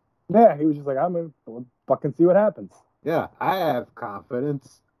Rodriguez. Yeah, he was just like, I'm gonna fucking see what happens. Yeah, I have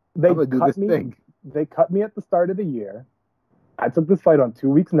confidence. They I'm gonna do this thing. They cut me at the start of the year. I took this fight on 2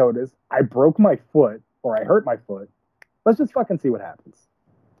 weeks' notice. I broke my foot, or I hurt my foot. Let's just fucking see what happens.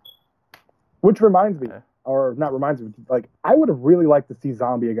 Which reminds me, or not reminds me, like, I would have really liked to see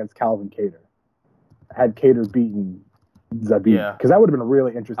Zombie against Calvin Kattar. Had Kattar beaten Zabit. Because that would have been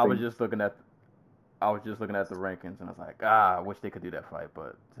really interesting. I was just looking at the rankings, and I was like, I wish they could do that fight,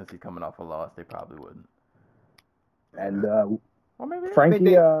 but since he's coming off a loss, they probably wouldn't. And well, maybe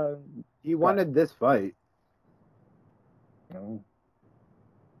Frankie, he wanted this fight.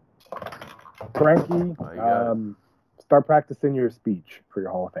 Frankie, start practicing your speech for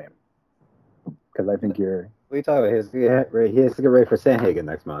your Hall of Fame. Because I think you're. What are you talking about? He has to get ready for Sanhagen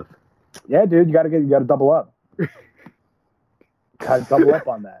next month. Yeah, dude, you gotta double up. Gotta double up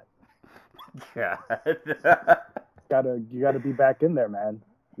on that. God. You gotta be back in there, man.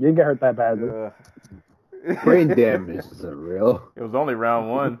 You didn't get hurt that badly. Brain damage isn't real. It was only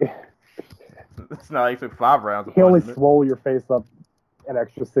round 1. It's not like it took 5 rounds. He only swole your face up an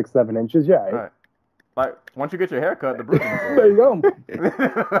extra 6-7 inches. Yeah. Right. Like once you get your hair cut, the bruising. There you go.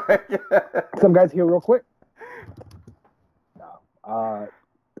 Some guys heal real quick. No.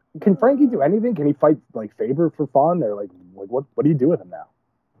 Can Frankie do anything? Can he fight like Faber for fun, or like what do you do with him now?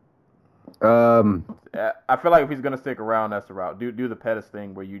 I feel like if he's gonna stick around, that's the route. Do the Pettis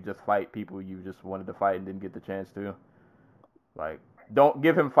thing where you just fight people you just wanted to fight and didn't get the chance to. Like, don't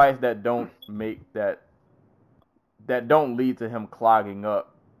give him fights that don't don't lead to him clogging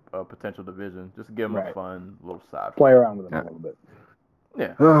up a potential division. Just give him a fun little side. Play around with him a little bit.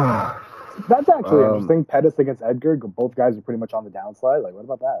 Yeah. That's actually interesting. Pettis against Edgar. Both guys are pretty much on the downslide. Like, what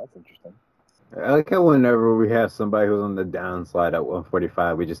about that? That's interesting. I like how whenever we have somebody who's on the downslide at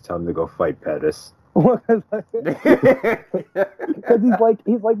 145, we just tell them to go fight Pettis. Because he's like,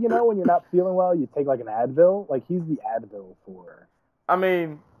 you know, when you're not feeling well, you take like an Advil. Like, he's the Advil for. I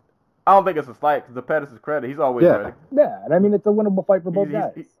mean, I don't think it's a slight, because the Pettis' credit, he's always ready. Yeah, and I mean, it's a winnable fight for both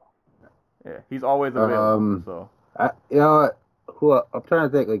guys. He's always available. So I'm trying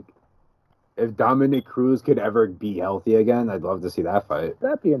to think, like, if Dominic Cruz could ever be healthy again, I'd love to see that fight.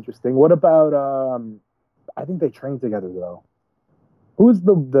 That'd be interesting. What about, I think they train together, though. Who's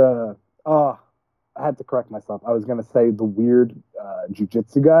the I had to correct myself. I was going to say the weird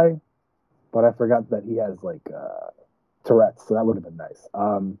jiu-jitsu guy, but I forgot that he has, like, Tourette's, so that would have been nice.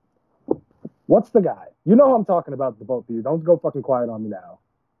 What's the guy? You know who I'm talking about, the both of you. Don't go fucking quiet on me now.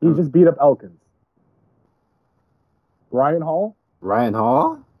 He just beat up Elkins. Ryan Hall? Ryan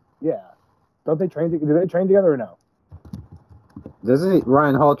Hall? Yeah. Don't they train? Do they train together or no? Doesn't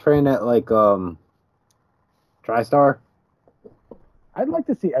Ryan Hall train at like TriStar? I'd like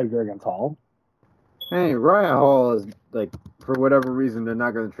to see Edgar against Hall. Hey, Ryan Hall is like, for whatever reason, they're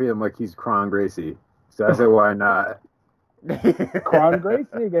not going to treat him like he's Kron Gracie. So I said, why not? Kron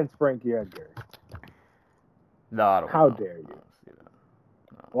Gracie against Frankie Edgar. No, I don't How know. dare you? No.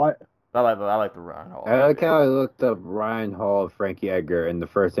 What? I like the Ryan Hall. I like how I looked up Ryan Hall, Frankie Edgar, and the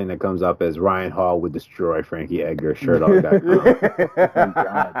first thing that comes up is Ryan Hall would destroy Frankie Edgar. Thank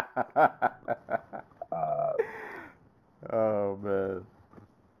God. Oh man,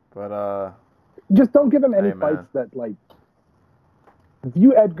 but just don't give him any Hey, man. fights that like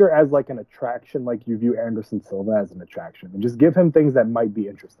view Edgar as like an attraction, like you view Anderson Silva as an attraction, and just give him things that might be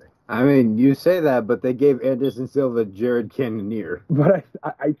interesting. I mean, you say that, but they gave Anderson Silva Jared Cannonier. But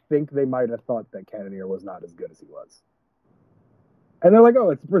I think they might have thought that Cannonier was not as good as he was. And they're like,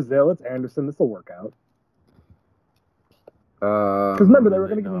 oh, it's Brazil, it's Anderson, this will work out. Because remember, they were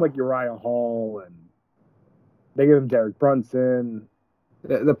going to give him like Uriah Hall, and they gave him Derek Brunson.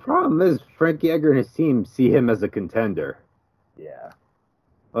 The problem is Frankie Edgar and his team see him as a contender. Yeah.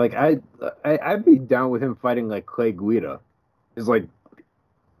 Like, I'd be down with him fighting like Clay Guida. It's like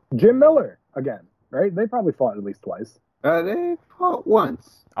Jim Miller, again, right? They probably fought at least twice. they fought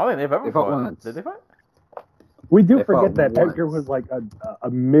once. I don't think they've ever fought fought. once. Did they fight? We do They forget fought that once. Edgar was like a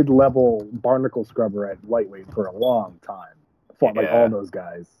mid-level barnacle scrubber at lightweight for a long time. Fought like all those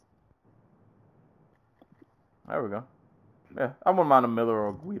guys. There we go. Yeah, I wouldn't mind a Miller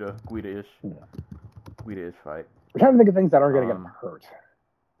or Guida-ish. Yeah. Guida-ish fight. I'm trying to think of things that aren't going to get him hurt.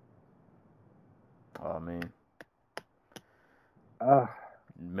 Oh, man.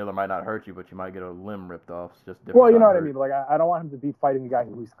 Miller might not hurt you, but you might get a limb ripped off. It's just different. Well, you know what I hurt. mean. Like, I don't want him to be fighting a guy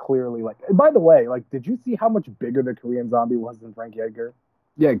who's clearly like. And by the way, like, did you see how much bigger the Korean Zombie was than Frankie Edgar?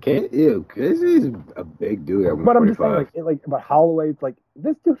 Yeah, Casey's a big dude at 145. But I'm just saying, but Holloway, like,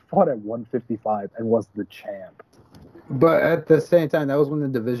 this dude fought at 155 and was the champ. But at the same time, that was when the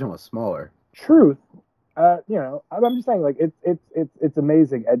division was smaller. Truth, you know, I'm just saying, like, it's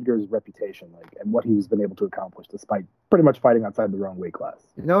amazing Edgar's reputation, like, and what he's been able to accomplish despite pretty much fighting outside the wrong weight class.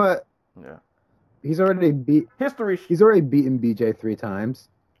 You know what? Yeah. He's already beaten BJ 3 times,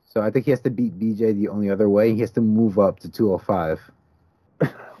 so I think he has to beat BJ the only other way. He has to move up to 205.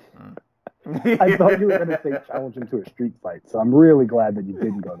 I thought you were going to say challenge him to a street fight, so I'm really glad that you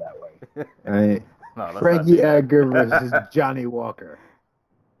didn't go that way. Frankie Edgar versus Johnny Walker.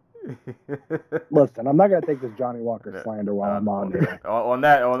 Listen, I'm not going to take this Johnny Walker slander while I'm on here. On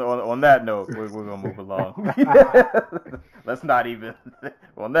that note, we're going to move along. Let's not even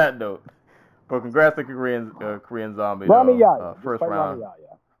on that note. But congrats to Korean Zombie. Rami Yahya, first round.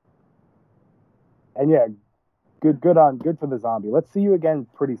 And yeah, good for the Zombie. Let's see you again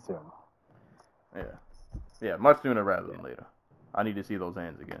pretty soon. Yeah, much sooner rather than later. I need to see those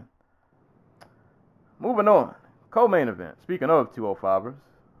hands again. Moving on, co-main event. Speaking of 205ers,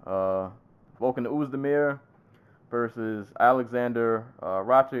 Volkan Oezdemir versus Alexander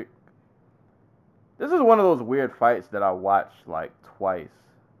Rakic. This is one of those weird fights that I watched like twice,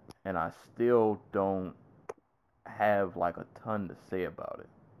 and I still don't have like a ton to say about it.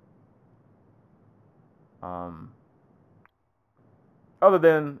 Other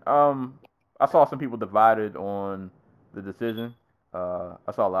than I saw some people divided on the decision.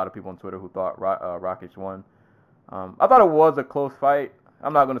 I saw a lot of people on Twitter who thought Rakic won. I thought it was a close fight.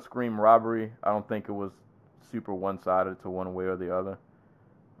 I'm not going to scream robbery. I don't think it was super one-sided to one way or the other.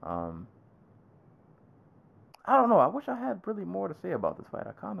 I don't know. I wish I had really more to say about this fight.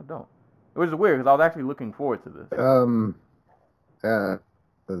 I kind of don't. It was weird because I was actually looking forward to this.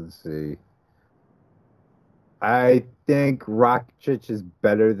 Let's see. I think Rakic is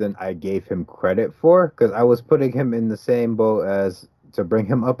better than I gave him credit for, because I was putting him in the same boat as, to bring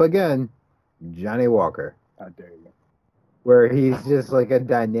him up again, Johnny Walker. How dare you. Where he's just like a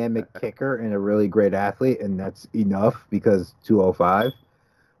dynamic kicker and a really great athlete, and that's enough because 205.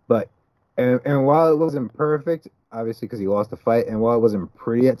 But, and while it wasn't perfect, obviously because he lost the fight, and while it wasn't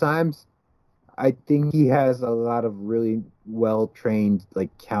pretty at times, I think he has a lot of really well-trained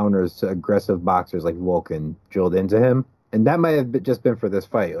like counters to aggressive boxers like Volkan drilled into him, and that might have just been for this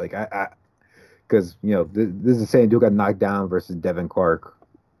fight. Like because you know this is the same dude got knocked down versus Devin Clark.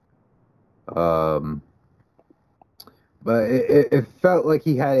 But it felt like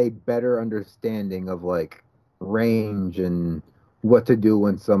he had a better understanding of like range and what to do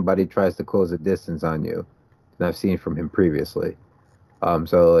when somebody tries to close a distance on you than I've seen from him previously.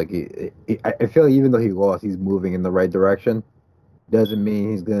 So like I feel like even though he lost, he's moving in the right direction. Doesn't mean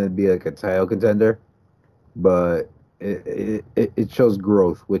he's gonna be like a title contender, but it shows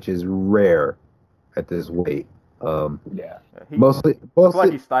growth, which is rare at this weight. Mostly I feel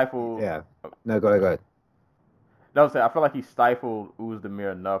like he stifled. Yeah. No, go ahead. No, I feel like he stifled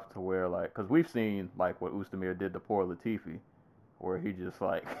Oezdemir enough to where, like, because we've seen, like, what Oezdemir did to poor Latifi, where he just,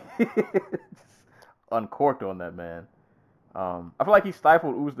 like, just uncorked on that man. I feel like he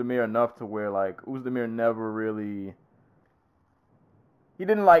stifled Oezdemir enough to where, like, Oezdemir never really, he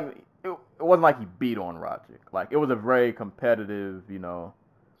didn't, like, it wasn't like he beat on Rakic. Like, it was a very competitive, you know,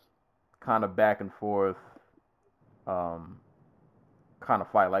 kind of back and forth, kind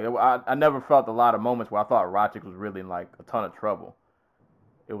of fight. Like I never felt a lot of moments where I thought Rakic was really in like a ton of trouble.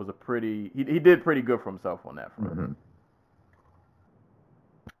 It was a pretty he did pretty good for himself on that front. Mm-hmm.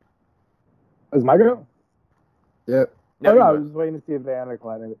 Is my go? Yep. No, I was just waiting to see if they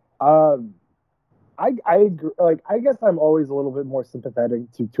undercladded it. I agree, like I guess I'm always a little bit more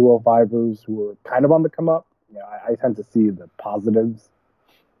sympathetic to 205ers who are kind of on the come up. You know, I tend to see the positives.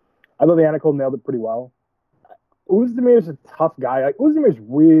 I thought the Anikel nailed it pretty well. Oezdemir is a tough guy. Like Oezdemir is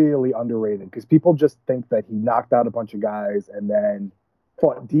really underrated because people just think that he knocked out a bunch of guys and then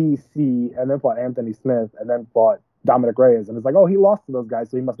fought DC and then fought Anthony Smith and then fought Dominic Reyes, and it's like, oh, he lost to those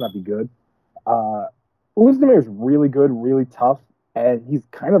guys, so he must not be good. Oezdemir is really good, really tough, and he's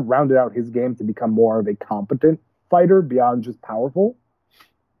kind of rounded out his game to become more of a competent fighter beyond just powerful.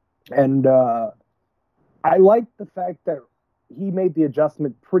 And I like the fact that he made the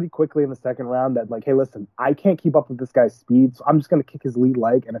adjustment pretty quickly in the second round that, like, hey, listen, I can't keep up with this guy's speed, so I'm just going to kick his lead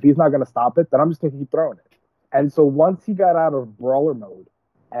leg, and if he's not going to stop it, then I'm just going to keep throwing it. And so once he got out of brawler mode,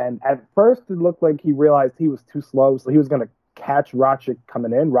 and at first it looked like he realized he was too slow, so he was going to catch Rakic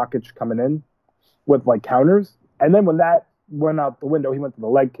coming in with, like, counters. And then when that went out the window. He went to the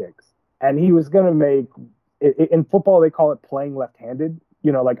leg kicks, and he was gonna make. In football, they call it playing left-handed.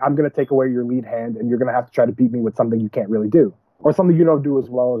 You know, like I'm gonna take away your lead hand, and you're gonna have to try to beat me with something you can't really do, or something you don't do as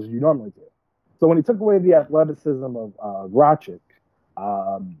well as you normally do. So when he took away the athleticism of Rakic,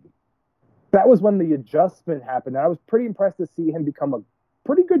 that was when the adjustment happened. And I was pretty impressed to see him become a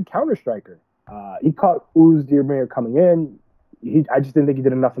pretty good counter striker. He caught Özdemir coming in. I just didn't think he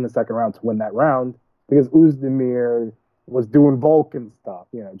did enough in the second round to win that round because Özdemir was doing Vulcan stuff,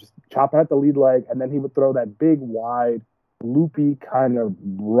 you know, just chopping at the lead leg, and then he would throw that big, wide, loopy kind of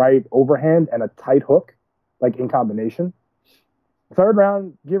right overhand and a tight hook, like in combination. Third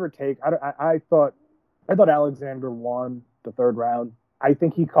round, give or take, I thought Alexander won the third round. I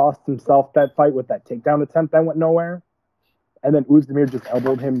think he cost himself that fight with that takedown attempt that went nowhere. And then Özdemir just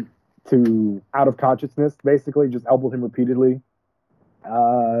elbowed him to out of consciousness, basically, just elbowed him repeatedly.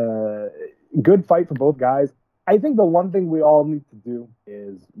 Good fight for both guys. I think the one thing we all need to do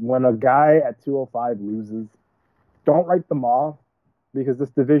is when a guy at 205 loses, don't write them off, because this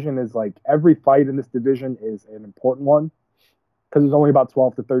division is like, every fight in this division is an important one because there's only about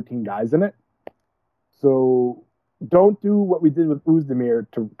 12 to 13 guys in it. So don't do what we did with Özdemir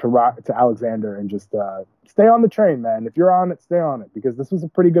to Alexander and just stay on the train, man. If you're on it, stay on it, because this was a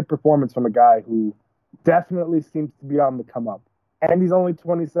pretty good performance from a guy who definitely seems to be on the come up. And he's only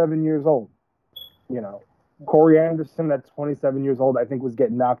 27 years old. You know, Corey Anderson at 27 years old, I think, was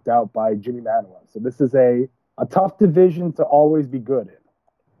getting knocked out by Jimmy Manuel. So this is a tough division to always be good in.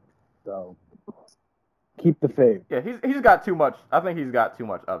 So keep the faith. Yeah, he's got too much. I think he's got too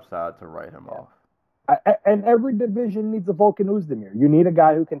much upside to write him off. And every division needs a Volkan Özdemir. You need a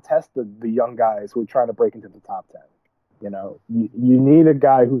guy who can test the young guys who are trying to break into the top 10. You know, you need a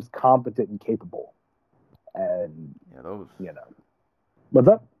guy who's competent and capable. And you know, what's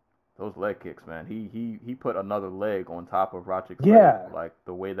up? Those leg kicks, man. He put another leg on top of Racic's leg, like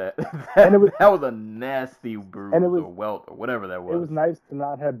the way that and it was, that was a nasty bruise or welt or whatever that was. It was nice to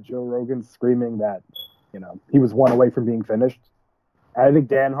not have Joe Rogan screaming that, you know, he was one away from being finished. And I think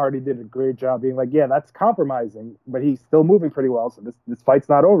Dan Hardy did a great job being like, yeah, that's compromising, but he's still moving pretty well, so this fight's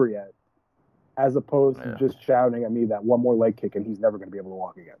not over yet. As opposed to just shouting at me that one more leg kick and he's never going to be able to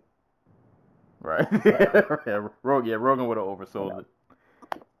walk again. Right. Rogan would have oversold it.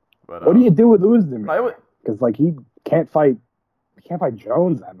 But, what do you do with Özdemir? Because like he can't fight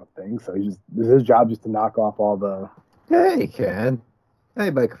Jones, I don't think. So it's his job just to knock off all the. Yeah, he can.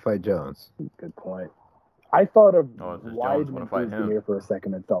 Anybody can fight Jones. Good point. I thought of Weidman Özdemir for a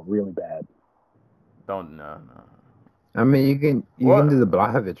second and felt really bad. No. I mean, you can do the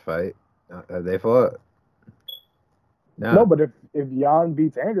Blachowicz fight. Have they fought? No, but if Jan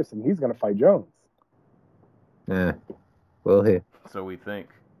beats Anderson, he's gonna fight Jones. Yeah, will he? So we think.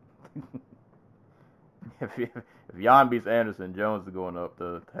 if Jan beats Anderson, Jones is going up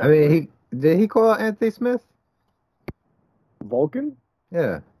to. I mean, did he call out Anthony Smith? Vulcan?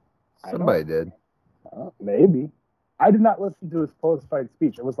 Yeah, somebody did. Maybe. I did not listen to his post-fight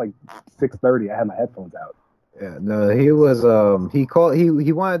speech. It was like 6:30. I had my headphones out. Yeah, no, he was. He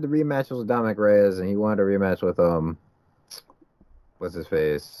wanted the rematch with Dominic Reyes, and he wanted a rematch with what's his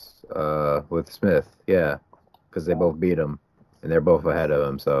face? With Smith. Yeah, because they both beat him, and they're both ahead of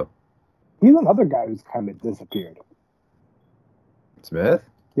him. So. He's another guy who's kind of disappeared. Smith?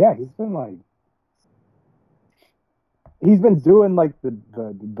 Yeah, he's been doing like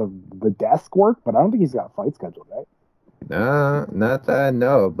the desk work, but I don't think he's got a fight scheduled, right? No, not that I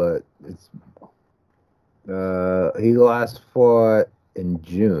know, but it's he last fought in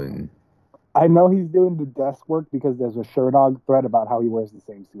June. I know he's doing the desk work because there's a Sherdog thread about how he wears the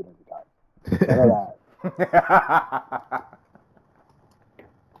same suit every time. I know that.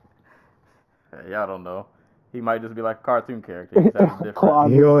 Yeah, I don't know. He might just be like a cartoon character.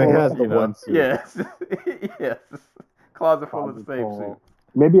 He only has the one suit. Yes. Yes. Closet full of the same suit.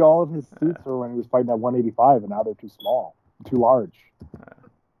 Maybe all of his suits were when he was fighting at 185, and now they're too small, too large.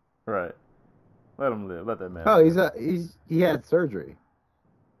 Right. Let him live. Let that man. Oh, he had surgery.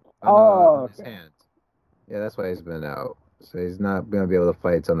 On his hands. Yeah, that's why he's been out. So he's not gonna be able to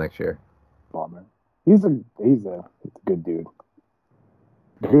fight till next year. Oh man, he's a good dude.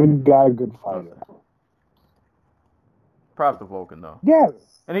 Good guy, good fighter. Props to Vulcan, though.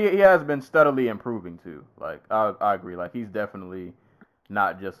 Yes. And he has been steadily improving, too. Like, I agree. Like, he's definitely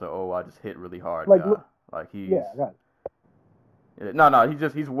not just I just hit really hard guy. Like, he's... Yeah, I got it. No,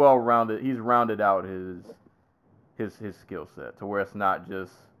 he's well-rounded. He's rounded out his skill set to where it's not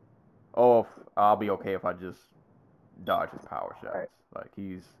just, I'll be okay if I just dodge his power shots. Right. Like,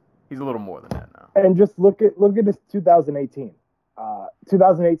 he's a little more than that now. And just look at his 2018.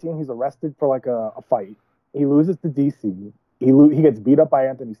 2018, he's arrested for like a fight. He loses to DC. he gets beat up by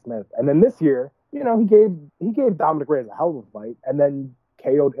Anthony Smith, and then this year, you know, he gave Dominic Reyes a hell of a fight, and then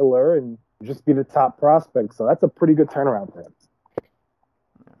KO'd Iller and just be the top prospect. So that's a pretty good turnaround for him.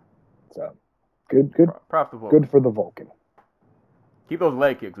 So good Props to Vulcan. good for the Vulcan. Keep those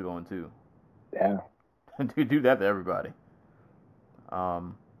leg kicks going too. Yeah. do that to everybody. But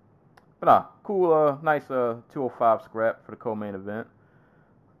nah, cool, nice 205 scrap for the co-main event.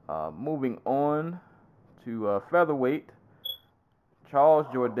 Moving on to featherweight, Charles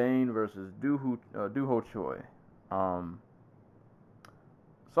Jourdain versus Doo Ho Choi.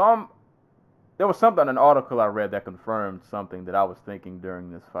 There was something in an article I read that confirmed something that I was thinking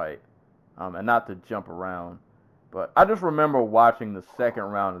during this fight, and not to jump around, but I just remember watching the second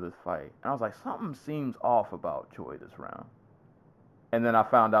round of this fight, and I was like, something seems off about Choi this round. And then I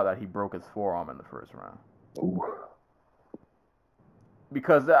found out that he broke his forearm in the first round. Ooh.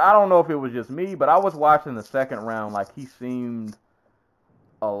 Because I don't know if it was just me, but I was watching the second round like he seemed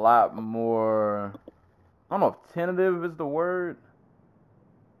a lot more, I don't know if tentative is the word.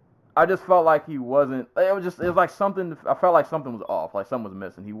 I just felt like he wasn't, it was like something, I felt like something was off, like something was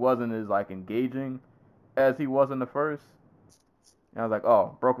missing. He wasn't as like engaging as he was in the first. And I was like,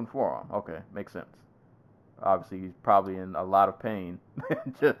 oh, broken forearm. Okay, makes sense. Obviously, he's probably in a lot of pain,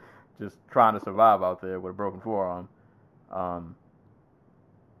 just trying to survive out there with a broken forearm.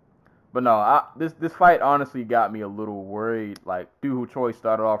 But no, this fight honestly got me a little worried. Like, Doo Ho Choi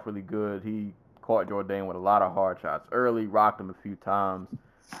started off really good. He caught Jourdain with a lot of hard shots early, rocked him a few times,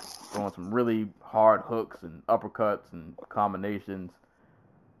 throwing some really hard hooks and uppercuts and combinations.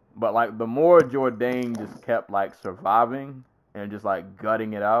 But like, the more Jourdain just kept like surviving and just like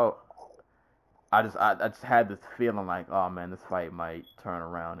gutting it out, I just had this feeling like, oh man, this fight might turn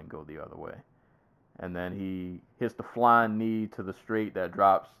around and go the other way. And then he hits the flying knee to the straight that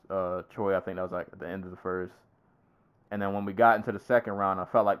drops Choi. I think that was like at the end of the first. And then when we got into the second round, I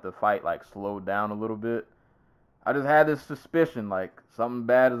felt like the fight like slowed down a little bit. I just had this suspicion like something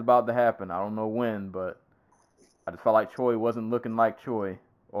bad is about to happen. I don't know when, but I just felt like Choi wasn't looking like Choi.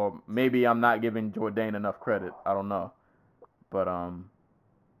 Or maybe I'm not giving Jourdain enough credit. I don't know. But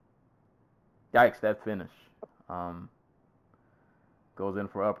yikes, that finish. Goes in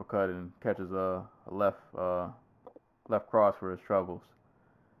for uppercut and catches a left cross for his troubles.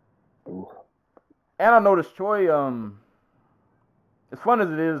 Ooh. And I noticed Choi, as fun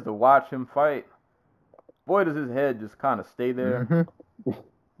as it is to watch him fight, boy, does his head just kind of stay there. Mm-hmm.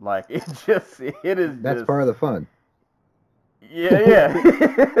 Like, it is That's just... part of the fun. Yeah.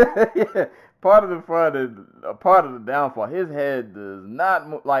 Yeah. Part of the fun and a part of the downfall. His head does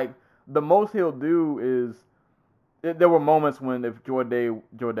not, like, the most he'll do is, there were moments when if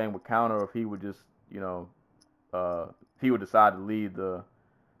Jourdain would counter, or if he would just, you know, if he would decide to lead the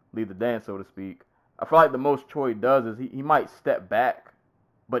dance, so to speak. I feel like the most Choi does is he might step back,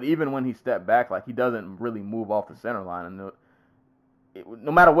 but even when he stepped back, like, he doesn't really move off the center line. And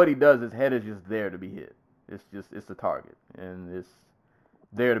no matter what he does, his head is just there to be hit. It's a target, and it's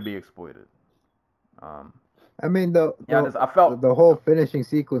there to be exploited. I mean, I felt the whole finishing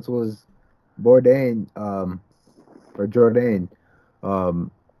sequence was Jourdain,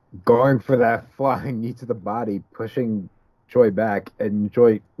 going for that flying knee to the body, pushing Choi back, and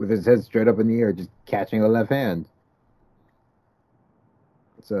Choi with his head straight up in the air, just catching a left hand.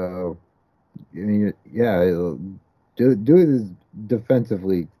 So, I mean, yeah, dude is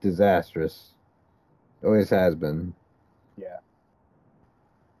defensively disastrous. Always has been. Yeah.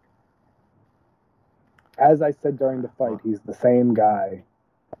 As I said during the fight, he's the same guy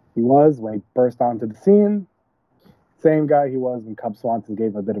he was when he burst onto the scene, same guy he was when Cub Swanson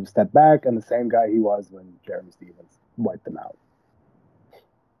gave a bit of a step back, and the same guy he was when Jeremy Stephens wiped him out.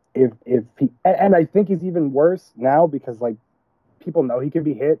 If he, and I think he's even worse now because, like, people know he can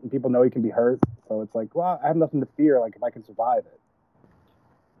be hit and people know he can be hurt, so it's like, well, I have nothing to fear, like, if I can survive it.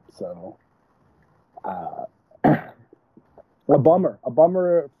 So, a bummer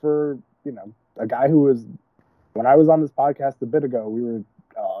for, you know, a guy who was, when I was on this podcast a bit ago, we were,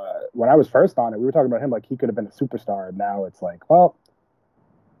 when I was first on it, we were talking about him like he could have been a superstar, and now it's like, well,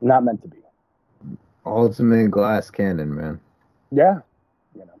 not meant to be. Ultimate glass cannon, man. Yeah,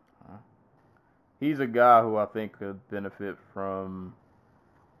 you know. He's a guy who I think could benefit from,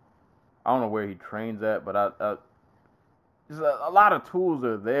 I don't know where he trains at, but a lot of tools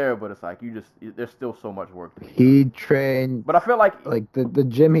are there, but it's like there's still so much work to do. He trained, but I feel like the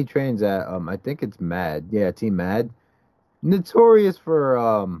gym he trains at, I think it's Mad. Yeah, Team Mad. Notorious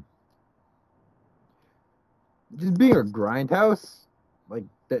for just being a grindhouse. Like,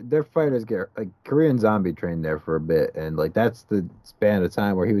 their fighters get, like, Korean Zombie trained there for a bit, and like that's the span of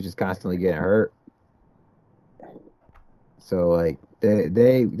time where he was just constantly getting hurt. So like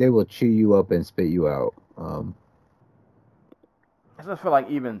they will chew you up and spit you out. I just feel like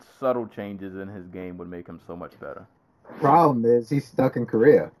even subtle changes in his game would make him so much better. Problem is he's stuck in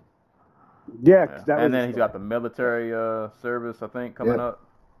Korea. Yeah, Yeah. And then he's got the military service, I think, coming up.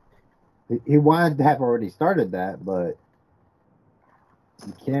 He wanted to have already started that, but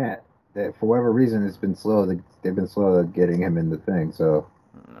he can't. That for whatever reason, it's been slow. They've been slow at getting him in the thing. So,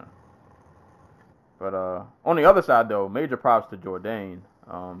 Yeah. But on the other side, though, major props to Jourdain.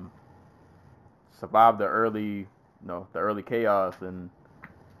 Survived the early chaos and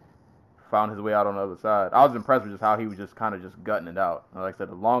found his way out on the other side. I was impressed with just how he was just kind of just gutting it out. Like I said,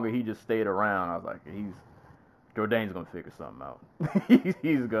 the longer he just stayed around, I was like, Jourdain's gonna figure something out.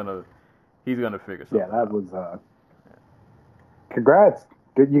 he's gonna figure something out. Yeah, that was. Congrats.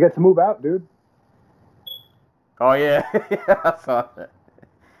 You get to move out, dude. Oh yeah, I saw that.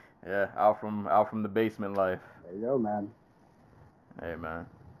 Yeah, out from the basement life. There you go, man. Hey man,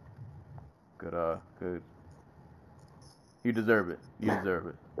 good. You deserve it.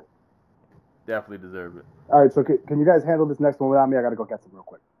 Definitely deserve it. All right, so can you guys handle this next one without me? I gotta go get some real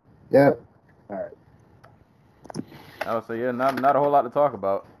quick. yeah. All right. I would say, yeah, not a whole lot to talk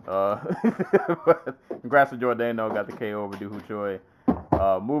about. But congrats to Jourdain, though. Got the KO over Doo Ho Choi.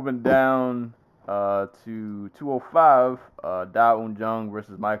 Moving down to 205, Da Un Jung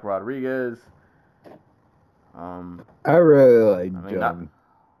versus Mike Rodriguez. I really like Jung.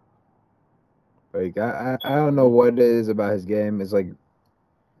 Like I don't know what it is about his game. It's like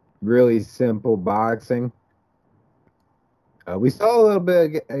really simple boxing. We saw a little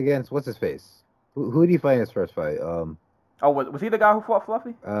bit against what's his face. Who did he fight in his first fight? Was he the guy who fought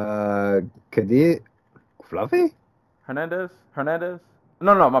Fluffy? Kadir Fluffy? Hernandez?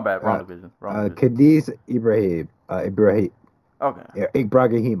 No, my bad. Wrong division. Kadiz Ibrahim. Okay.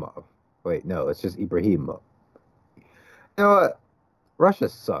 Ibrahimov. Wait, no, it's just Ibrahimov. You know what? Russia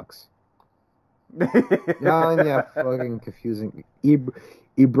sucks. Yeah, fucking confusing.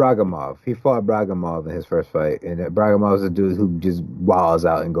 Ibrahimov. He fought Ibrahimov in his first fight, and Ibrahimov is a dude who just walls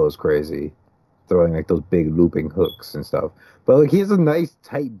out and goes crazy, throwing like those big looping hooks and stuff. But like he has a nice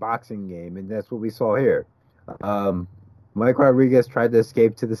tight boxing game, and that's what we saw here. Mike Rodriguez tried to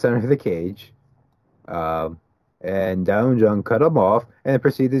escape to the center of the cage, and Da Un Jung cut him off and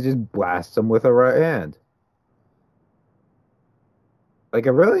proceeded to just blast him with a right hand. Like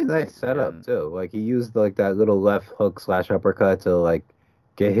a really nice setup too. Like he used like that little left hook / uppercut to like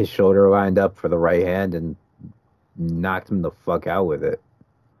get his shoulder lined up for the right hand and knocked him the fuck out with it.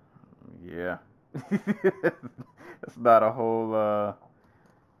 Yeah. It's not a whole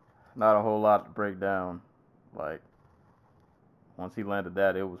lot to break down. Like once he landed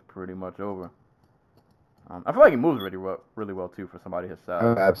that, it was pretty much over. I feel like he moves really well too for somebody his size.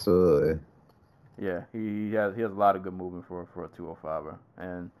 Oh, absolutely. Yeah, he has a lot of good movement for a 205er,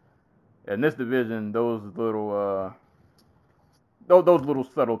 and in this division, those little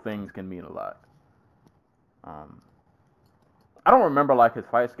subtle things can mean a lot. I don't remember like his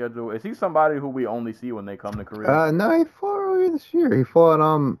fight schedule. Is he somebody who we only see when they come to Korea? No, he fought earlier this year. He fought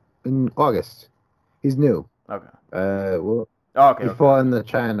in August. He's new. Okay. He fought in the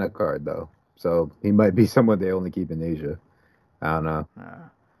China card though, so he might be someone they only keep in Asia. I don't know.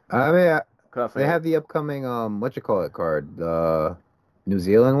 I mean, they have the upcoming card, the New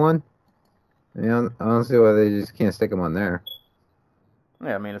Zealand one. I don't see why they just can't stick him on there.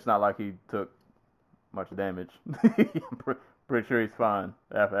 Yeah, I mean it's not like he took much damage. Pretty sure he's fine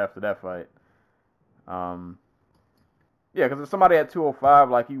after that fight. Yeah, because if somebody at 205,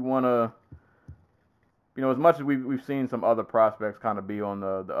 like you want to, as much as we've seen some other prospects kind of be on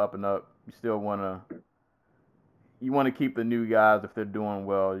the up and up, you still want to keep the new guys if they're doing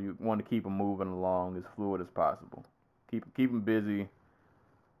well. You want to keep them moving along as fluid as possible. Keep them busy.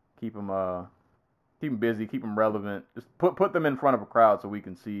 Keep them busy. Keep them relevant. Just put them in front of a crowd so we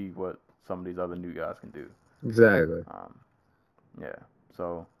can see what some of these other new guys can do. Exactly. Yeah.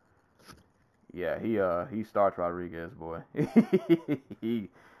 So. Yeah, he starts Rodriguez, boy. he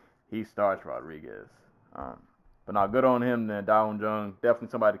starts Rodriguez. But now good on him then. Da Un Jung, definitely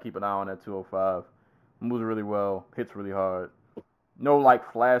somebody to keep an eye on at 205. Moves really well, hits really hard. No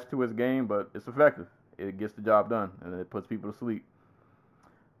like flash to his game, but it's effective. It gets the job done and it puts people to sleep.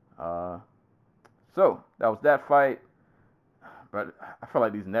 So that was that fight. But I feel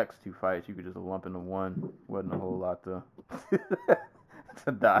like these next two fights you could just lump into one. Wasn't a whole lot to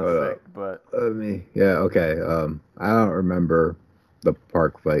dissect, but okay. I don't remember the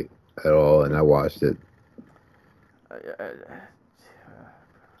Park fight at all, and I watched it.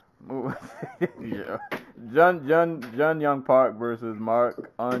 Yeah, Jun Young Park versus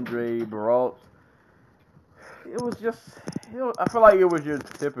Marc-Andre Baralt. it was just, I feel like it was your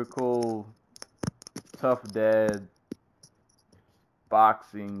typical tough dad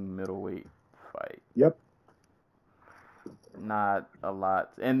boxing middleweight fight. Yep. Not a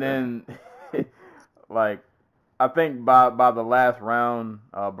lot. And then, like, I think by the last round,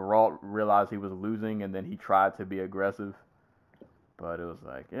 Baralt realized he was losing, and then he tried to be aggressive. But it was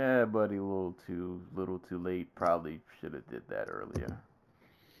like, yeah, buddy, a little too late. Probably should have did that earlier.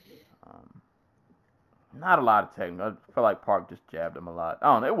 Not a lot of technical. I felt like Park just jabbed him a lot. I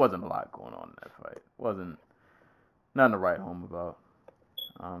don't know. It wasn't a lot going on in that fight. It wasn't nothing to write home about.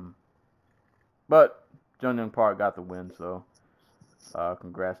 But Jun Young Park got the win, so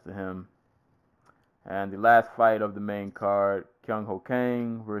congrats to him. And the last fight of the main card, Kyung Ho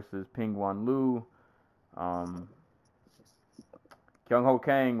Kang versus Ping Wan Lu. Kyung Ho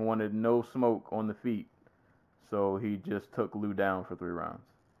Kang wanted no smoke on the feet, so he just took Lu down for 3 rounds.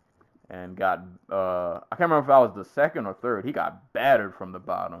 And got, I can't remember if that was the second or third. He got battered from the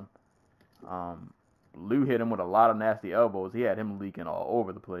bottom. Lu hit him with a lot of nasty elbows. He had him leaking all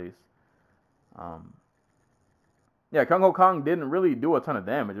over the place. Yeah, Kyung Ho Kang didn't really do a ton of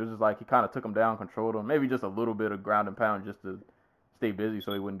damage. It was just like he kind of took him down, controlled him. Maybe just a little bit of ground and pound just to stay busy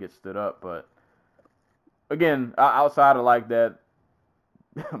so he wouldn't get stood up. But again, outside of like that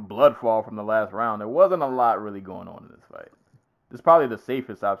blood fall from the last round, there wasn't a lot really going on in this fight. It's probably the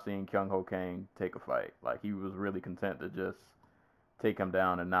safest I've seen Kyung Ho Kang take a fight. Like, he was really content to just take him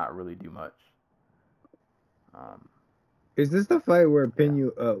down and not really do much. Is this the fight where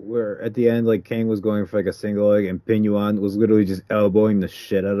where at the end, like, Kang was going for like a single leg and Ping Yuan was literally just elbowing the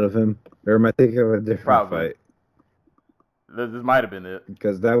shit out of him? Or am I thinking of a different fight? This might have been it.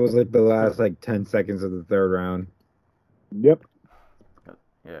 Because that was like the last like 10 seconds of the third round. Yep.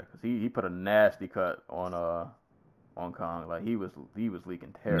 Yeah, because he put a nasty cut on Kong. Like, he was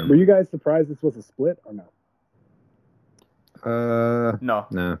leaking terribly. Were you guys surprised this was a split or no?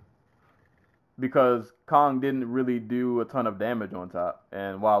 No. Because Kong didn't really do a ton of damage on top.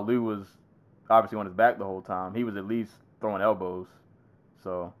 And while Lu was obviously on his back the whole time, he was at least throwing elbows.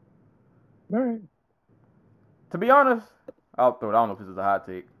 So, All right. To be honest, I'll throw it. I don't know if this is a hot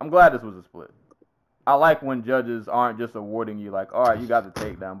take. I'm glad this was a split. I like when judges aren't just awarding you like, all right, you got the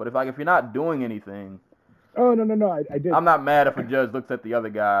takedown. But if you're not doing anything. Oh, no, I did. I'm not mad if a judge looks at the other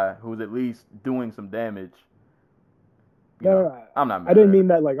guy who's at least doing some damage. No, I'm not mad. I didn't mean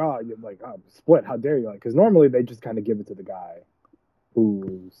that like, split. How dare you? Because normally they just kind of give it to the guy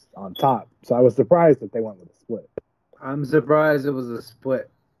who's on top. So I was surprised that they went with a split. I'm surprised it was a split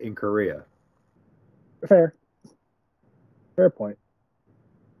in Korea. Fair point.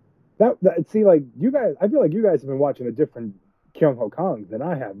 See, like, you guys, I feel like you guys have been watching a different Kyung Ho Kang than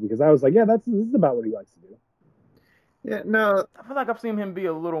I have, because I was like, yeah, this is about what he likes to do. Yeah, no. I feel like I've seen him be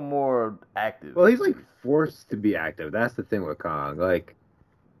a little more active. Well, he's like forced to be active. That's the thing with Kong. Like,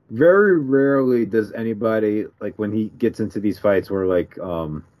 very rarely does anybody, like, when he gets into these fights where, like,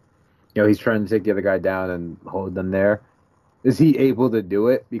 he's trying to take the other guy down and hold them there, is he able to do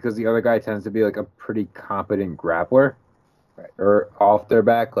it? Because the other guy tends to be, like, a pretty competent grappler. Right. Or off their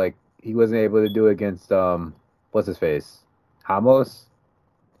back. Like, he wasn't able to do it against, what's his face? Hamos?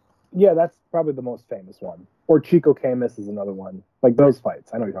 Yeah, that's probably the most famous one. Or Chico Camus is another one. Like, those fights.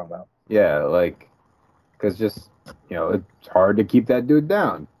 I know what you're talking about. Yeah, like, because just, it's hard to keep that dude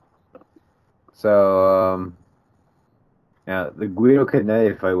down. So, the Guido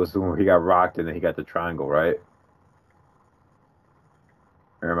Canetti fight was the one where he got rocked and then he got the triangle, right?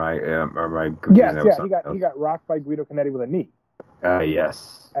 Or am I Yes, he got rocked by Guido Canetti with a knee.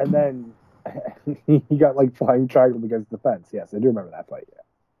 Yes. And then he got, like, flying triangle against the fence. Yes, I do remember that fight, yeah.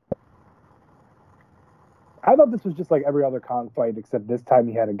 I thought this was just like every other Kong fight, except this time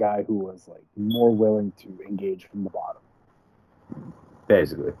he had a guy who was, like, more willing to engage from the bottom.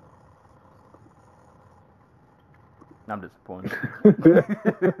 Basically. I'm disappointed. I'm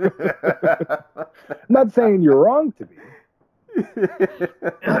not saying you're wrong to be.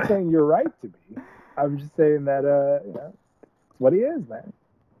 I'm not saying you're right to be. I'm just saying that, it's what he is, man.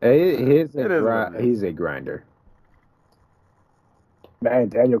 He's a grinder. Man,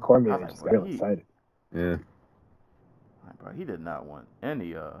 Daniel Cormier just got excited. Yeah. Bro, he did not want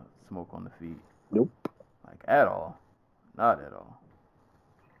any smoke on the feet. Nope. Like, at all. Not at all.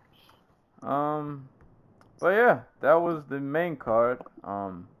 But yeah, that was the main card.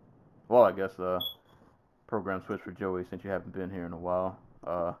 Well, I guess program switch for Joey since you haven't been here in a while.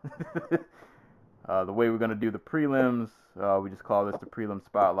 The way we're gonna do the prelims, we just call this the prelim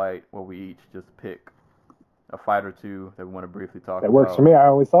spotlight, where we each just pick a fight or two that we want to briefly talk about. That works for me. I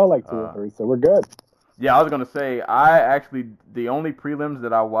only saw like 2 or 3, so we're good. Yeah, I was gonna say the only prelims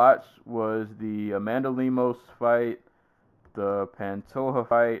that I watched was the Amanda Lemos fight, the Pantoja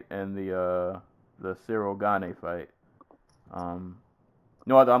fight, and the Cyril Gane fight.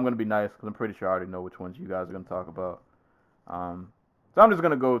 No, I'm gonna be nice because I'm pretty sure I already know which ones you guys are gonna talk about. So I'm just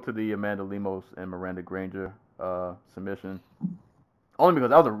gonna go to the Amanda Lemos and Miranda Granger submission, only because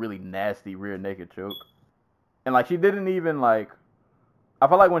that was a really nasty rear naked choke, and like she didn't even like. I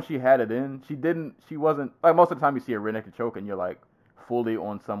felt like when she had it in, she wasn't, like most of the time you see a rear naked choke and you're like fully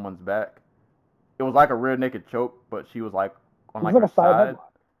on someone's back. It was like a rear naked choke, but she was like on like her side.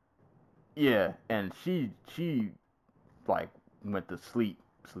 Yeah, and she like went to sleep,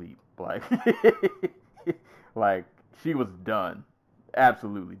 like, like she was done,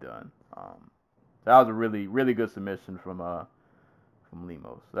 absolutely done. That was a really, really good submission from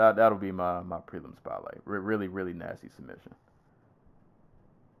Lemos. That'll be my prelim spotlight. Really, really nasty submission.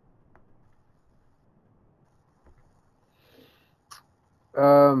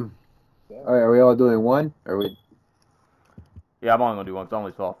 All right, are we all doing one? Are we? Yeah, I'm only gonna do one because I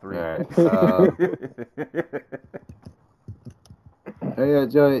only saw 3. All right. Yeah,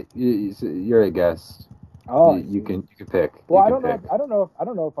 Joey, you're a guest. Oh, you can pick. Well, you I don't know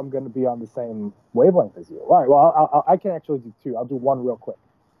if I'm going to be on the same wavelength as you. All right. Well, I can actually do 2. I'll do one real quick.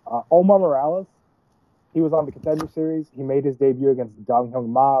 Omar Morales. He was on the Contender Series. He made his debut against Dong Hyun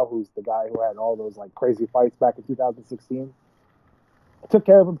Ma, who's the guy who had all those like crazy fights back in 2016. Took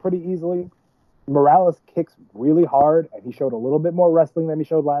care of him pretty easily. Morales kicks really hard, and he showed a little bit more wrestling than he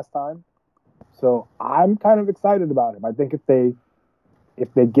showed last time. So I'm kind of excited about him. I think if they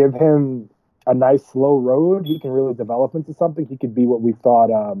give him a nice slow road, he can really develop into something. He could be what we thought.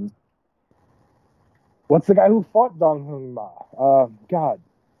 What's the guy who fought Dong Hyun Ma? God,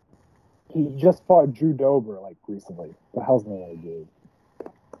 he just fought Drew Dober like recently. The hell's the name of the dude?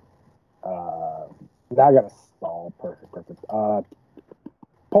 Now I gotta stall. Perfect.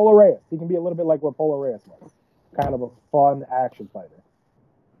 Polo Reyes. He can be a little bit like what Polo Reyes was. Kind of a fun action fighter.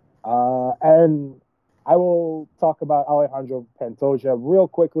 And I will talk about Alejandro Pantoja real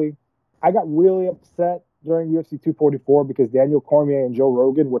quickly. I got really upset during UFC 244 because Daniel Cormier and Joe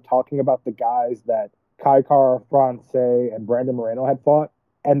Rogan were talking about the guys that Kai Kara France and Brandon Moreno had fought,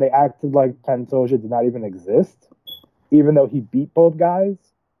 and they acted like Pantoja did not even exist, even though he beat both guys.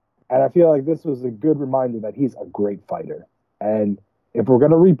 And I feel like this was a good reminder that he's a great fighter. And if we're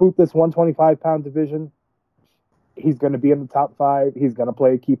going to reboot this 125-pound division, he's going to be in the top 5. He's going to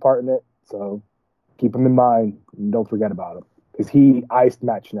play a key part in it. So keep him in mind and don't forget about him because he iced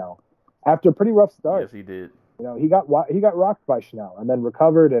Matt Schnell after a pretty rough start. Yes, he did. You know, he got rocked by Schnell and then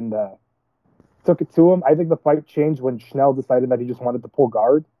recovered and took it to him. I think the fight changed when Schnell decided that he just wanted to pull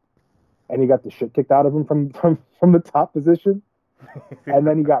guard, and he got the shit kicked out of him from the top position. And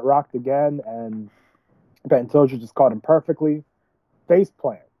then he got rocked again, and Pantoja just caught him perfectly. Face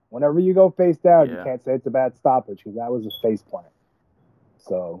plant. Whenever you go face down, you can't say it's a bad stoppage because that was a face plant.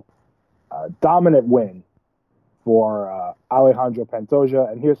 So, dominant win for Alejandro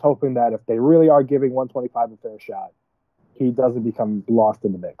Pantoja, and here's hoping that if they really are giving 125 a fair shot, he doesn't become lost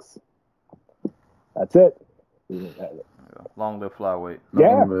in the mix. That's it. Long live flyweight.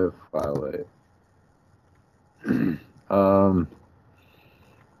 Yeah. Long live flyweight.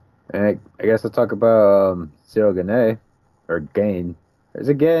 And I guess I'll talk about Cyril Gane, or Gain. Is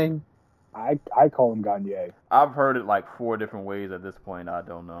it Gain? I call him Gagne. I've heard it like 4 different ways at this point. I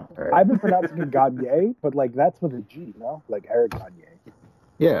don't know. Right. I've been pronouncing it Gagne, but like that's with a G, no? Like Eric Gagne.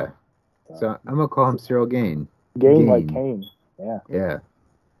 Yeah. So I'm gonna call him Cyril Gain. Gain like Kane. Yeah. Yeah.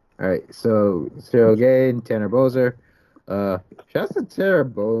 All right. So Cyril Gain, Tanner Bozer. Shouts to Tanner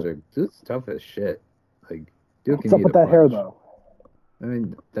Bozer. Dude's tough as shit. Like, dude can What's up eat with a that hair punch. though? I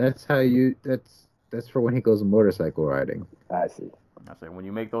mean, that's how you. That's for when he goes motorcycle riding. I see. I say when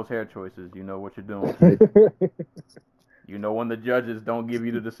you make those hair choices, you know what you're doing. You know when the judges don't give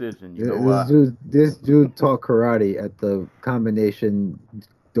you the decision. You know why. This dude taught karate at the combination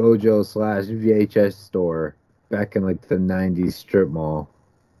dojo / VHS store back in like the 90s strip mall.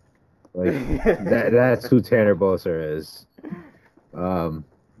 Like that's who Tanner Bozer is.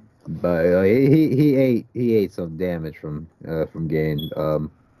 But he ate some damage from Gain.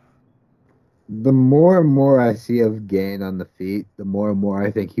 The more and more I see of Gain on the feet, the more and more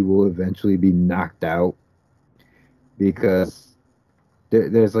I think he will eventually be knocked out, because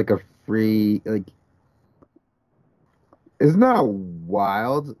there's like a free, like, it's not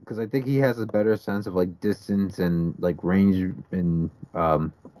wild, because I think he has a better sense of like distance and like range and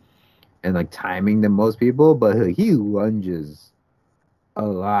like timing than most people, but he lunges a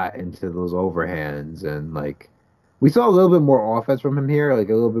lot into those overhands, and like we saw a little bit more offense from him here, like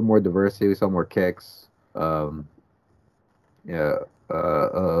a little bit more diversity. We saw more kicks. Yeah,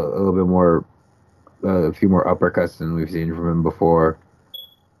 a little bit more, a few more uppercuts than we've seen from him before.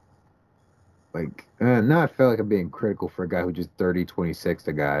 Like, now I feel like I'm being critical for a guy who just 30-26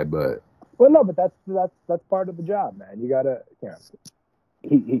 the guy, but Well, no, but that's part of the job, man. You gotta,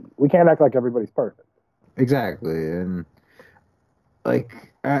 we can't act like everybody's perfect. exactly. And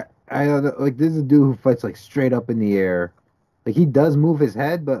like, I don't know, like this is a dude who fights like straight up in the air. Like he does move his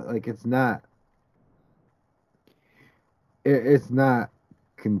head, but like it's not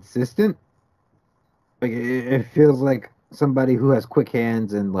consistent. Like it feels like somebody who has quick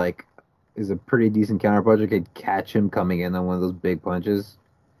hands and like is a pretty decent counter puncher could catch him coming in on one of those big punches.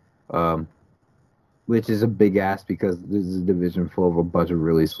 Um, which is a big ask because this is a division full of a bunch of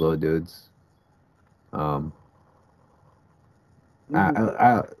really slow dudes. Like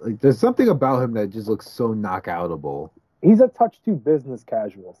there's something about him that just looks so knockoutable. He's a touch too business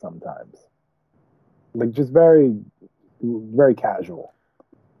casual sometimes. Like just very, very casual.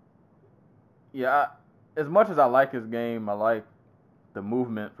 Yeah, as much as I like his game, I like the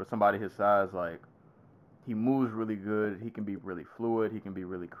movement for somebody his size. Like, he moves really good. He can be really fluid. He can be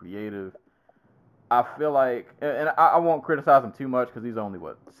really creative. I feel like, and I won't criticize him too much because he's only,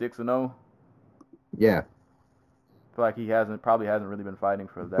 6-0? Yeah. I feel like he probably hasn't really been fighting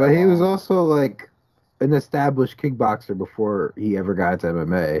for that But he was long. also like an established kickboxer before he ever got into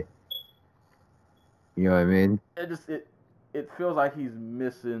MMA. You know what I mean? It feels like he's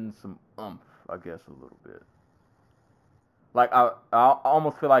missing some oomph, I guess, a little bit. Like, I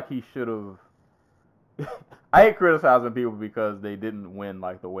almost feel like he should have. I hate criticizing people because they didn't win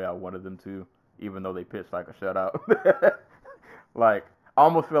like the way I wanted them to, even though they pitched like a shutout. Like, I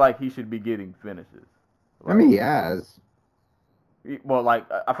almost feel like he should be getting finishes. I mean, he has. Well, like,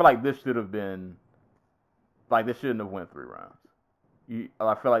 I feel like this should have been. Like, this shouldn't have went 3 rounds.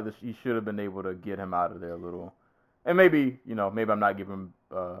 I feel like he should have been able to get him out of there a little. And maybe I'm not giving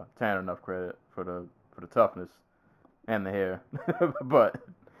Tanner enough credit for the toughness and the hair, but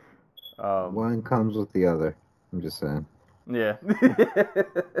one comes with the other. I'm just saying. Yeah.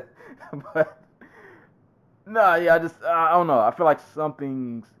 But no, yeah, I don't know. I feel like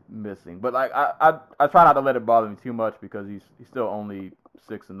something's missing, but like I try not to let it bother me too much because he's still only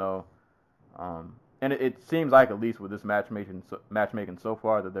 6-0. And it seems like, at least with this matchmaking so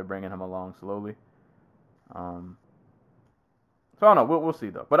far, that they're bringing him along slowly. So I don't know. We'll see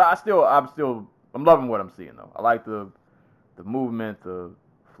though. But I'm loving what I'm seeing though. I like the movement, the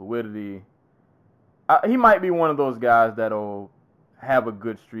fluidity. He might be one of those guys that'll have a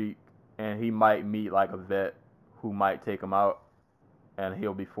good streak, and he might meet like a vet who might take him out, and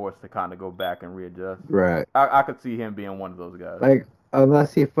he'll be forced to kind of go back and readjust. Right. I could see him being one of those guys. Like,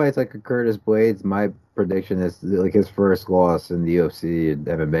 unless he fights like a Curtis Blades, my prediction is like his first loss in the UFC and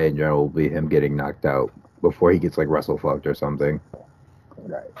MMA in general will be him getting knocked out before he gets like wrestle fucked or something.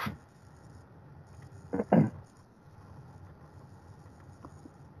 Right.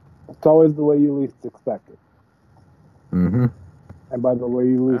 It's always the way you least expect it. Mm-hmm. And by the way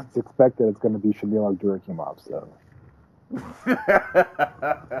you least expect it, it's going to be Shamil Abdurakhimov. So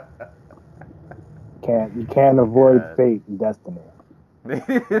you can't avoid fate and destiny.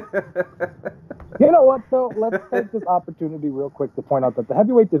 You know what, though? Let's take this opportunity real quick to point out that the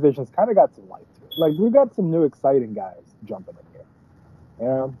heavyweight division's kind of got some life to it. Like, we've got some new exciting guys jumping in here. You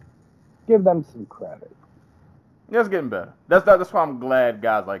know? Give them some credit. Yeah, it's getting better. That's why I'm glad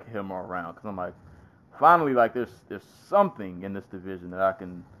guys like him are around, because I'm like, finally, like, there's something in this division that I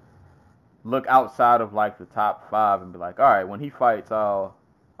can look outside of like the top 5 and be like, all right, when he fights, I'll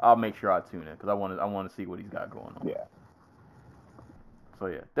make sure I tune in because I want to see what he's got going on. Yeah. So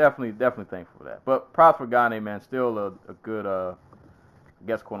yeah, definitely thankful for that. But props for Gane, man. Still a good, I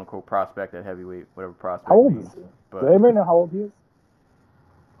guess, quote unquote prospect at heavyweight, whatever prospect. How old is he? But do anybody know how old he is?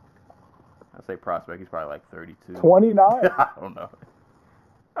 I say prospect. He's probably like 32. 29. I don't know.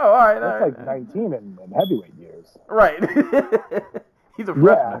 Oh, all right. That's like 19 in heavyweight years. Right. He's a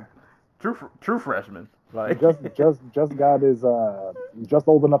freshman. Yeah. True freshman. Like just got his just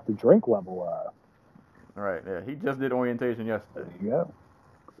old enough to drink level. Right. Yeah. He just did orientation yesterday. There you go.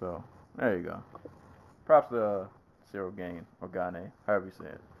 So there you go. Props to Cyril Gane or Gane, however you say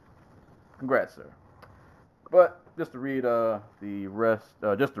it. Congrats, sir. But just to read the rest,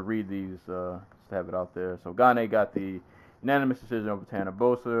 just to read these, just to have it out there. So Gane got the unanimous decision over Tanner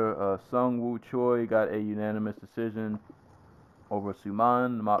Boser. Sung Woo Choi got a unanimous decision over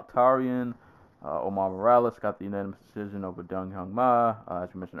Suman Mokhtarian. Omar Morales got the unanimous decision over Dong Hyung Ma.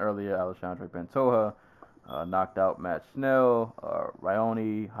 As we mentioned earlier, Alexandre Pantoja knocked out Matt Schnell.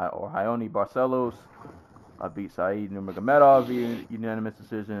 Raoni Barcelos beat Saeed Nurmagomedov via unanimous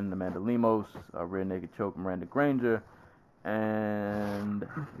decision. Amanda Lemos, rear naked choke Miranda Granger. And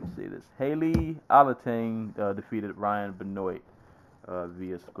let's see this. Haley Alateng defeated Ryan Benoit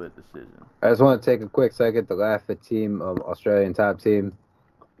via split decision. I just want to take a quick second to laugh at Team Australian Top Team.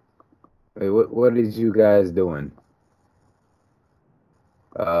 Wait, what is you guys doing?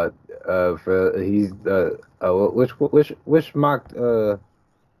 Which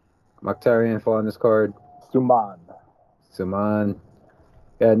Mokhtarian fought on this card? Suman.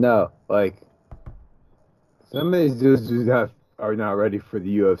 Yeah, no, like some of these dudes are not ready for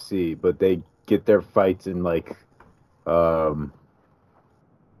the UFC, but they get their fights in like fucking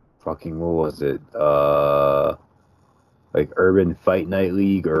what was it? Like Urban Fight Night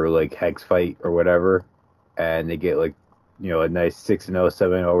League or like Hex Fight or whatever, and they get like a nice 6-0,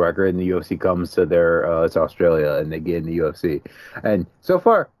 7-0 record, and the UFC comes to their it's Australia, and they get in the UFC. And so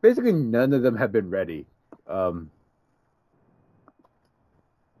far, basically none of them have been ready.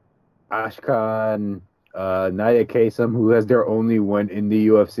 Ashkan, Naya Kasem, who has their only win in the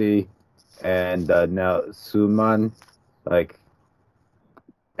UFC, and now Suman,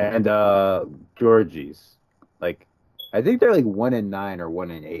 and Georgie's, I think they're 1-9 or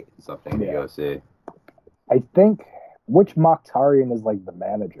 1-8 something in the UFC. I think which Mokhtarian is the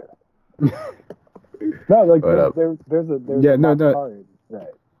manager? No, there's yeah, no, Mokhtarian,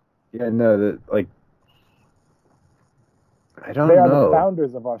 right? Yeah, no, I don't know. They are the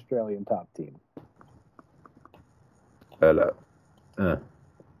founders of Australian Top Team. Because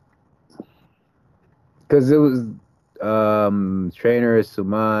it was trainer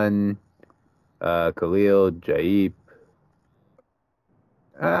Suman, Khalil, Jaip.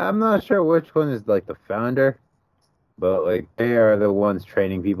 I'm not sure which one is the founder, but they are the ones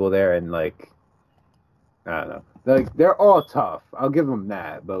training people there, and I don't know. They're all tough. I'll give them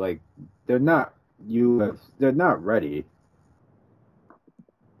that, but they're not they're not ready.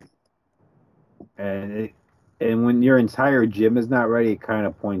 And when your entire gym is not ready, it kind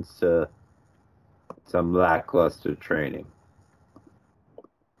of points to some lackluster training.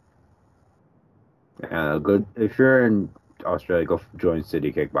 Good. If you're in Australia, go join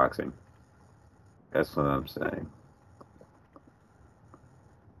City Kickboxing. That's what I'm saying.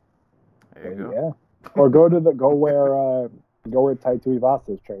 There you go. Yeah. Or go where Tai Tuivasa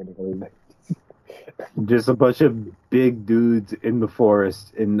is training. Just a bunch of big dudes in the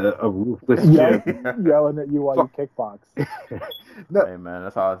forest in a roofless gym. Yelling at you while you kickbox. No. Hey man,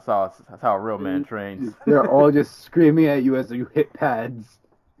 that's how a real man trains. They're all just screaming at you as you hit pads.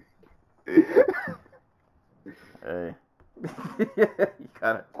 Hey. You gotta...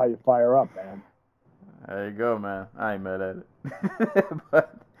 That's how you fire up, man. There you go, man. I ain't mad at it.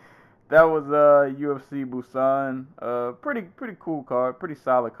 But that was UFC Busan. Pretty cool card, pretty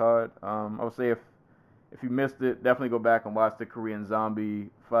solid card. I would say if you missed it, definitely go back and watch the Korean Zombie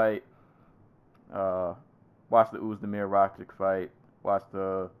fight. Watch the Uzdemir Rakic fight. Watch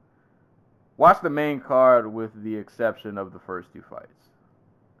the main card with the exception of the first two fights.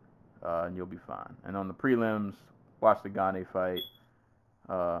 And you'll be fine. And on the prelims, watch the Gane fight.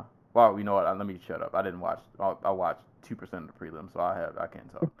 Well, you know what? Let me shut up. I didn't watch. I watched 2% of the prelims, so I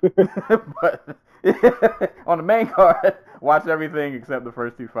can't talk. But on the main card, watch everything except the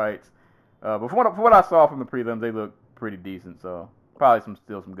first two fights. But from what I saw from the prelims, they look pretty decent. So probably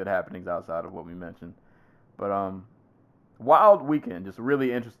still some good happenings outside of what we mentioned. But wild weekend, just a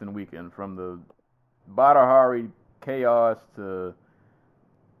really interesting weekend, from the Badr Hari chaos to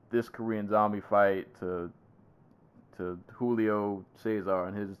this Korean Zombie fight to Julio Cesar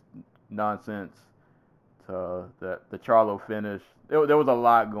and his nonsense to the Charlo finish. There was a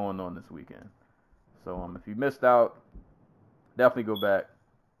lot going on this weekend. So if you missed out, definitely go back.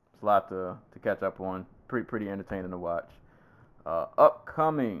 It's a lot to catch up on. Pretty entertaining to watch.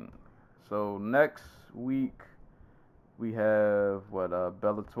 Upcoming. So next week we have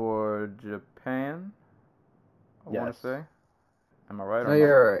Bellator Japan. I want to say. Am I right? No,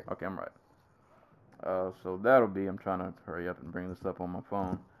 you're right. Okay, I'm right. So that'll be. I'm trying to hurry up and bring this up on my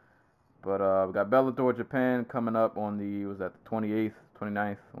phone. But we got Bellator Japan coming up on the 28th,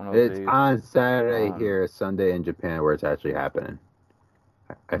 29th, one of those days. It's on Saturday here, Sunday in Japan, where it's actually happening.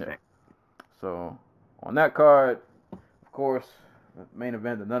 I think. So on that card, of course, the main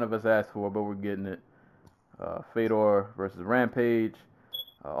event that none of us asked for, but we're getting it. Fedor versus Rampage.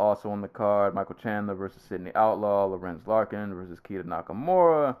 Also on the card, Michael Chandler versus Sidney Outlaw, Lorenz Larkin versus Keita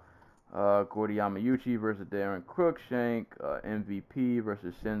Nakamura, Gordy Yamauchi versus Darren Cruikshank, MVP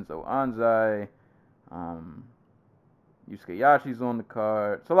versus Shinzo Anzai, Yusuke Yashi's on the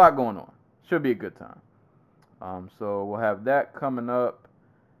card. It's a lot going on. Should be a good time. So we'll have that coming up.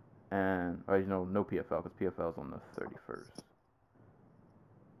 and no PFL because PFL is on the 31st.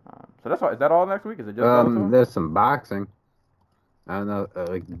 So that's why. Is that all next week? Is it just Bellator? There's some boxing. I don't know.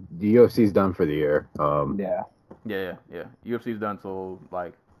 Like the UFC's done for the year. Yeah. Yeah. UFC's done till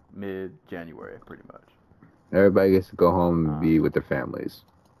like mid-January, pretty much. Everybody gets to go home and be with their families.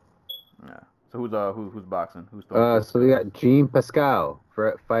 Yeah. So who's boxing? So we got Jean Pascal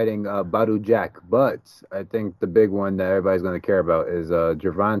fighting Badu Jack, but I think the big one that everybody's going to care about is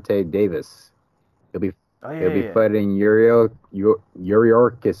Gervonta Davis. He'll be fighting Yuriorkis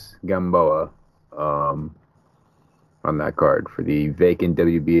Gamboa on that card for the vacant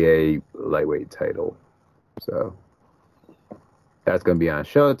WBA lightweight title. So that's going to be on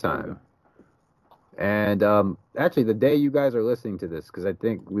Showtime. And actually, the day you guys are listening to this, because I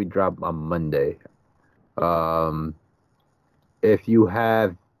think we drop on Monday. If you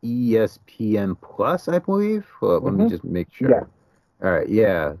have ESPN Plus, I believe. Well, let me just make sure. Yeah. All right.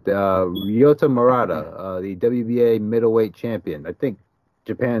 Yeah. Ryota Murata, the WBA middleweight champion. I think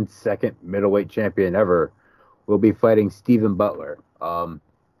Japan's second middleweight champion ever, will be fighting Stephen Butler. And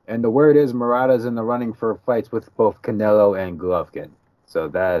the word is Murata's in the running for fights with both Canelo and Golovkin. So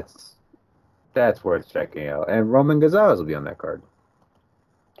that's worth checking out. And Roman Gonzalez will be on that card.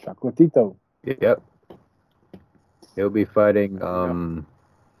 Chocolatito. Yep. He'll be fighting Diomel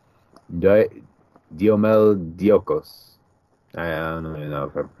Diokos. I don't even know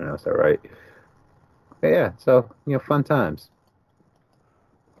if I pronounced that right. But yeah, so fun times.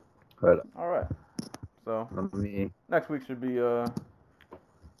 But all right. So next week should be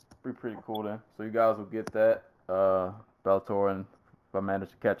pretty cool then. So you guys will get that Bellator, and if I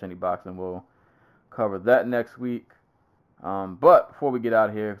manage to catch any boxing, we'll cover that next week. But before we get out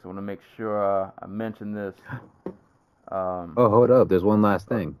of here, because I want to make sure I mention this. Hold up. There's one last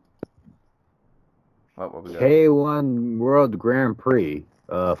thing. What we got? K1 World Grand Prix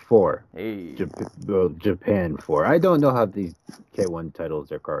 4. Hey. Japan 4. I don't know how these K1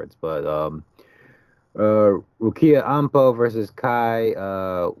 titles are cards, but Rukia Ampo versus Kai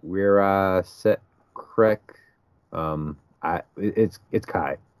Wira Sekrek. It's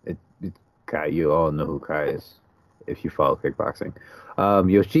Kai. It's Kai. You all know who Kai is if you follow kickboxing.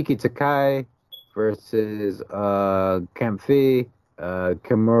 Yoshiki Takai versus Kamfi.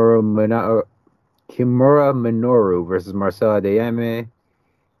 Kimura Minoru versus Marcelo Adeyemi.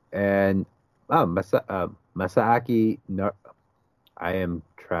 And Masaaki. I am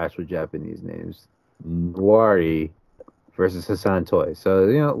trash with Japanese names. Nwari versus Hassan Toy.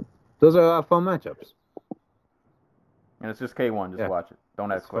 So, those are a lot of fun matchups. And it's just K1. Just watch it.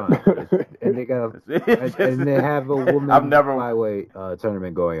 Don't ask questions. And they got and they have a women's flyweight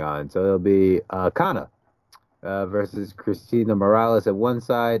tournament going on. So it'll be Kana versus Christina Morales at one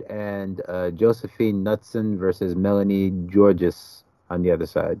side, and Josephine Knudsen versus Melanie Georges on the other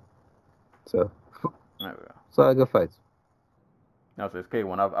side. So there we go. It's a lot of good fights. No, so it's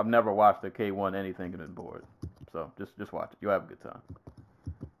K1. I've never watched a K1 anything in the board. So just watch it. You'll have a good time.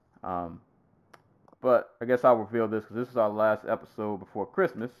 But I guess I'll reveal this because this is our last episode before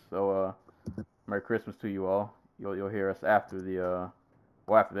Christmas. So Merry Christmas to you all. You'll hear us after the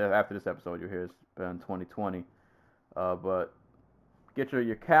after this episode. You'll hear us in 2020. But get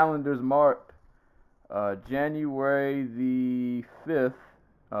your calendars marked. January the 5th,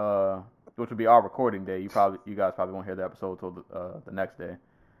 which will be our recording day. You guys probably won't hear the episode till the next day.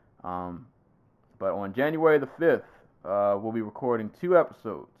 But on January the 5th, we'll be recording 2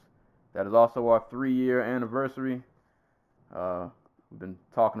 episodes. That is also our 3-year anniversary. We've been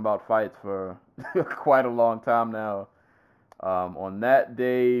talking about fights for quite a long time now. On that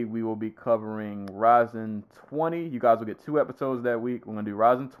day, we will be covering Rizin 20. You guys will get 2 episodes that week. We're going to do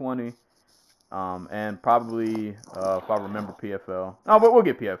Rizin 20. And probably, if I remember, PFL. No, but we'll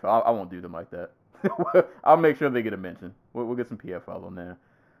get PFL. I won't do them like that. I'll make sure they get a mention. We'll get some PFL on there.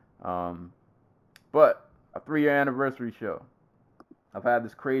 But a 3-year anniversary show. I've had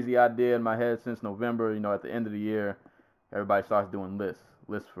this crazy idea in my head since November. At the end of the year, everybody starts doing lists.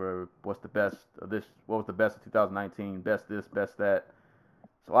 Lists for what was the best of 2019, best this, best that.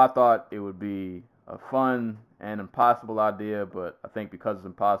 So I thought it would be a fun and impossible idea, but I think because it's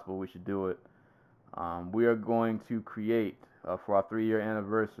impossible, we should do it. We are going to create, for our 3-year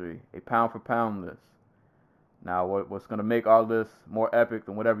anniversary, a pound-for-pound list. Now, what's going to make our list more epic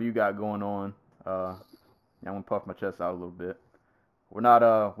than whatever you got going on, I'm going to puff my chest out a little bit. We're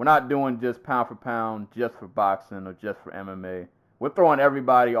not doing just pound for pound just for boxing or just for MMA. We're throwing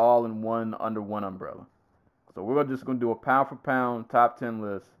everybody all in under one umbrella. So we're just going to do a pound for pound top 10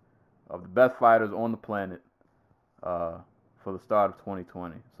 list of the best fighters on the planet for the start of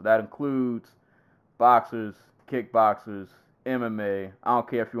 2020. So that includes boxers, kickboxers, MMA, I don't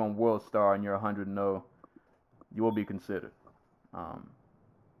care if you're on World Star and you're 100-0, you will be considered. I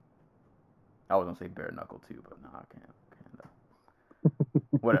was gonna say bare knuckle too, but no, I can't.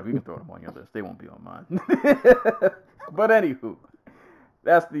 Whatever, you can throw them on your list. They won't be on mine. But anywho,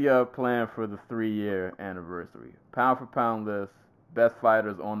 that's the plan for the 3-year anniversary. Pound for pound list, best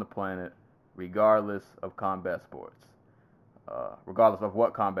fighters on the planet, regardless of combat sports, regardless of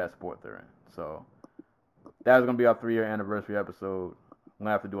what combat sport they're in. So that's gonna be our 3-year anniversary episode. I'm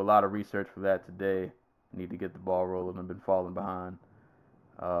gonna have to do a lot of research for that today. Need to get the ball rolling. I've been falling behind.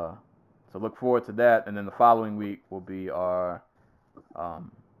 So look forward to that, and then the following week will be our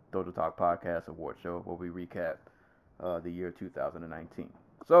Dojo Talk Podcast Award Show, where we recap the year 2019.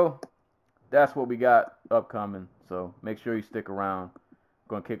 So that's what we got upcoming. So make sure you stick around.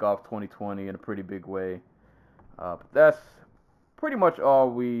 Going to kick off 2020 in a pretty big way. But that's pretty much all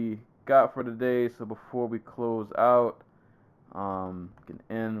we got for today. So before we close out, can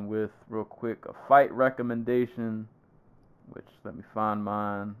end with real quick a fight recommendation, which let me find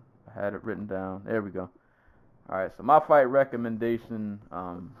mine. I had it written down. There we go. All right, so my fight recommendation,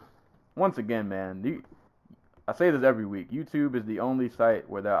 once again, man, I say this every week. YouTube is the only site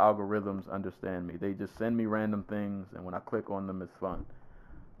where their algorithms understand me. They just send me random things, and when I click on them, it's fun.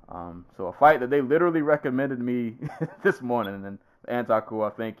 So a fight that they literally recommended me this morning, and Anti-Cool, I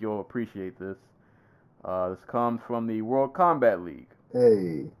think you'll appreciate this. This comes from the World Combat League.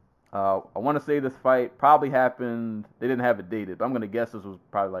 Hey. I want to say this fight probably happened, they didn't have it dated, but I'm going to guess this was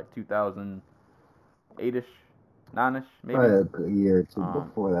probably like 2008-ish, 9-ish, maybe. Probably a year or two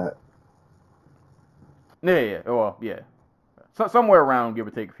before that. Yeah. Well, yeah. So, somewhere around, give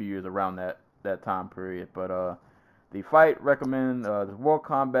or take a few years, around that time period. But the fight recommend, the World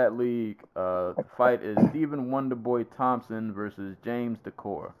Combat League, the fight is Stephen Wonderboy Thompson versus James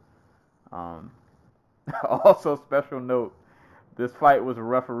Decor. Also, special note, this fight was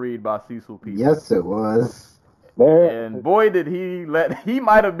refereed by Cecil Peoples. Yes, it was. And boy, did he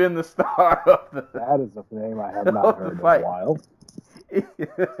might have been the star of the. That is a name I have not heard in a while.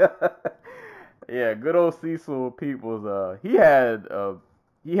 Yeah, good old Cecil Peoples. He had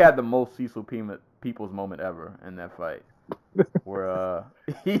the most Cecil Peoples moment ever in that fight, where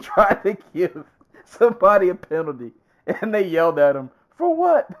he tried to give somebody a penalty, and they yelled at him for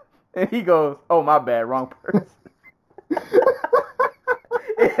what? And he goes, "Oh, my bad, wrong person."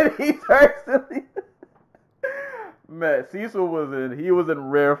 And he turns to me. Man, Cecil was in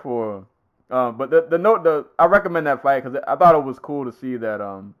rare form. But I recommend that fight because I thought it was cool to see that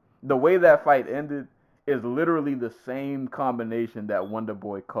the way that fight ended is literally the same combination that Wonder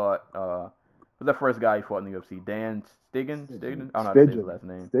Boy caught. Was the first guy he fought in the UFC, Dan Stigen? I don't know how to say his last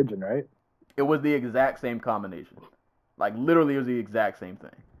name. Stigen, right? It was the exact same combination. Like literally, it was the exact same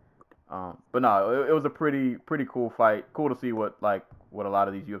thing. But no, it was a pretty cool fight. Cool to see what a lot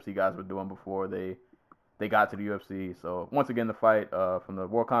of these UFC guys were doing before they got to the UFC. So once again, the fight from the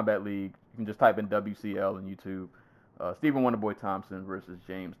World Combat League, you can just type in WCL on YouTube. Stephen Wonderboy Thompson versus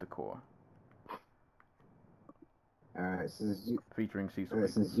James Decor. All right, featuring Cecil.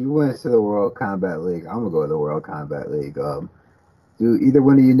 Since you went to the World Combat League, I'm gonna go to the World Combat League. Do either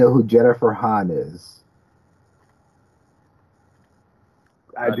one of you know who Jennifer Hahn is?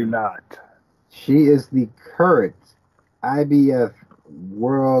 I do not. She is the current IBF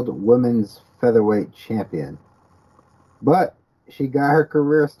World Women's Featherweight Champion. But she got her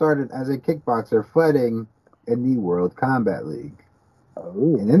career started as a kickboxer fighting in the World Combat League.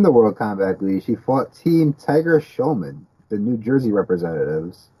 Oh. And in the World Combat League, she fought Team Tiger Showman, the New Jersey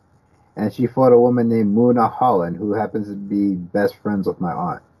representatives. And she fought a woman named Muna Holland, who happens to be best friends with my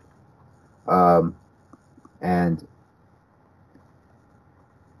aunt.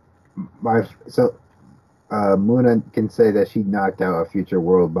 Muna can say that she knocked out a future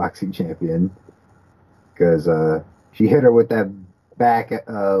world boxing champion because she hit her with that back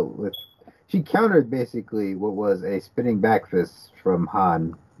she countered basically what was a spinning back fist from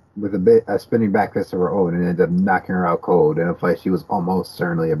Han with a spinning back fist of her own and ended up knocking her out cold in a fight she was almost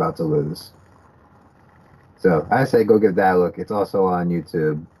certainly about to lose. So I say go give that a look. It's also on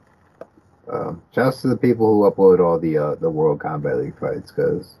YouTube. Shouts to the people who upload all the World Combat League fights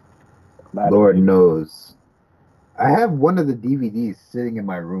because Lord knows. I have one of the DVDs sitting in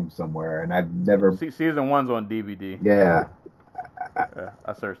my room somewhere, and I've never. Season 1's on DVD. Yeah,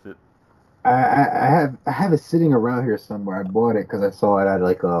 I searched it. I have it sitting around here somewhere. I bought it because I saw it at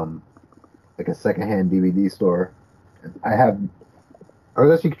like a secondhand DVD store. I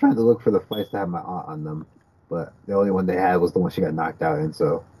was actually trying to look for the fights that have my aunt on them, but the only one they had was the one she got knocked out in,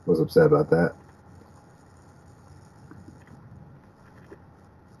 so I was upset about that.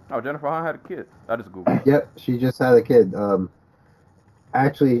 Oh, Jennifer Hahn had a kid. I just googled. Yep, she just had a kid.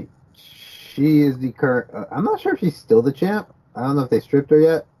 Actually, she is the current. I'm not sure if she's still the champ. I don't know if they stripped her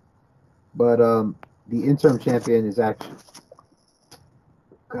yet, but the interim champion is actually.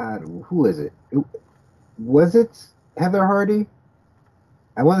 God, who is it? Was it Heather Hardy?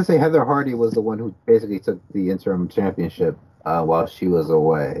 I want to say Heather Hardy was the one who basically took the interim championship while she was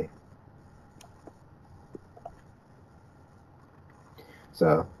away.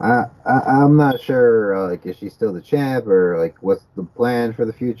 So I'm not sure like is she still the champ or like what's the plan for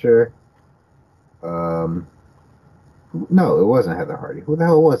the future. No, it wasn't Heather Hardy. Who the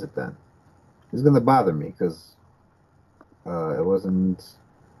hell was it then? It's gonna bother me because it wasn't.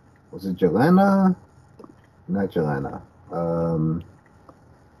 Was it Jelena? Not Jelena.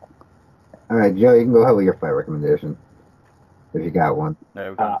 All right, Joe, you can go ahead with your fight recommendation if you got one.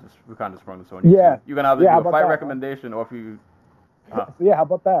 Yeah, we kind of sprung this on you. Yeah. You can either do a fight recommendation or if you. So yeah, how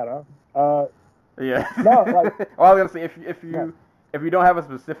about that, huh? Yeah. No, like. Well, I was gonna say if you don't have a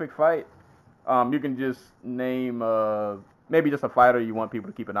specific fight, you can just name maybe just a fighter you want people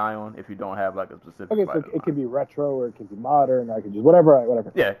to keep an eye on. If you don't have like a specific. Okay, fighter so it could be retro or it could be modern. Or I could just whatever.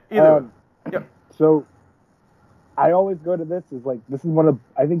 Yeah, either. Yep. So I always go to this is like this is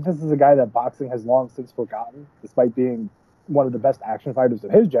I think this is a guy that boxing has long since forgotten, despite being one of the best action fighters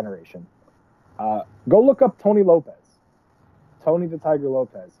of his generation. Go look up Tony Lopez. Tony the Tiger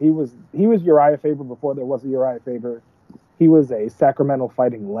Lopez. He was Uriah Faber before there was a Uriah Faber. He was a Sacramento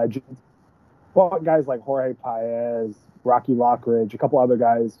fighting legend. Fought guys like Jorge Paez, Rocky Lockridge, a couple other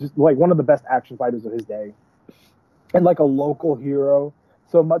guys, just like one of the best action fighters of his day. And like a local hero.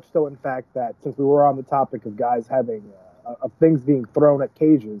 So much so, in fact, that since we were on the topic of guys having, of things being thrown at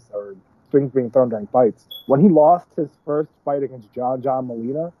cages or things being thrown during fights, when he lost his first fight against John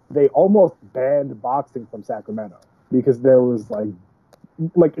Molina, they almost banned boxing from Sacramento because there was like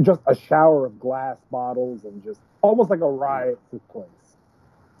just a shower of glass bottles and just almost like a riot took place.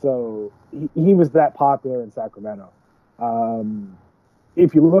 So he was that popular in Sacramento.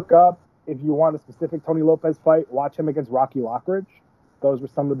 If you look up, if you want a specific Tony Lopez fight, watch him against Rocky Lockridge. Those were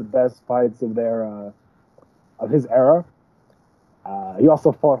some of the best fights of his era. He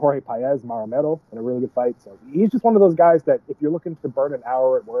also fought Jorge Paez, Maramero, in a really good fight. So he's just one of those guys that if you're looking to burn an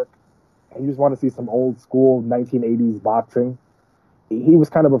hour at work and you just want to see some old school 1980s boxing, he was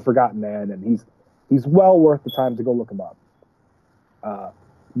kind of a forgotten man, and he's well worth the time to go look him up.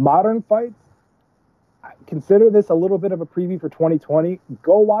 Modern fights, consider this a little bit of a preview for 2020.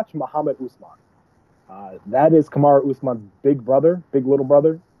 Go watch Muhammad Usman. That is Kamaru Usman's big little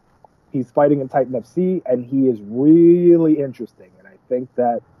brother. He's fighting in Titan FC, and he is really interesting. And I think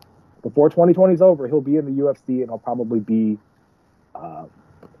that before 2020 is over, he'll be in the UFC, and he'll probably be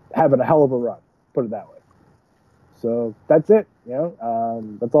having a hell of a run, put it that way. So that's it.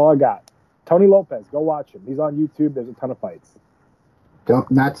 That's all I got. Tony Lopez, go watch him. He's on YouTube. There's a ton of fights.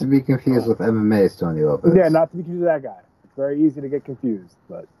 Not to be confused with MMA's Tony Lopez. Yeah, not to be confused with that guy. It's very easy to get confused,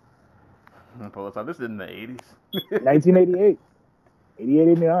 but. This is in the 80s. 1988. 88,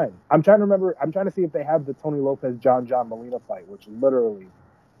 89. I'm trying to remember. I'm trying to see if they have the Tony Lopez John Molina fight, which literally,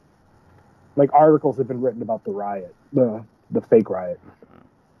 like, articles have been written about the riot, the fake riot.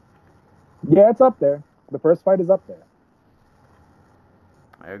 Yeah, it's up there. The first fight is up there.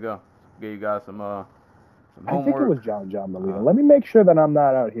 There you go. Give you guys some homework. I think it was John Molina. Let me make sure that I'm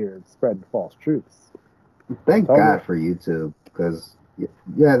not out here spreading false truths. Thank God for YouTube, because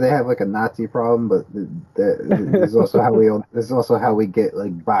yeah, they have like a Nazi problem, but there's also how we get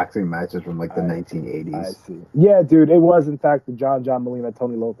like boxing matches from like the 1980s. I see. Yeah, dude, it was in fact the John Molina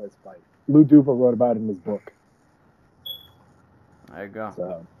Tony Lopez fight. Lou Duva wrote about it in his book. There you go.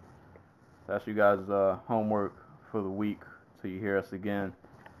 So that's you guys' homework for the week till you hear us again.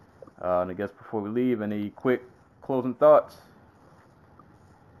 And I guess before we leave, any quick closing thoughts?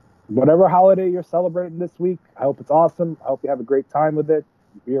 Whatever holiday you're celebrating this week, I hope it's awesome. I hope you have a great time with it.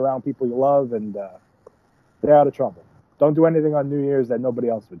 Be around people you love and stay out of trouble. Don't do anything on New Year's that nobody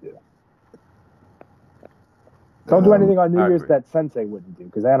else would do. Don't do anything on New Year's that Sensei wouldn't do,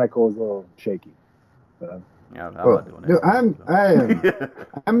 because Aniko is a little shaky. Yeah, I'm not doing that.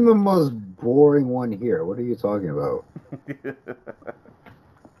 Dude, I'm the most boring one here. What are you talking about?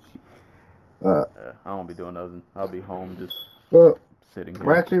 I won't be doing nothing. I'll be home just sitting here.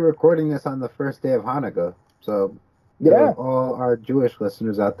 We're actually recording this on the first day of Hanukkah, so yeah, all our Jewish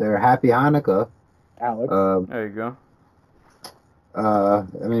listeners out there, happy Hanukkah, Alex. There you go. I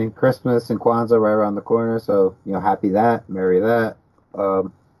mean, Christmas and Kwanzaa right around the corner, so happy that, merry that.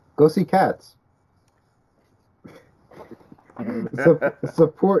 Go see Cats.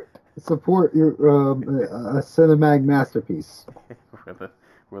 Support your a Cinemag masterpiece.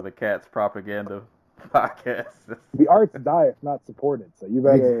 We're the Cats Propaganda Podcast. The arts die if not supported, so you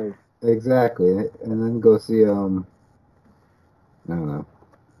better... Exactly. And then go see, I don't know.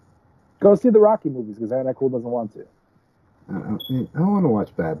 Go see the Rocky movies, because Anna Cool doesn't want to. I want to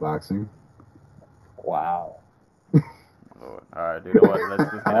watch bad boxing. Wow. Lord. All right, dude. You know what? Let's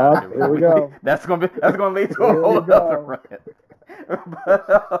just get out of here. Here we go. That's gonna lead to a whole other rant.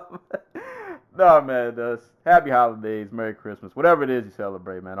 But, no, man. Happy holidays, Merry Christmas, whatever it is you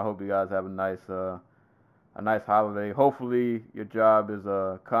celebrate, man. I hope you guys have a nice holiday. Hopefully, your job is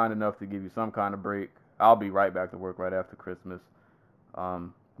kind enough to give you some kind of break. I'll be right back to work right after Christmas.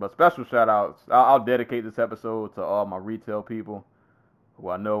 But special shout outs. I'll dedicate this episode to all my retail people who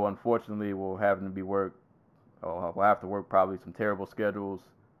I know unfortunately will have to work probably some terrible schedules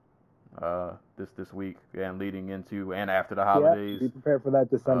this week and leading into and after the holidays. Yeah, be prepared for that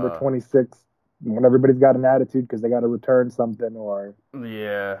December 26th when everybody's got an attitude because they got to return something or...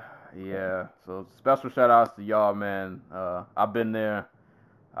 Yeah. So special shout outs to y'all, man. I've been there.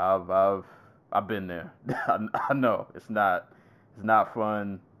 I've been there. I know it's not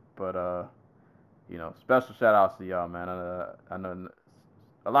fun, but special shout outs to y'all, man. I know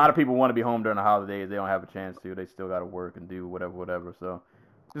a lot of people want to be home during the holidays. They don't have a chance to. They still got to work and do whatever. So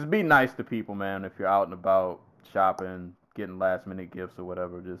just be nice to people, man. If you're out and about shopping, getting last minute gifts or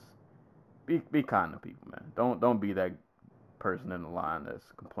whatever, just be kind to people, man. Don't be that person in the line that's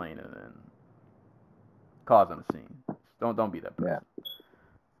complaining and causing a scene. Don't be that person. Yeah.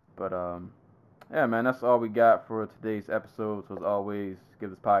 But yeah, man, that's all we got for today's episode. So as always, give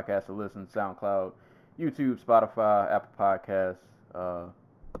this podcast a listen. SoundCloud, YouTube, Spotify, Apple Podcasts,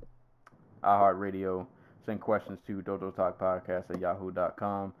 iHeartRadio. Send questions to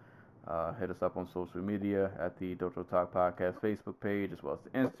dojotalkpodcast@yahoo.com. Hit us up on social media at the Dojo Talk Podcast Facebook page as well as the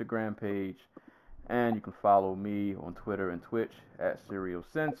Instagram page. And you can follow me on Twitter and Twitch at Serial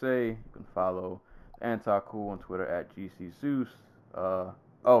Sensei. You can follow Anti-Cool on Twitter at GC Zeus.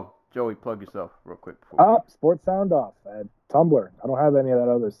 Joey, plug yourself real quick. Sports Sound Off at Tumblr. I don't have any of that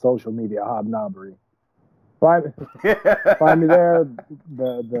other social media hobnobbery. Find me there.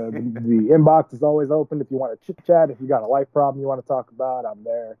 The inbox is always open if you want to chit chat. If you got a life problem you want to talk about, I'm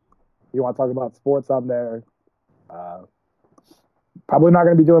there. If you want to talk about sports, I'm there. Probably not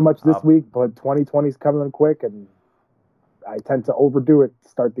going to be doing much this week, but 2020 is coming in quick, and I tend to overdo it to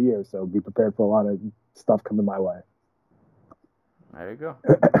start the year, so be prepared for a lot of stuff coming my way. There you go.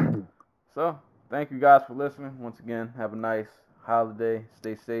 So, thank you guys for listening. Once again, have a nice holiday.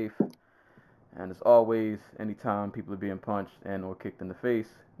 Stay safe. And as always, anytime people are being punched and or kicked in the face,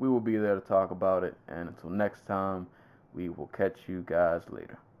 we will be there to talk about it. And until next time, we will catch you guys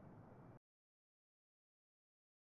later.